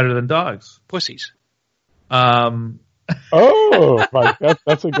better than dogs. pussies. Oh,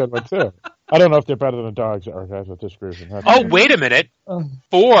 that's a good one too. I don't know if they're better than dogs or guys with this group. Oh, wait a minute.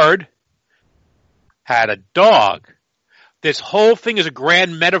 Ford had a dog. This whole thing is a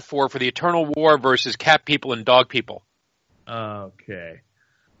grand metaphor for the eternal war versus cat people and dog people. Okay.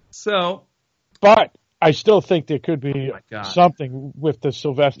 So, but I still think there could be God. something with the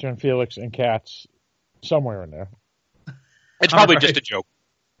Sylvester and Felix and cats somewhere in there. It's probably just a joke.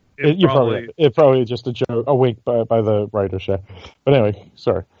 It's probably just a joke, a wink by the writers. Yeah. But anyway,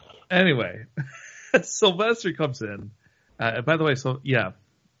 sorry. Anyway, Sylvester comes in. By the way,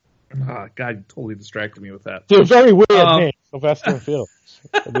 God, you totally distracted me with that. They're very weird names, Sylvester and Felix.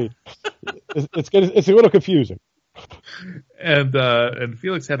 I mean, it's a little confusing. And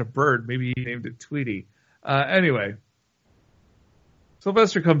Felix had a bird. Maybe he named it Tweety. Anyway,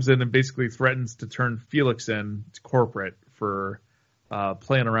 Sylvester comes in and basically threatens to turn Felix in to corporate for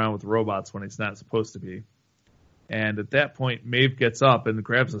playing around with robots when he's not supposed to be. And at that point, Maeve gets up and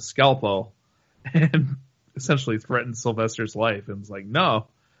grabs a scalpel and essentially threatens Sylvester's life and is like, "No,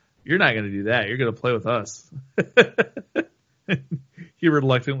 you're not going to do that. You're going to play with us." He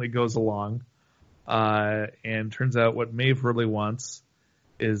reluctantly goes along. And turns out what Maeve really wants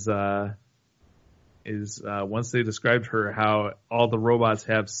is once they described her how all the robots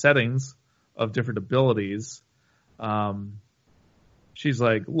have settings of different abilities, she's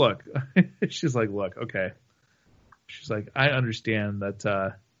like, look, okay. She's like, I understand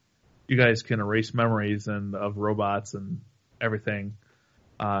that you guys can erase memories of robots and everything.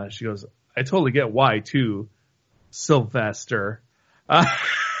 She goes, I totally get why too, Sylvester.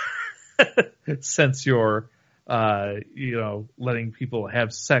 Since you're, letting people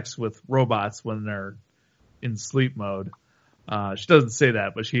have sex with robots when they're in sleep mode. She doesn't say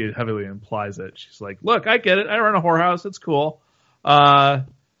that, but she heavily implies it. She's like, look, I get it. I run a whorehouse. It's cool. But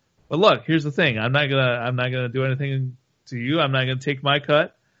look, here's the thing. I'm not gonna do anything to you. I'm not gonna take my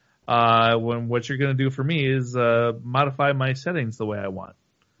cut. When what you're gonna do for me is, modify my settings the way I want.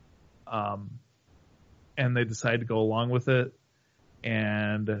 And they decide to go along with it.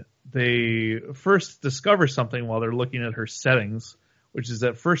 And they first discover something while they're looking at her settings, which is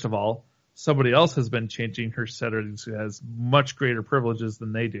that, first of all, somebody else has been changing her settings who has much greater privileges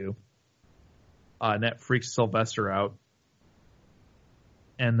than they do. And that freaks Sylvester out.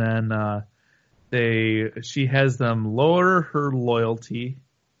 And then she has them lower her loyalty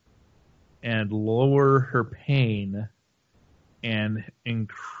and lower her pain and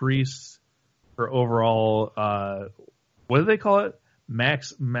increase her overall, what do they call it?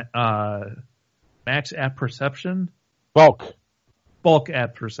 Max app perception? Bulk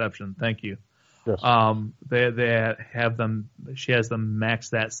app perception. Thank you. Yes. They have them. She has them max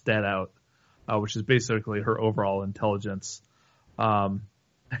that stat out, which is basically her overall intelligence. And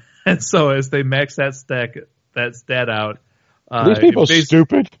so as they max that stat out, these people are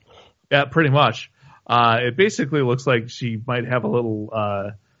stupid. Yeah, pretty much. It basically looks like she might have a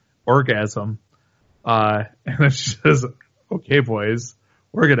little orgasm, and then she says, "Okay, boys,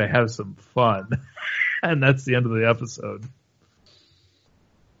 we're gonna have some fun," and that's the end of the episode.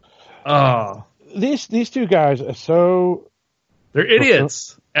 Oh, these two guys are so—they're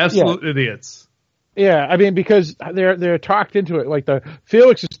idiots, absolute idiots. Yeah, I mean, because they're talked into it. Like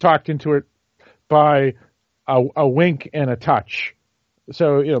Felix is talked into it by a wink and a touch.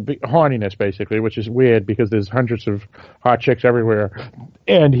 So, horniness basically, which is weird because there's hundreds of hot chicks everywhere,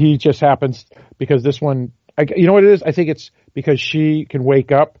 and he just happens because this one. You know what it is? I think it's because she can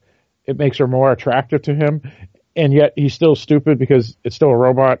wake up. It makes her more attractive to him, and yet he's still stupid because it's still a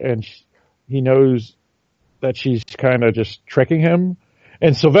robot, and he knows that she's kind of just tricking him.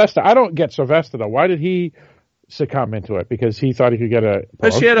 And Sylvester, I don't get Sylvester though. Why did he succumb into it? Because he thought he could get a.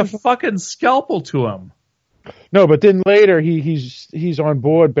 But she had a fucking scalpel to him. No, but then later he's on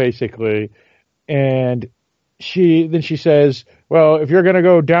board basically, and she says, "Well, if you're going to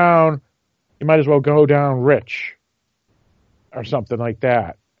go down, you might as well go down rich," or something like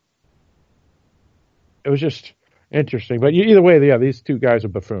that. It was just interesting, but either way, yeah, these two guys are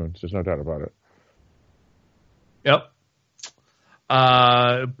buffoons. There's no doubt about it. Yep.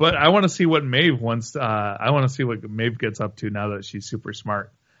 But I want to see what Maeve wants. I want to see what Maeve gets up to now that she's super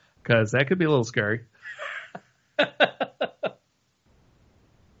smart, because that could be a little scary.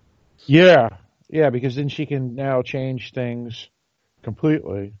 Yeah, because then she can now change things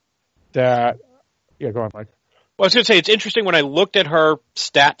completely. Go on, Mike. Well, I was going to say, it's interesting when I looked at her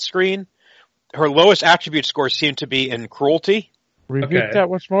stat screen, her lowest attribute score seemed to be in cruelty. Repeat that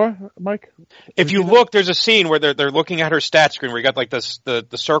once more, Mike. If you look, there's a scene where they're looking at her stat screen where you got like the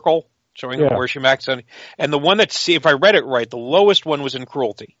circle showing where she maxed on, and the one if I read it right, the lowest one was in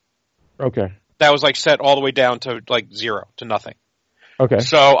cruelty. Okay. That was like set all the way down to like 0 to nothing. Okay.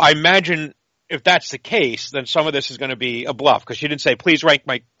 So I imagine if that's the case, then some of this is going to be a bluff because she didn't say, "Please crank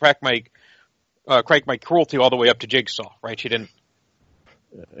my cruelty all the way up to Jigsaw," right? She didn't.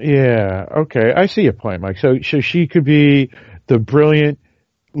 Yeah. Okay. I see your point, Mike. So she could be the brilliant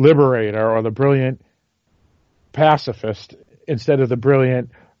liberator or the brilliant pacifist instead of the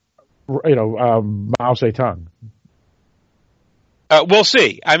brilliant, Mao Zedong. We'll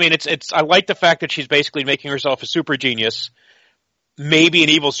see. I mean, I like the fact that she's basically making herself a super genius, maybe an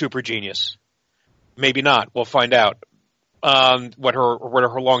evil super genius, maybe not. We'll find out what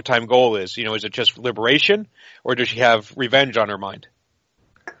her long-time goal is. Is it just liberation, or does she have revenge on her mind?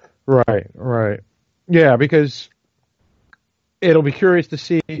 Right. Yeah, because it'll be curious to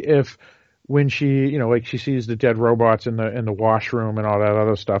see if when she, she sees the dead robots in the washroom and all that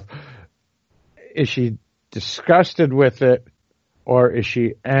other stuff, is she disgusted with it? Or is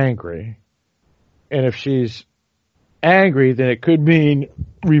she angry? And if she's angry, then it could mean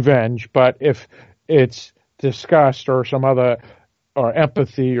revenge. But if it's disgust or some other, or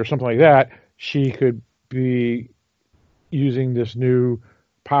empathy or something like that, she could be using this new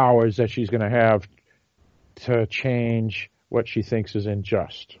powers that she's going to have to change what she thinks is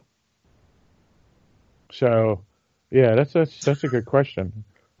unjust. So, yeah, that's a good question.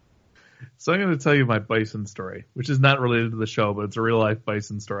 So I'm going to tell you my bison story, which is not related to the show, but it's a real-life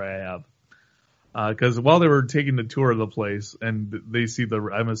bison story I have. Because while they were taking the tour of the place, and they see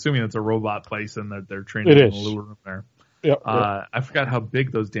I'm assuming it's a robot bison that they're training in the living room there. Yep. I forgot how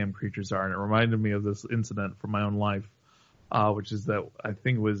big those damn creatures are, and it reminded me of this incident from my own life, which is that I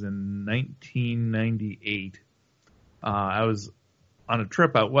think it was in 1998. I was on a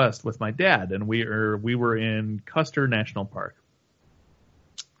trip out west with my dad, and we were in Custer National Park,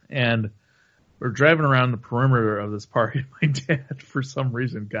 and we're driving around the perimeter of this park, and my dad, for some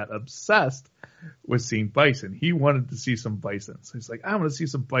reason, got obsessed with seeing bison. He wanted to see some bison, so he's like, "I want to see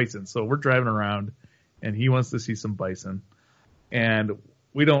some bison." So we're driving around, and he wants to see some bison, and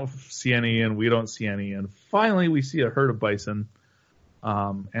we don't see any, and we don't see any, and finally we see a herd of bison.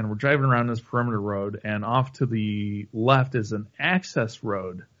 And we're driving around this perimeter road, and off to the left is an access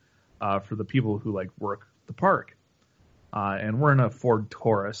road for the people who like work the park. And we're in a Ford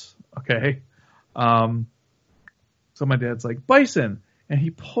Taurus, okay? So my dad's like, "Bison!" And he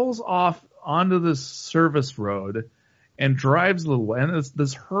pulls off onto this service road and drives a little way. And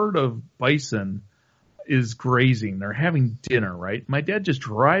this herd of bison is grazing. They're having dinner, right? My dad just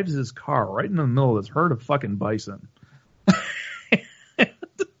drives his car right in the middle of this herd of fucking bison.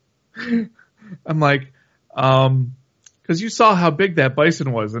 I'm like, because you saw how big that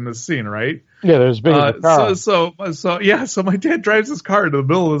bison was in this scene, right? Yeah, they're as big as the car. So my dad drives his car into the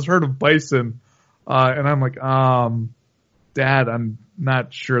middle of this herd of bison, and I'm like, Dad, I'm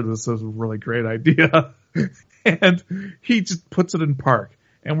not sure this is a really great idea. And he just puts it in park,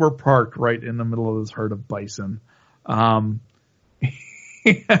 and we're parked right in the middle of this herd of bison. And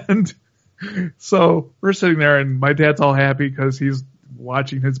so we're sitting there, and my dad's all happy because he's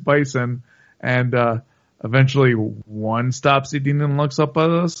watching his bison, and eventually one stops eating and looks up at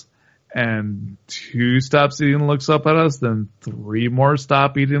us, and two stops eating and looks up at us, then three more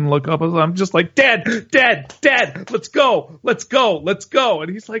stop eating and look up at us. I'm just like, Dad, let's go. And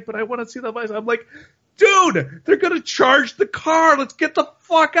he's like, "But I want to see the bison." I'm like, "Dude, they're going to charge the car. Let's get the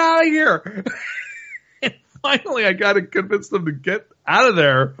fuck out of here." And finally, I got to convince them to get out of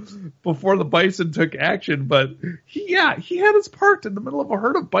there before the bison took action. But he had us parked in the middle of a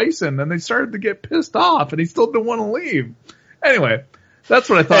herd of bison, and they started to get pissed off, and he still didn't want to leave. Anyway, that's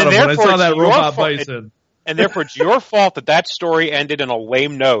what I thought of when I saw that robot bison. And therefore, it's your fault that story ended in a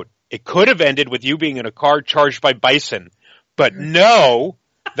lame note. It could have ended with you being in a car charged by bison. But no,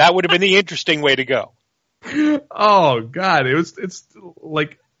 that would have been the interesting way to go. Oh, God. It's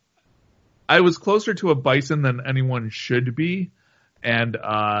like, I was closer to a bison than anyone should be. And,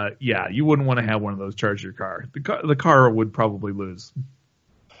 you wouldn't want to have one of those charge your car. The car would probably lose.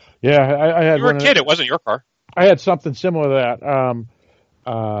 Yeah, I had. You were a kid. It wasn't your car. I had something similar to that.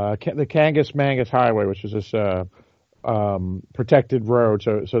 The Kangas Mangus Highway, which is this protected road,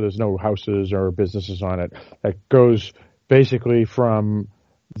 so there's no houses or businesses on it. That goes basically from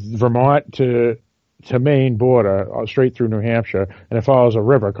Vermont to Maine border, straight through New Hampshire, and it follows a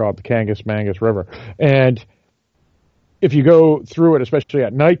river called the Kangas Mangus River. And if you go through it, especially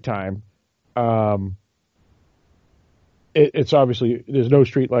at nighttime, it's obviously there's no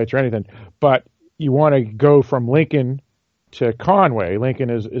street lights or anything, but you want to go from Lincoln to Conway. Lincoln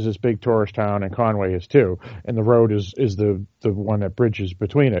is this big tourist town, and Conway is too. And the road is the one that bridges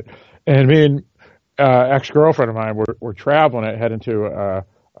between it. And me and ex-girlfriend of mine were traveling it, heading to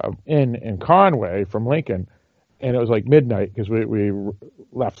an inn in Conway from Lincoln, and it was like midnight because we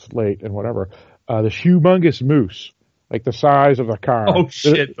left late and whatever. This humongous moose, like the size of the car. Oh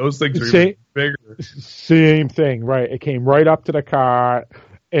shit! Those things are even bigger. Same thing, right? It came right up to the car,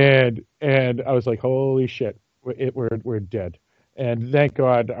 and I was like, "Holy shit, we're dead." And thank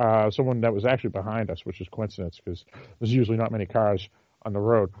God, someone that was actually behind us, which is coincidence because there's usually not many cars on the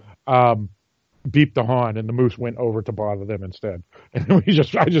road, beeped the horn, and the moose went over to bother them instead. And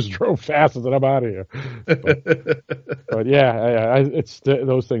I just drove fast and said, "I'm out of here." But yeah,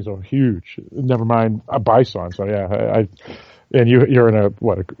 those things are huge. Never mind a bison. So yeah, and you're in a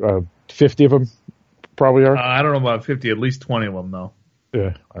 50 of them probably are. I don't know about 50, at least 20 of them though.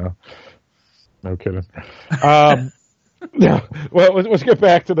 Yeah, no kidding. Yeah. Well, let's get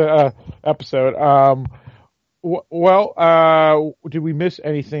back to the episode. Did we miss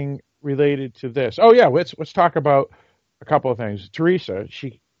anything related to this? Oh yeah, let's talk about a couple of things. Teresa,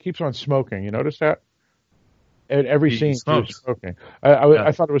 she keeps on smoking. You notice that? At every scene, she's smoking.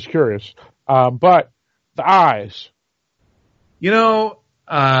 I thought it was curious. But the eyes.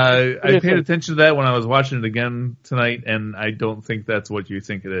 I paid attention to that when I was watching it again tonight, and I don't think that's what you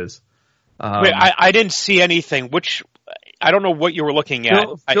think it is. Wait, I didn't see anything. I don't know what you were looking at.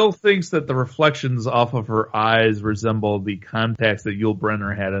 Phil thinks that the reflections off of her eyes resemble the contacts that Yul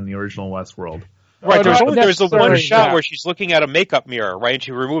Brynner had in the original Westworld. Right, there's the one shot where she's looking at a makeup mirror, right, and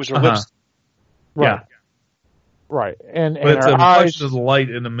she removes her lips. Right. Yeah. Right. But it's a reflection of the light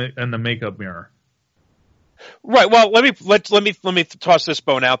in the makeup mirror. Right. Well, let me toss this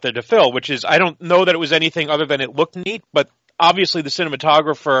bone out there to Phil, which is I don't know that it was anything other than it looked neat, but obviously the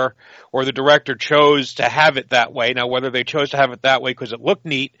cinematographer or the director chose to have it that way. Now, whether they chose to have it that way because it looked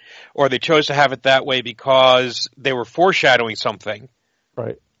neat, or they chose to have it that way because they were foreshadowing something,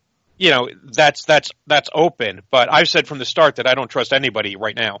 Right. That's open. But I've said from the start that I don't trust anybody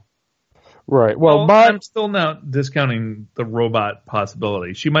right now. Right. Well, I'm still not discounting the robot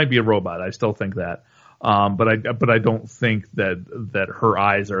possibility. She might be a robot. I still think that. But I don't think that her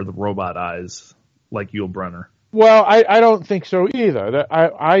eyes are the robot eyes like Yul Brynner. Well, I don't think so either.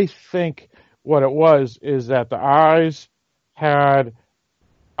 I think what it was is that the eyes had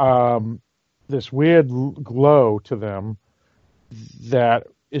this weird glow to them that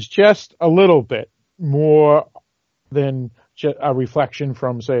is just a little bit more than a reflection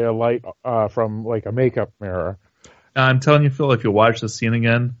from, say, a light from like a makeup mirror. I'm telling you, Phil, if you watch the scene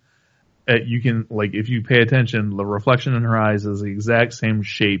again, you can, like, if you pay attention, the reflection in her eyes is the exact same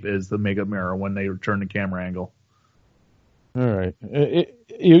shape as the makeup mirror when they turn the camera angle. All right.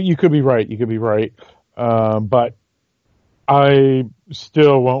 You could be right. You could be right. But I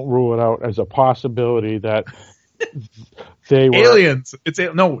still won't rule it out as a possibility that they were aliens.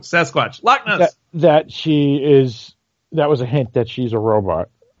 No, Sasquatch. Loch Ness. That was a hint that she's a robot.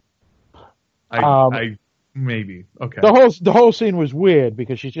 I maybe. Okay. The whole scene was weird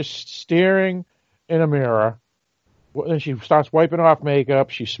because she's just staring in a mirror. Then she starts wiping off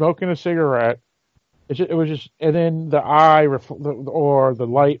makeup. She's smoking a cigarette. It was just, and then the eye or the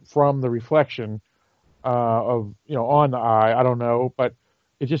light from the reflection on the eye. I don't know, but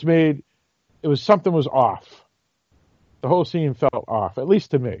it just something was off. The whole scene felt off, at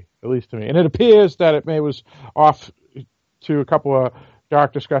least to me. And it appears that it was off to a couple of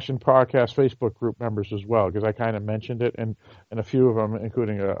Dark Discussion Podcast Facebook group members as well, because I kind of mentioned it, and a few of them,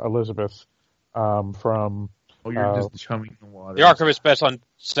 including Elizabeth from... Oh, you're just chumming the water. The Archivist bets on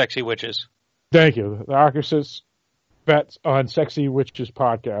Sexy Witches. Thank you. The Archivist bets on Sexy Witches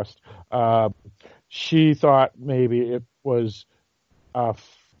podcast. She thought maybe it was a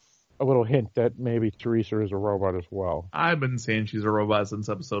little hint that maybe Teresa is a robot as well. I've been saying she's a robot since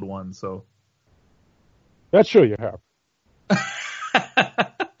episode 1, so... That's true, you have.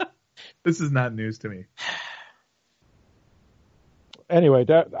 This is not news to me. Anyway,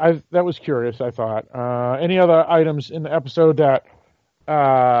 that was curious, I thought. Any other items in the episode that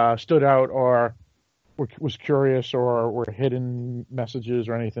stood out or was curious or were hidden messages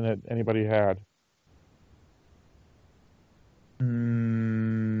or anything that anybody had?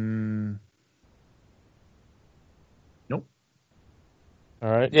 Nope.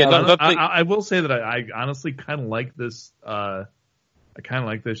 All right. Yeah, I will say that I honestly kind of like this. I kind of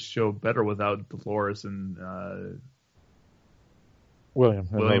like this show better without Dolores and William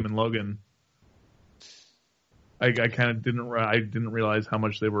and Logan. I kind of didn't realize how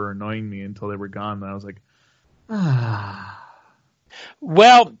much they were annoying me until they were gone. And I was like,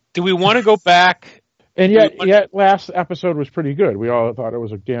 Well, do we want to go back? And yet last episode was pretty good. We all thought it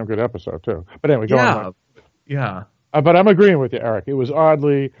was a damn good episode too. But anyway, go on. Yeah. But I'm agreeing with you, Eric. It was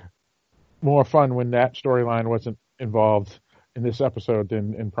oddly more fun when that storyline wasn't involved in this episode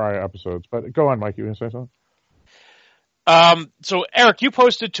than in prior episodes. But go on, Mike. You going to say something? So, Eric, you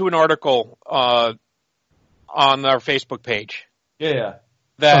posted to an article on our Facebook page. Yeah.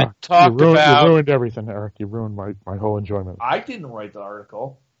 That talked about... You ruined everything, Eric. You ruined my whole enjoyment. I didn't write the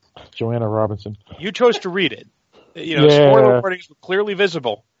article. Joanna Robinson. You chose to read it. Spoiler warnings were clearly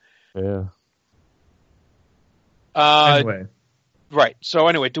visible. Yeah. Anyway. Right. So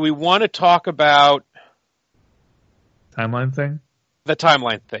anyway, do we want to talk about timeline thing? The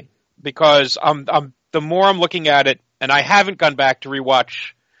timeline thing. Because the more I'm looking at it, and I haven't gone back to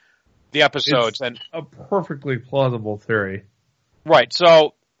rewatch the episodes. It's a perfectly plausible theory. Right.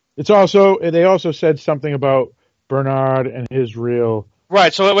 So they also said something about Bernard and his real.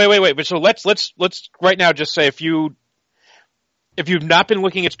 Right. So wait. But so let's right now just say if you've not been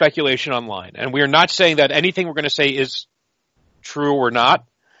looking at speculation online, and we are not saying that anything we're going to say is true or not,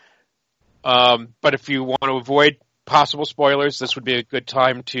 but if you want to avoid possible spoilers, this would be a good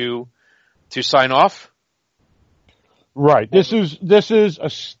time to sign off. Right. This is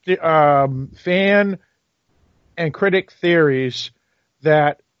a fan and critic theories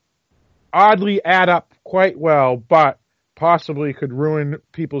that oddly add up quite well, but possibly could ruin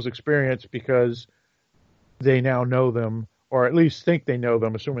people's experience because they now know them, or at least think they know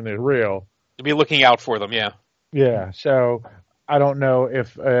them, assuming they're real. To be looking out for them, yeah. Yeah. So I don't know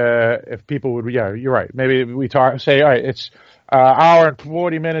if people would. Yeah, you're right. Maybe we say, all right, it's hour and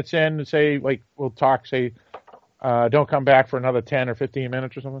 40 minutes in, and say we'll talk. Say, don't come back for another 10 or 15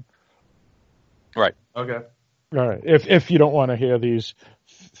 minutes or something. Right. Okay. All right. If you don't want to hear these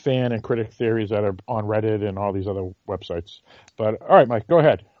fan and critic theories that are on Reddit and all these other websites. But all right, Mike, go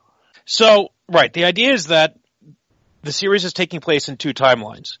ahead. So, right, the idea is that the series is taking place in two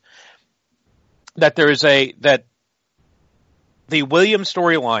timelines. That that the William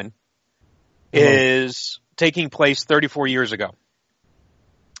storyline is taking place 34 years ago.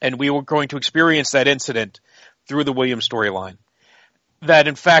 And we were going to experience that incident through the William storyline. That,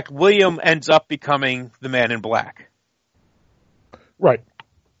 in fact, William ends up becoming the Man in Black. Right.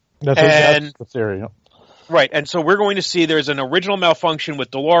 That's the theory. Yeah. Right, and so we're going to see there's an original malfunction with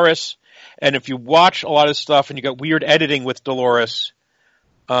Dolores, and if you watch a lot of stuff and you got weird editing with Dolores,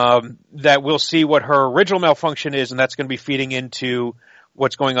 that we'll see what her original malfunction is, and that's going to be feeding into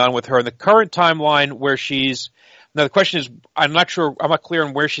what's going on with her in the current timeline where she's... Now the question is, I'm not clear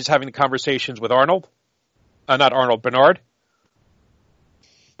on where she's having the conversations with Arnold. Not Arnold, Bernard.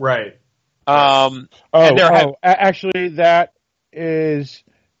 Right. Actually, that is...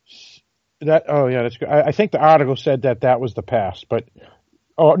 That's good. I think the article said that was the past, but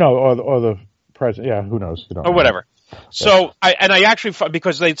or the present. Yeah, who knows? Or whatever. So I actually,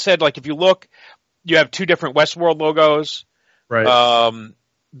 because they said, like, if you look, you have two different Westworld logos. Right.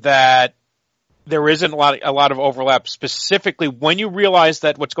 That there isn't a lot of overlap. Specifically, when you realize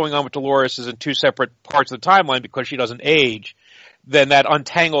that what's going on with Dolores is in two separate parts of the timeline because she doesn't age, then that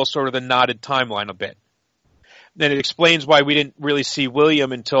untangles sort of the knotted timeline a bit. Then it explains why we didn't really see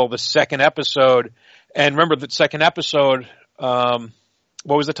William until the second episode. And remember the second episode, what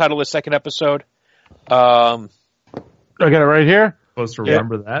was the title of the second episode? I got it right here. Supposed to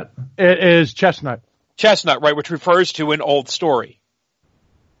remember that. It is Chestnut. Chestnut, right, which refers to an old story.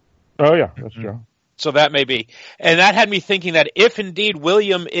 Oh, yeah, that's true. So that may be. And that had me thinking that if indeed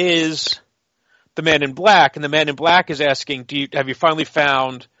William is the Man in Black, and the Man in Black is asking, have you finally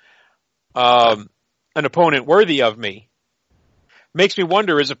found an opponent worthy of me? Makes me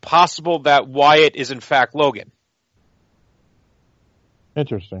wonder, is it possible that Wyatt is in fact Logan?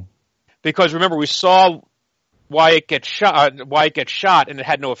 Interesting. Because remember, we saw Wyatt get shot, and it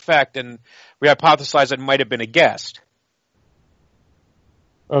had no effect, and we hypothesized that it might have been a guest.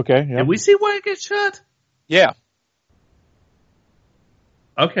 Okay, yeah. Did we see Wyatt get shot? Yeah.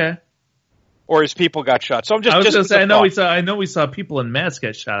 Okay. Or his people got shot. So I'm just. I was just going to say, I know we saw people in masks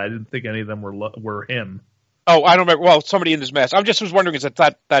get shot. I didn't think any of them were him. Oh, I don't remember. Well, somebody in his mask. I just was wondering, is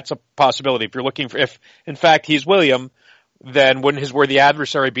that's a possibility? If you're looking for, if in fact he's William, then wouldn't his worthy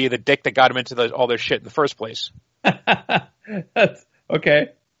adversary be the dick that got him into all this shit in the first place? That's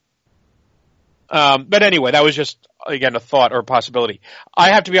okay. But anyway, that was just, again, a thought or a possibility.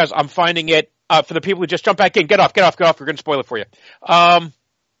 I have to be honest, I'm finding it, for the people who just jump back in, get off, we're going to spoil it for you. I'm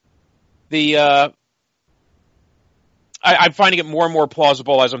finding it more and more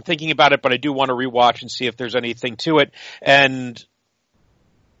plausible as I'm thinking about it, but I do want to rewatch and see if there's anything to it. And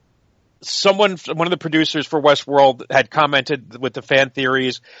one of the producers for Westworld had commented with the fan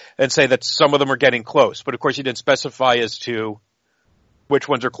theories and say that some of them are getting close, but of course he didn't specify as to which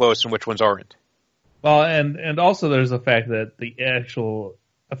ones are close and which ones aren't. Well, and also there's the fact that the actual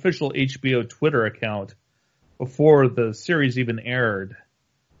official HBO Twitter account before the series even aired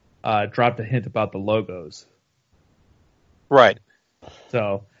dropped a hint about the logos. Right.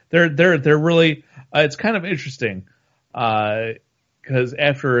 So they're really it's kind of interesting because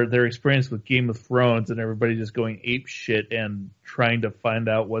after their experience with Game of Thrones and everybody just going ape shit and trying to find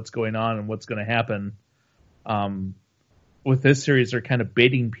out what's going on and what's going to happen, with this series they're kind of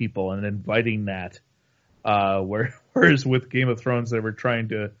baiting people and inviting that. Whereas with Game of Thrones they were trying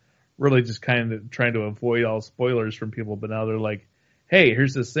to avoid all spoilers from people, but now they're like, hey,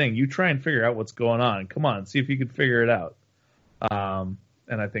 here's this thing. You try and figure out what's going on. Come on, see if you can figure it out. And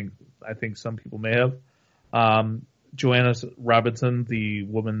I think some people may have. Joanna Robinson, the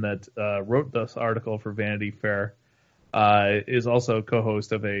woman that wrote this article for Vanity Fair, is also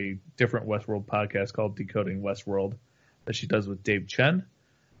co-host of a different Westworld podcast called Decoding Westworld that she does with Dave Chen.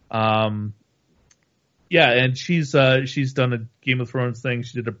 Yeah, and she's done a Game of Thrones thing.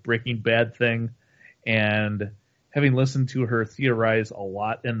 She did a Breaking Bad thing, and having listened to her theorize a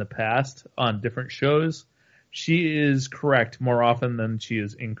lot in the past on different shows, she is correct more often than she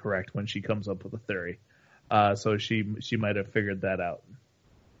is incorrect when she comes up with a theory. So she might have figured that out.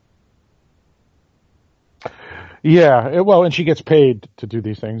 Yeah, well, and she gets paid to do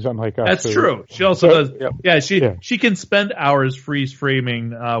these things, unlike us. That's true. She also does. Yeah. She can spend hours freeze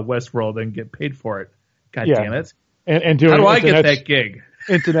framing Westworld and get paid for it. God damn it! And doing how do I get that gig?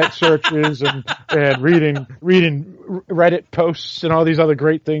 internet searches and reading Reddit posts and all these other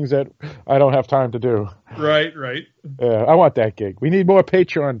great things that I don't have time to do. Right. Yeah, I want that gig. We need more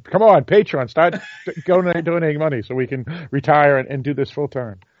Patreon. Come on, Patreon, start donating money so we can retire and do this full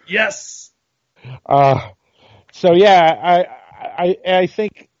time. Yes. So yeah, I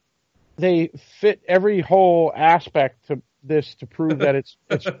think they fit every whole aspect to this to prove that it's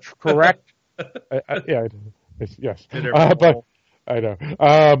correct. Yes. But I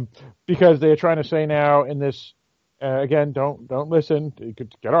know because they're trying to say now in this again, don't listen. You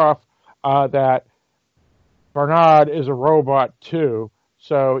could get off that Bernard is a robot too.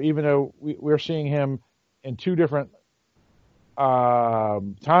 So even though we're seeing him in two different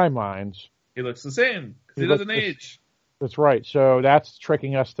timelines, he looks the same because he doesn't age. That's right. So that's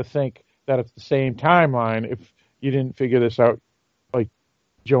tricking us to think that it's the same timeline. If you didn't figure this out, like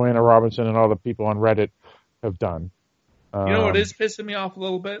Joanna Robinson and all the people on Reddit have done. You know what is pissing me off a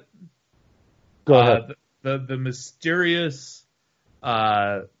little bit? Go ahead. The mysterious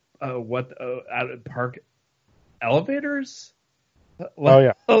park elevators.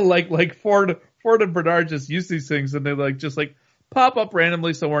 Like Ford and Bernard just use these things and they just pop up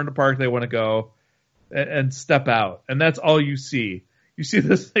randomly somewhere in the park they want to go and step out, and that's all you see. You see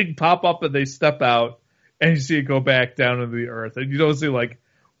this thing pop up and they step out, and you see it go back down into the earth, and you don't see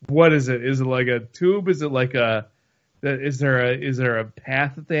what is it? Is it like a tube? Is it like is there a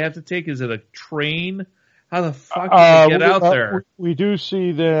path that they have to take? Is it a train? How the fuck do they get out there? We do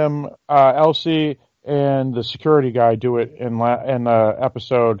see them, Elsie and the security guy do it in the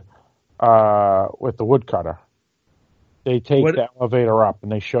episode with the woodcutter. They take the elevator up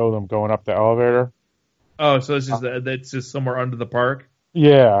and they show them going up the elevator. Oh, so it's just somewhere under the park?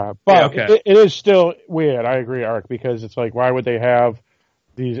 Yeah, but yeah, okay. It is still weird. I agree, Eric, because it's why would they have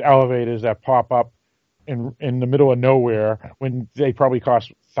these elevators that pop up in the middle of nowhere when they probably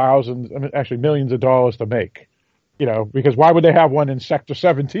cost thousands, actually millions of dollars to make? Because why would they have one in Sector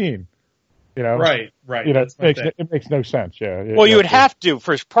 17? Right. It makes no sense. Yeah. Well, you would have to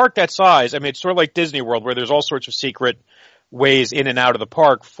for a park that size. I mean, it's sort of like Disney World, where there's all sorts of secret ways in and out of the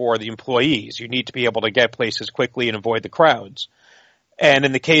park for the employees. You need to be able to get places quickly and avoid the crowds. And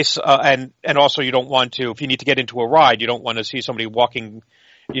in the case, and also you don't want to, if you need to get into a ride, you don't want to see somebody walking,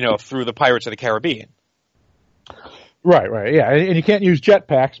 through the Pirates of the Caribbean. Right, yeah, and you can't use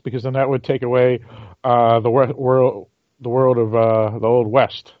jetpacks because then that would take away the world of the Old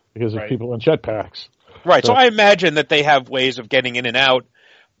West because of people in jetpacks. Right, so I imagine that they have ways of getting in and out,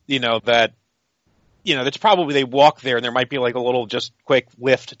 that's probably they walk there and there might be a little just quick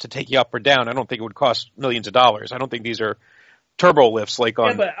lift to take you up or down. I don't think it would cost millions of dollars. I don't think these are turbo lifts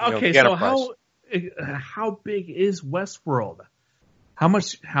on the Enterprise. How big is Westworld? How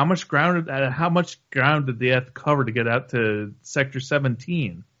much ground did they have to cover to get out to Sector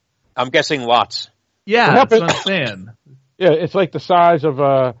 17? I'm guessing lots. Yeah, that's what I'm saying. Yeah, it's like the size of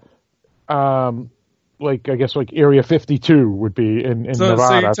Area 52 would be in Nevada.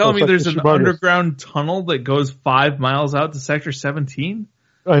 So you're telling me there's an underground tunnel that goes 5 miles out to Sector 17?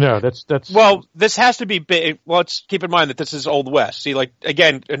 I know, that's... Well, this has to be big. Well, let's keep in mind that this is Old West. See,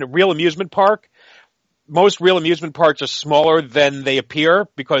 again, in a real amusement park, most real amusement parks are smaller than they appear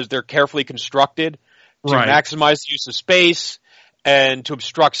because they're carefully constructed to maximize the use of space and to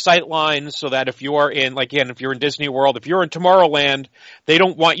obstruct sight lines so that if you're in, if you're in Disney World, if you're in Tomorrowland, they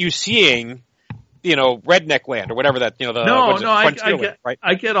don't want you seeing... Redneck Land or whatever that,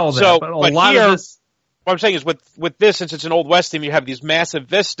 I get all that. But a lot of this. What I'm saying is with this, since it's an Old West theme, you have these massive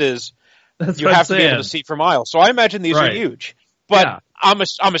vistas. You have to be able to see for miles. So I imagine these are huge. But I'm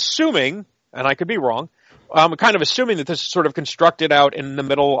assuming, and I could be wrong, I'm kind of assuming that this is sort of constructed out in the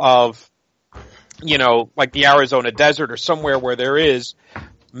middle of, like the Arizona desert or somewhere where there is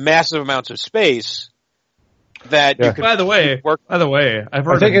massive amounts of space. That you could By the way, I've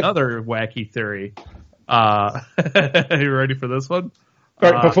heard another wacky theory. Are you ready for this one?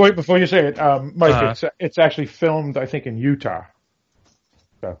 Before you say it, Mike, it's actually filmed, I think, in Utah.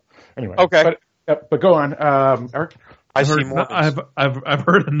 So anyway, okay, but go on, Eric. I've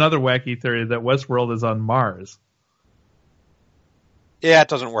heard another wacky theory that Westworld is on Mars. Yeah, it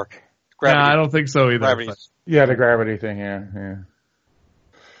doesn't work. Gravity. Yeah, I don't think so either. Yeah, the gravity thing.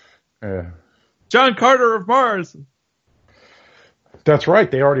 Yeah. John Carter of Mars. That's right.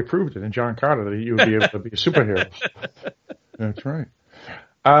 They already proved it in John Carter that you would be able to be a superhero. That's right.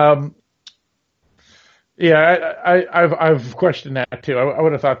 I've questioned that too. I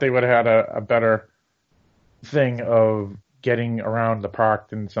would have thought they would have had a better thing of getting around the park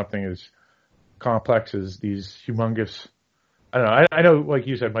than something as complex as these humongous. I don't know. I know, like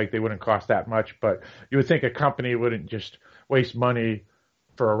you said, Mike, they wouldn't cost that much, but you would think a company wouldn't just waste money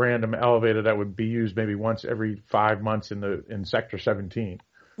for a random elevator that would be used maybe once every 5 months in Sector 17.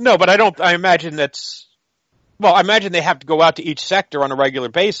 No, but I imagine I imagine they have to go out to each sector on a regular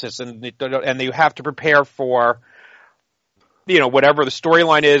basis, and they have to prepare for, whatever the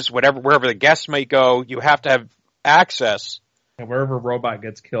storyline is, wherever the guests might go, you have to have access. And wherever a robot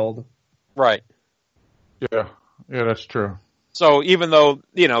gets killed. Right. Yeah, that's true. So even though,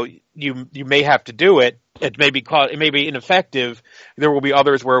 you may have to do it, it may be ineffective. There will be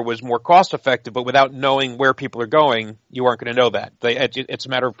others where it was more cost effective, but without knowing where people are going, you aren't going to know that. It's a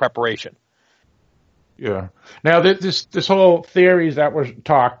matter of preparation. Yeah. Now this whole theories that was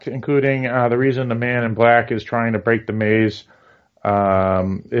talked, including the reason the Man in Black is trying to break the maze,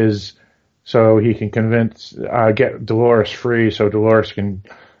 is so he can get Dolores free, so Dolores can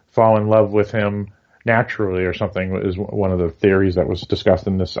fall in love with him naturally or something, is one of the theories that was discussed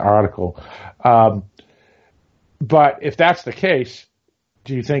in this article. But if that's the case,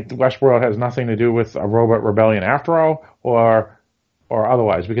 do you think the Westworld has nothing to do with a robot rebellion after all, or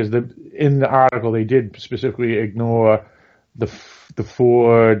otherwise? Because in the article they did specifically ignore the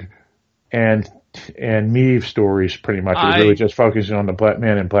Ford and Meave stories pretty much. It was really just focusing on the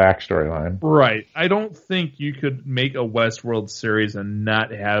Man in Black storyline. Right. I don't think you could make a Westworld series and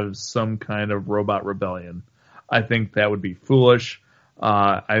not have some kind of robot rebellion. I think that would be foolish.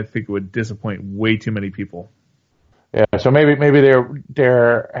 I think it would disappoint way too many people. Yeah, so maybe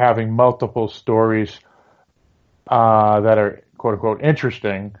they're having multiple stories that are quote unquote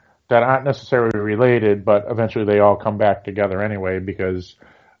interesting that aren't necessarily related, but eventually they all come back together anyway because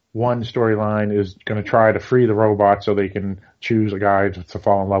one storyline is going to try to free the robot so they can choose a guy to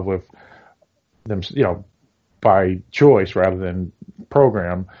fall in love with them, by choice rather than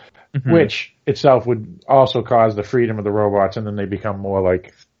program, which itself would also cause the freedom of the robots, and then they become more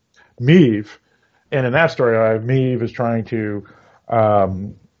like Meave. And in that storyline, Meave is trying to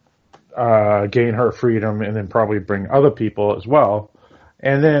gain her freedom and then probably bring other people as well.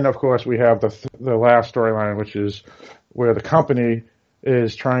 And then, of course, we have the last storyline, which is where the company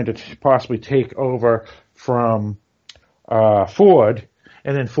is trying to possibly take over from Ford,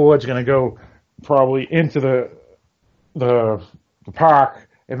 and then Ford's going to go probably into the park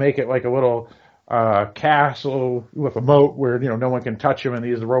and make it like a little castle with a moat where no one can touch him, and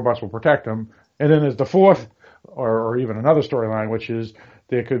the robots will protect him. And then there's the fourth, or even another storyline, which is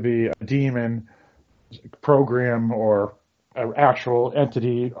there could be a demon program or an actual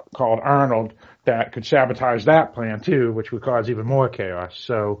entity called Arnold that could sabotage that plan too, which would cause even more chaos.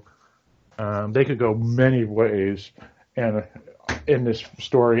 So they could go many ways, and in this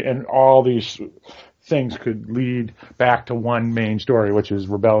story, and all these things could lead back to one main story, which is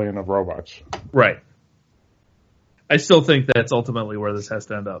Rebellion of Robots. Right. I still think that's ultimately where this has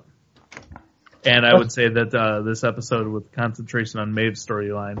to end up. And I would say that this episode with concentration on Maeve's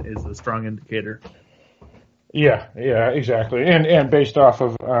storyline is a strong indicator. Yeah, exactly. And based off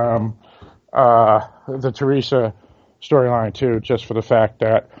of the Teresa storyline too, just for the fact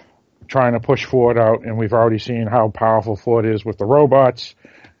that trying to push Ford out, and we've already seen how powerful Ford is with the robots.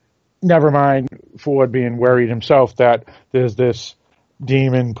 Never mind Ford being worried himself that there's this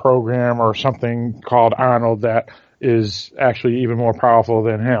demon program or something called Arnold that is actually even more powerful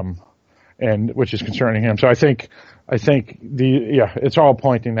than him, and which is concerning him. So I think it's all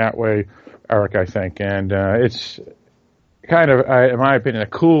pointing that way, Eric, I think. And it's kind of, in my opinion, a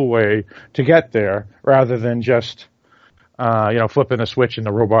cool way to get there rather than just, flipping a switch and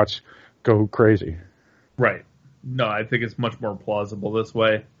the robots go crazy. Right. No, I think it's much more plausible this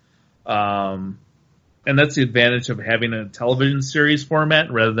way. And that's the advantage of having a television series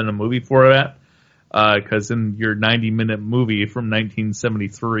format rather than a movie format. Because in your 90-minute movie from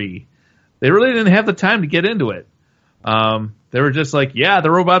 1973, they really didn't have the time to get into it. They were just like, yeah,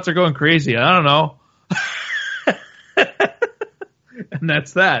 the robots are going crazy. I don't know. And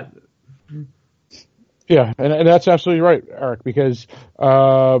that's that. Yeah, and that's absolutely right, Eric, because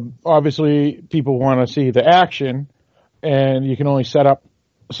obviously people want to see the action, and you can only set up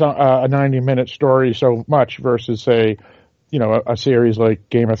a 90-minute story so much versus, say, a series like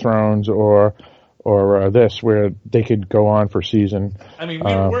Game of Thrones or this, where they could go on for season. I mean,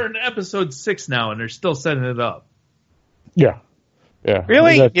 we're in episode 6 now, and they're still setting it up. Yeah.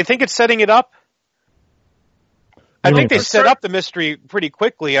 Really? You think it's setting it up? I think they set up the mystery pretty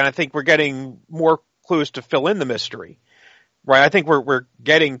quickly, and I think we're getting more clues to fill in the mystery. Right? I think we're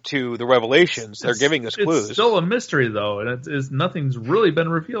getting to the revelations. They're giving us clues. It's still a mystery, though, and nothing's really been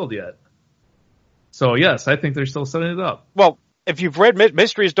revealed yet. So, yes, I think they're still setting it up. Well, if you've read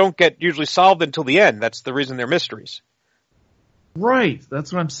mysteries, don't get usually solved until the end. That's the reason they're mysteries. Right.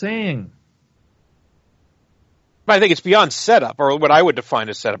 That's what I'm saying. But I think it's beyond setup, or what I would define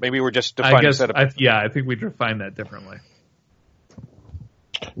as setup. Maybe we're just defining setup. I think we define that differently.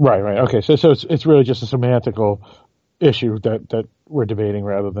 Right. Okay. So it's really just a semantical issue that we're debating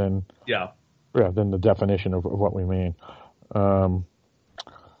rather than the definition of what we mean. So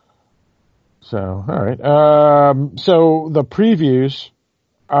all right. So the previews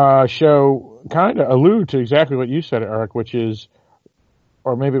show kind of allude to exactly what you said, Eric, which is,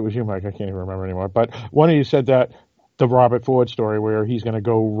 or maybe it was you, Mike. I can't even remember anymore. But one of you said that the Robert Ford story where he's going to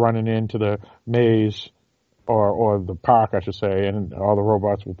go running into the maze or the park, I should say, and all the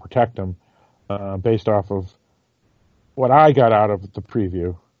robots will protect him, based off of what I got out of the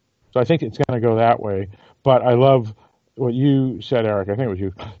preview. So I think it's going to go that way. But I love what you said, Eric. I think it was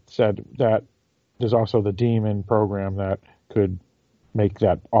you said that there's also the demon program that could make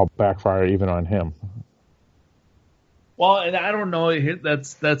that all backfire even on him. Well, and I don't know.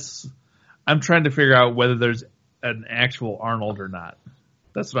 That's. I'm trying to figure out whether there's an actual Arnold or not.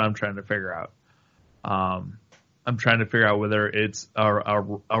 That's what I'm trying to figure out. I'm trying to figure out whether it's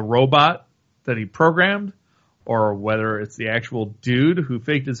a robot that he programmed, or whether it's the actual dude who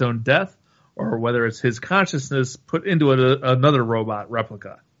faked his own death, or whether it's his consciousness put into another robot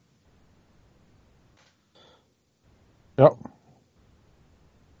replica. Yep.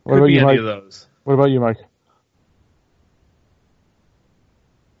 Could be any of those. What about you, Mike?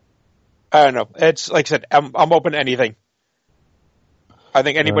 I don't know. It's like I said, I'm open to anything. I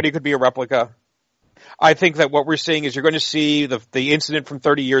think anybody could be a replica. I think that what we're seeing is you're going to see the incident from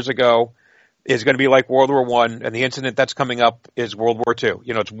 30 years ago is going to be like World War I, and the incident that's coming up is World War II.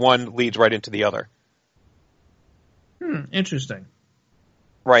 You know, it's one leads right into the other. Interesting.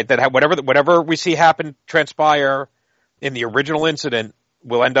 Right, that whatever we see transpire in the original incident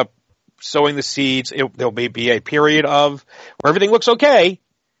will end up sowing the seeds. There'll be a period of where everything looks okay,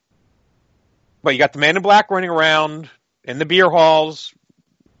 but you got the Man in Black running around in the beer halls,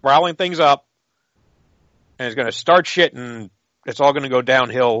 riling things up, and it's going to start shit, and it's all going to go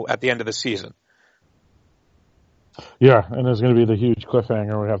downhill at the end of the season. Yeah, and there's going to be the huge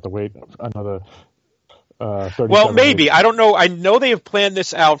cliffhanger. We have to wait another 30 Well, maybe. I don't know. I know they have planned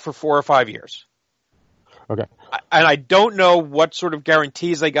this out for 4 or 5 years. Okay. And I don't know what sort of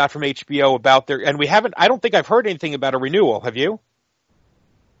guarantees they got from HBO about and I don't think I've heard anything about a renewal. Have you?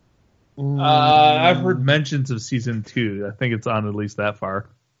 I've heard mentions of season 2. I think it's on at least that far.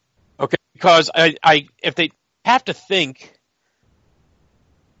 Okay, because if they have to think,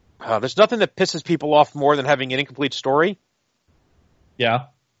 there's nothing that pisses people off more than having an incomplete story. Yeah.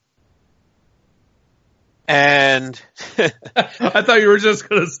 And I thought you were just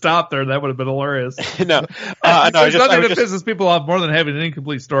going to stop there. That would have been hilarious. No, there's nothing that pisses people off more than having an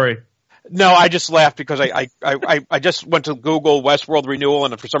incomplete story. No, I just laughed because I just went to Google Westworld renewal,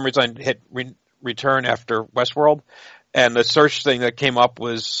 and for some reason I hit return after Westworld, and the search thing that came up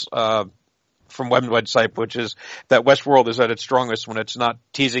was from Web website, which is that Westworld is at its strongest when it's not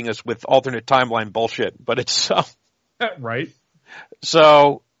teasing us with alternate timeline bullshit, but it's right.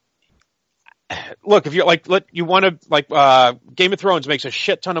 So, look, if you're you want to Game of Thrones makes a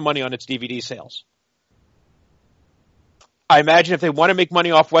shit ton of money on its DVD sales. I imagine if they want to make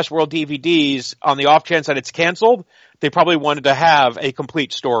money off Westworld DVDs, on the off chance that it's canceled, they probably wanted to have a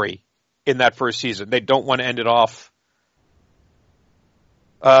complete story in that first season. They don't want to end it off.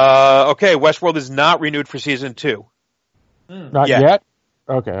 Okay, Westworld is not renewed for season 2. Not yet?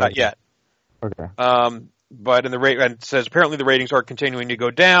 Okay. Not yet. Okay. But and it says apparently the ratings are continuing to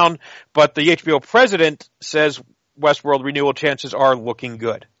go down, but the HBO president says Westworld renewal chances are looking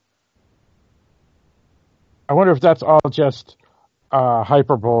good. I wonder if that's all just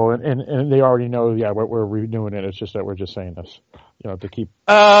hyperbole, and they already know, we're renewing it. It's just that we're just saying this, to keep.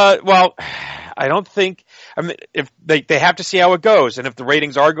 Well, I don't think. I mean, if they have to see how it goes, and if the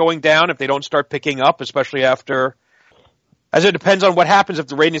ratings are going down, if they don't start picking up, especially after, as it depends on what happens if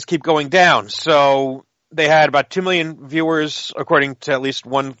the ratings keep going down. So they had about 2 million viewers, according to at least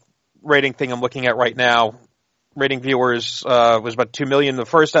one rating thing I'm looking at right now. Rating viewers was about 2 million in the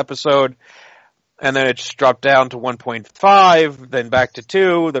first episode. And then it's dropped down to 1.5, then back to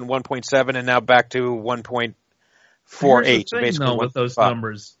 2, then 1.7, and now back to 1.48. Basically, with those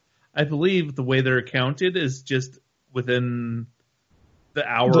numbers, I believe the way they're counted is just within the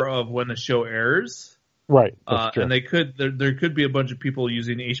hour of when the show airs. Right. That's true. And there could be a bunch of people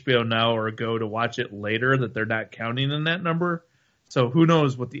using HBO Now or Go to watch it later that they're not counting in that number. So who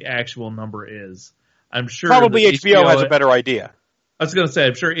knows what the actual number is? I'm sure probably HBO has a better idea. I was going to say,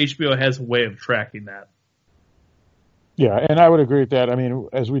 I'm sure HBO has a way of tracking that. Yeah, and I would agree with that. I mean,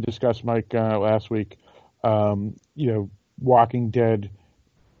 as we discussed, Mike, last week, Walking Dead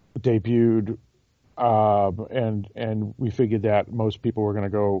debuted and we figured that most people were going to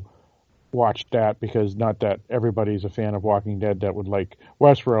go watch that because not that everybody's a fan of Walking Dead that would like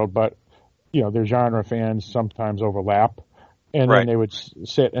Westworld, but their genre fans sometimes overlap, and Right. then they would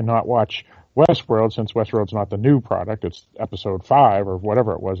sit and not watch Westworld since Westworld's not the new product; it's episode 5 or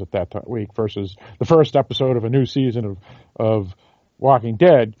whatever it was at that week versus the first episode of a new season of Walking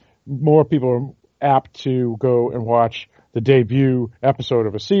Dead. More people are apt to go and watch the debut episode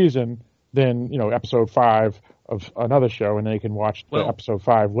of a season than episode 5 of another show, and they can watch the episode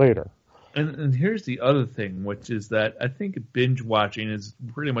 5 later. And here's the other thing, which is that I think binge watching is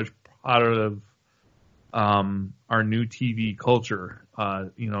pretty much part of our new TV culture,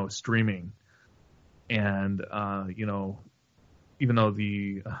 streaming. And, even though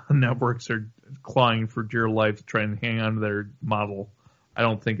the networks are clawing for dear life to try and hang on to their model, I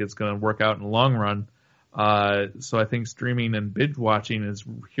don't think it's going to work out in the long run. So I think streaming and binge watching is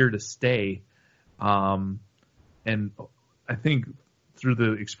here to stay. And I think through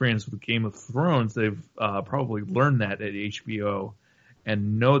the experience with Game of Thrones, they've probably learned that at HBO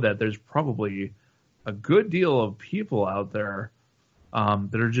and know that there's probably a good deal of people out there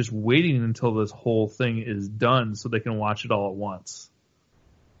that are just waiting until this whole thing is done so they can watch it all at once.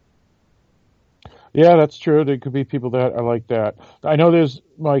 Yeah, that's true. There could be people that are like that. I know there's,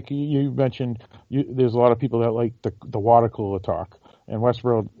 Mike, you mentioned there's a lot of people that like the water cooler talk, and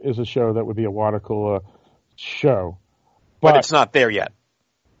Westworld is a show that would be a water cooler show. But it's not there yet.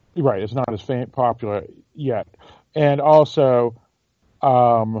 Right, it's not as popular yet. And also,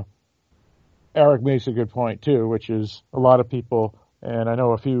 Eric makes a good point, too, which is a lot of people, and I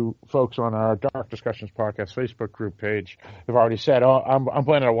know a few folks on our Dark Discussions Podcast Facebook group page have already said, I'm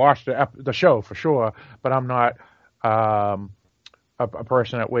planning to watch the show for sure, but I'm not a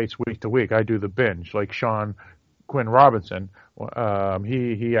person that waits week to week. I do the binge, like Sean Quinn Robinson.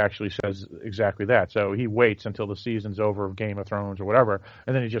 He actually says exactly that. So he waits until the season's over of Game of Thrones or whatever,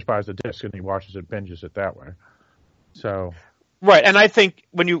 and then he just buys the disc and he watches it, binges it that way. So... Right, and I think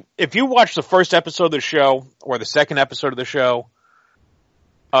if you watch the first episode of the show or the second episode of the show,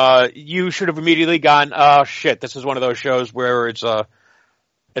 you should have immediately gone, oh shit, this is one of those shows where it's a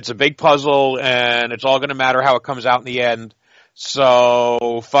big puzzle and it's all going to matter how it comes out in the end.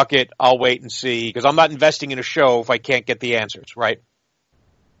 So fuck it, I'll wait and see, because I'm not investing in a show if I can't get the answers, right?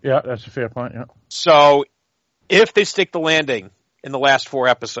 Yeah, that's a fair point, yeah. So if they stick the landing in the last 4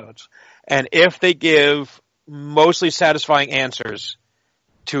 episodes, and if they give mostly satisfying answers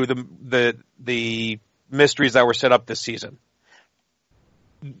to the mysteries that were set up this season,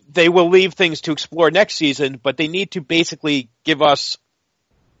 they will leave things to explore next season, but they need to basically give us,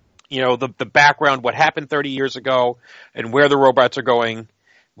 the background, what happened 30 years ago and where the robots are going.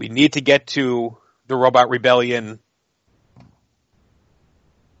 We need to get to the robot rebellion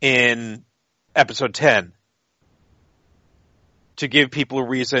in episode 10 to give people a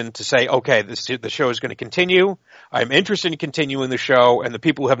reason to say, okay, the show is going to continue. I'm interested in continuing the show, and the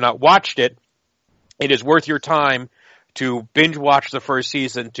people who have not watched it, it is worth your time to binge watch the first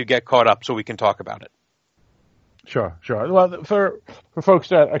season to get caught up so we can talk about it. Sure. Well, for folks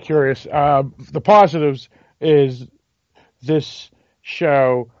that are curious, the positives is this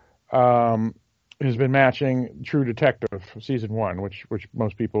show has been matching True Detective season 1, which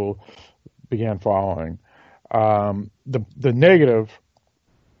most people began following. The negative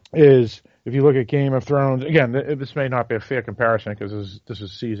is if you look at Game of Thrones, again, this may not be a fair comparison because this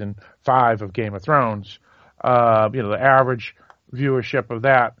is season 5 of Game of Thrones. The average viewership of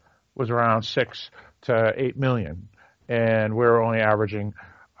that was around 6 to 8 million, and we're only averaging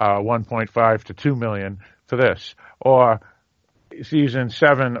 1.5 to 2 million for this. Or season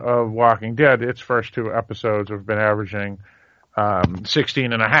 7 of Walking Dead, its first 2 episodes have been averaging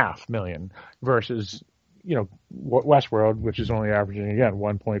 16.5 million versus Westworld, which is only averaging, again,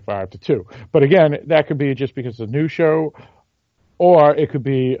 1.5 to 2. But again, that could be just because it's a new show, or it could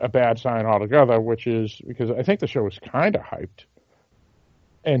be a bad sign altogether, which is because I think the show is kind of hyped.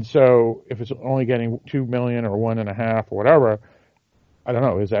 And so if it's only getting 2 million or 1.5 or whatever, I don't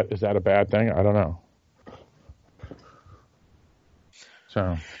know. Is that a bad thing? I don't know.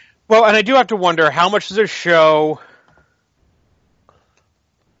 So. Well, and I do have to wonder how much does a show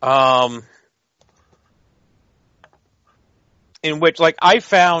in which, like, I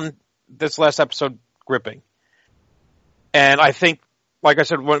found this last episode gripping. And I think, like I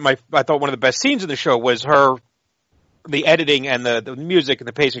said, I thought one of the best scenes in the show was the editing and the music and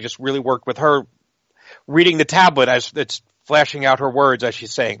the pacing just really worked with her reading the tablet as it's flashing out her words as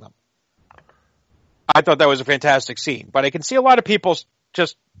she's saying them. I thought that was a fantastic scene. But I can see a lot of people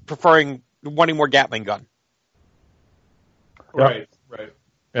just wanting more Gatling gun. Right.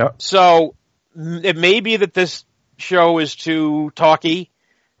 Yeah. So it may be that this show is too talky,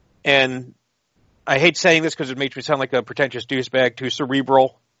 and I hate saying this because it makes me sound like a pretentious douchebag, too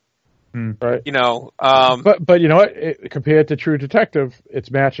cerebral. Right. You know, but you know what? Compared to True Detective, it's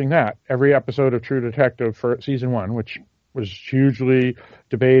matching that. Every episode of True Detective for season 1, which was hugely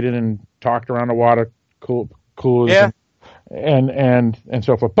debated and talked around the water coolers and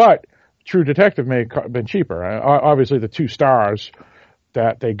so forth. But True Detective may have been cheaper. Obviously, the 2 stars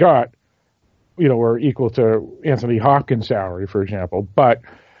that they got, you know, were equal to Anthony Hopkins' salary, for example. But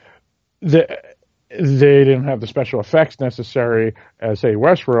they didn't have the special effects necessary as, say,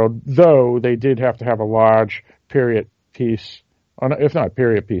 Westworld, though they did have to have a large period piece, if not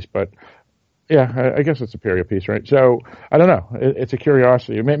period piece, but yeah, I guess it's a period piece, right? So, I don't know. It's a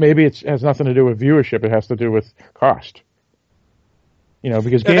curiosity. Maybe it has nothing to do with viewership. It has to do with cost. You know,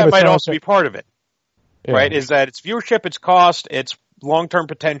 because that might also be part of it, right? Is that it's viewership, it's cost, it's long-term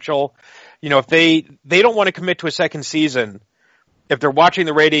potential. You know, if they don't want to commit to a second season, if they're watching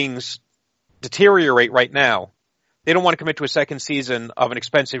the ratings deteriorate right now, they don't want to commit to a second season of an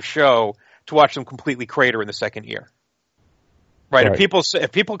expensive show to watch them completely crater in the second year. Right?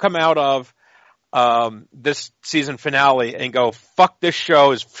 If people come out of this season finale and go, fuck this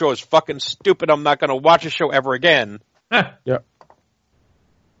show is fucking stupid, I'm not going to watch a show ever again. Yeah.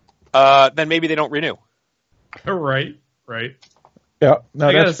 Then maybe they don't renew. Right. Yeah. No,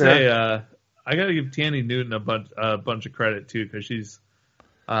 I gotta fair. say, I gotta give Tandy Newton a bunch of credit too, because she's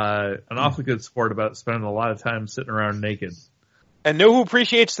an awfully good sport about spending a lot of time sitting around naked. And know who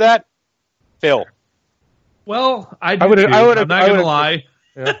appreciates that? Phil. Well, I'm not gonna lie.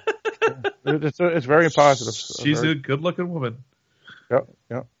 Yeah. It's very positive. She's a good-looking woman. Yep.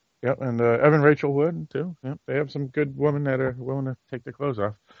 And Evan Rachel Wood too. Yep. They have some good women that are willing to take their clothes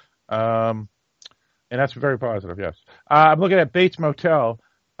off. And that's very positive. Yes. I'm looking at Bates Motel.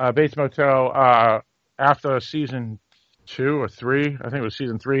 Bates Motel after season 2 or 3, I think it was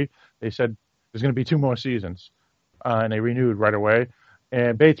season 3. They said there's going to be 2 more seasons, and they renewed right away.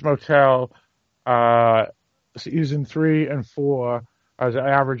 And Bates Motel, season 3 and 4 is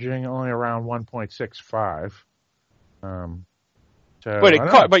averaging only around 1.65.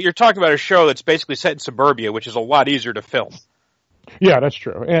 But you're talking about a show that's basically set in suburbia, which is a lot easier to film. Yeah, that's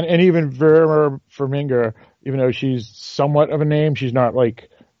true. And even Vera Farmiga, even though she's somewhat of a name, she's not like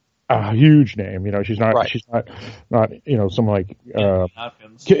a huge name. You know, she's not. Right. She's not. You know, someone like.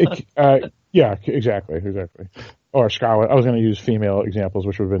 Yeah, exactly. Or Scarlett. I was going to use female examples,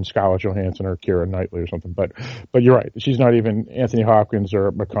 which would have been Scarlett Johansson or Keira Knightley or something. But you're right. She's not even Anthony Hopkins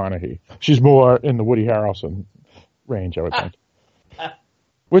or McConaughey. She's more in the Woody Harrelson range, I would think.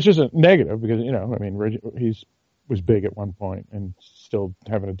 Which isn't negative because, you know, I mean, he's was big at one point and still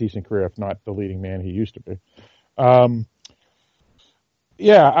having a decent career, if not the leading man he used to be. So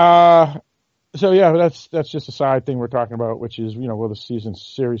that's just a side thing we're talking about, which is, you know, will the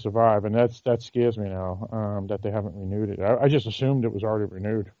series survive? And that scares me now, that they haven't renewed it. I just assumed it was already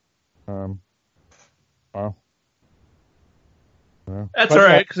renewed. Wow. That's all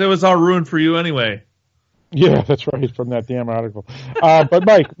right, because it was all ruined for you anyway. Yeah, that's right, from that damn article. But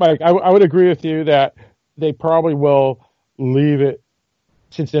Mike, I would agree with you that they probably will leave it,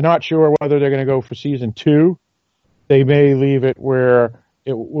 since they're not sure whether they're going to go for season 2, they may leave it where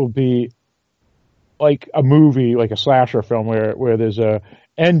it will be like a movie, like a slasher film, where there's a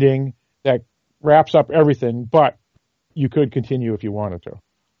ending that wraps up everything, but you could continue if you wanted to.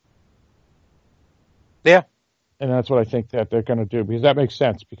 Yeah. And that's what I think that they're going to do, because that makes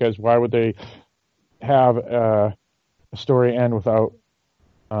sense, because why would they have a story end without,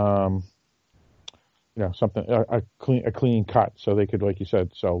 you know, something, a clean cut, so they could, like you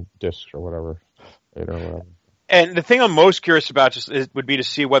said, sell discs or whatever. And the thing I'm most curious about would be to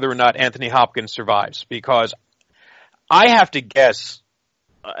see whether or not Anthony Hopkins survives, because I have to guess,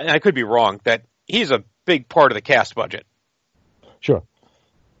 and I could be wrong, that he's a big part of the cast budget. Sure.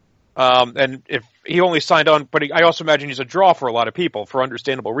 And if he only signed on, but I also imagine he's a draw for a lot of people for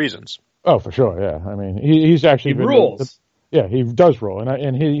understandable reasons. Oh, for sure, yeah. I mean, he's actually he rules. Yeah, he does rule,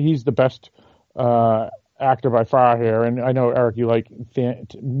 and he's the best actor by far here. And I know, Eric, you like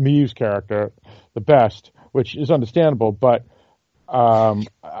Meve's character the best, which is understandable. But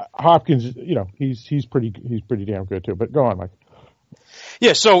Hopkins, you know, he's pretty damn good too. But go on, Mike.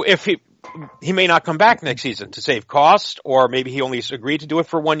 Yeah, so if he may not come back next season to save cost, or maybe he only agreed to do it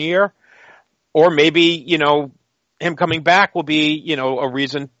for 1 year, or maybe, you know, him coming back will be, you know, a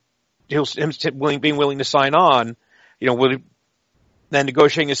reason being willing to sign on, you know, then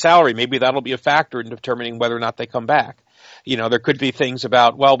negotiating his salary. Maybe that'll be a factor in determining whether or not they come back. You know, there could be things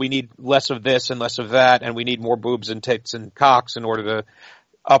about, well, we need less of this and less of that, and we need more boobs and tits and cocks in order to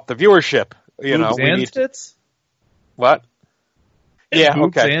up the viewership. you know, Boobs we and need tits? what? Yeah,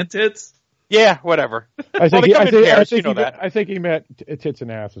 Boobs okay. and tits? Yeah, whatever. I think Well, they he, come I in think, I pairs, think you know he meant, that. I think he meant tits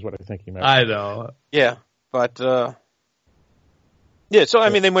and ass is what I think he meant. I know. Yeah, but yeah. So I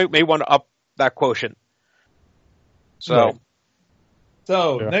mean, they may want to up that quotient. So Right.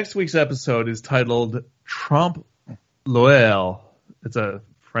 So Yeah. next week's episode is titled Trompe l'oeil. It's a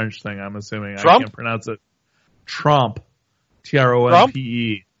French thing, I'm assuming. I Trump? can't pronounce it. Trompe.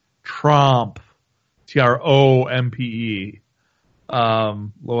 Trompe. Trompe. Trompe.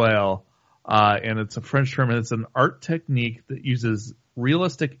 L'oeil. And it's a French term, and it's an art technique that uses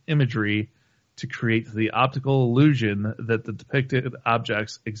realistic imagery to create the optical illusion that the depicted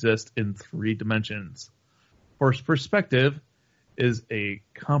objects exist in 3 dimensions. For perspective is a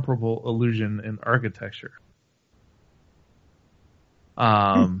comparable illusion in architecture.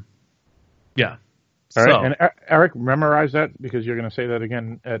 Yeah. All So, right, and Eric, memorize that because you're going to say that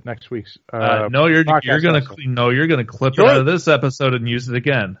again at next week's. no, you're podcast gonna episode. clip it out of this episode and use it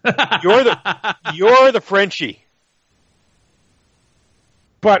again. you're the Frenchie.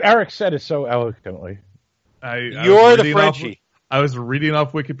 But Eric said it so eloquently. You're the Frenchie. I was reading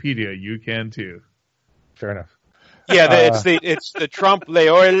off Wikipedia. You can too. Fair enough. Yeah, it's the Trompe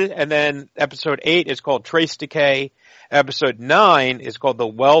l'oeil, and then episode 8 is called Trace Decay. Episode 9 is called the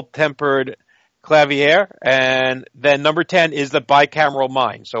Well-Tempered Clavier, and then number 10 is the Bicameral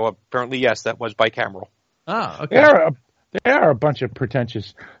Mind. So apparently, yes, that was bicameral. Ah, okay. They are a bunch of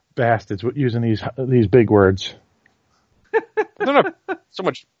pretentious bastards using these big words. They're not so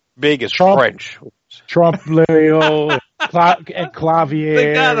much big as Trump. French. Trompe l'oeil and clavier.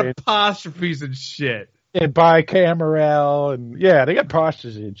 They got apostrophes and shit. And bicameral, and yeah, they got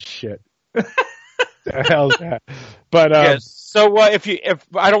postures and shit. The hell's that? But Yes. So if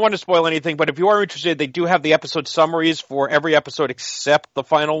I don't want to spoil anything, but if you are interested, they do have the episode summaries for every episode except the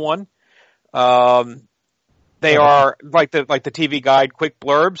final one. They are like the TV guide, quick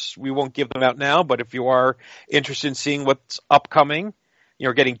blurbs. We won't give them out now, but if you are interested in seeing what's upcoming,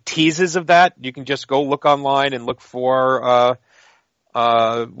 you're getting teases of that, you can just go look online and look for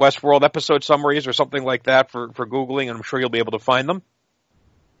Westworld episode summaries or something like that for Googling, and I'm sure you'll be able to find them.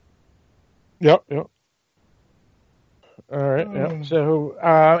 Yep. All right. Yep. So,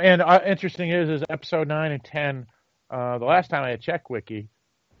 and interesting is episode 9 and 10. The last time I had checked Wiki,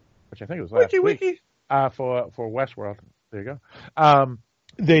 which I think it was last week, for Westworld. There you go.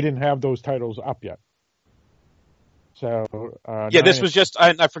 They didn't have those titles up yet. So yeah, this was just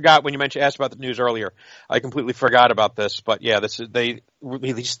I forgot when you asked about the news earlier. I completely forgot about this, but yeah, they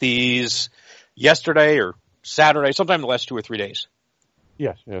released these yesterday or Saturday, sometime in the last 2 or 3 days.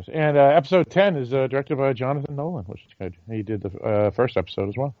 Yes, and episode 10 is directed by Jonathan Nolan, which is good. He did the first episode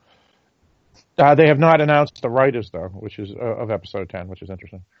as well. They have not announced the writers though, which is of episode 10, which is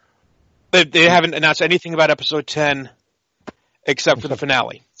interesting. They haven't announced anything about episode 10 except for the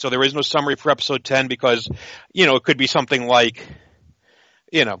finale. So there is no summary for episode 10 because, it could be something like,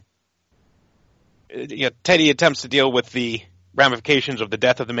 Teddy attempts to deal with the ramifications of the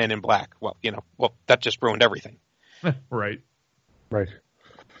death of the Man in Black. Well, that just ruined everything. Right.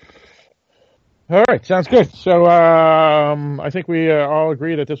 All right, sounds good. So I think we all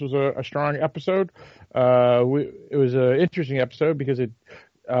agree that this was a strong episode. It was an interesting episode because it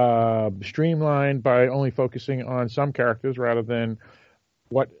streamlined by only focusing on some characters rather than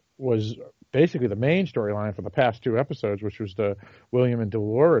what was basically the main storyline for the past 2 episodes, which was the William and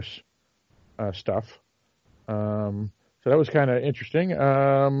Dolores stuff. So that was kind of interesting.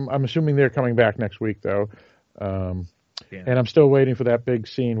 I'm assuming they're coming back next week, though. And I'm still waiting for that big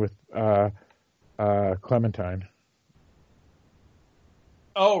scene with Clementine.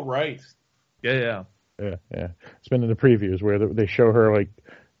 Oh, right. Yeah. It's been in the previews where they show her like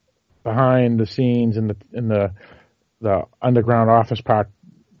behind the scenes in the underground office part,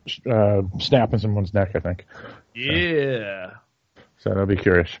 snapping someone's neck, I think. Yeah. So I'll be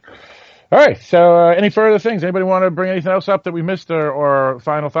curious. All right. So any further things? Anybody want to bring anything else up that we missed or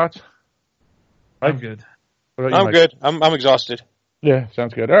final thoughts? I'm good. I'm good. I'm exhausted. Yeah,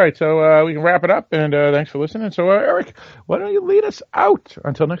 sounds good. All right, so we can wrap it up, and thanks for listening. So, Eric, why don't you lead us out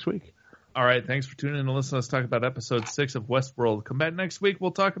until next week? All right, thanks for tuning in to listen to us talk about episode 6 of Westworld. Come back next week. We'll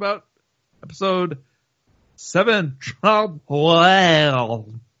talk about episode 7, Trompe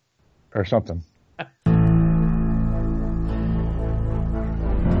l'oeil. Or something.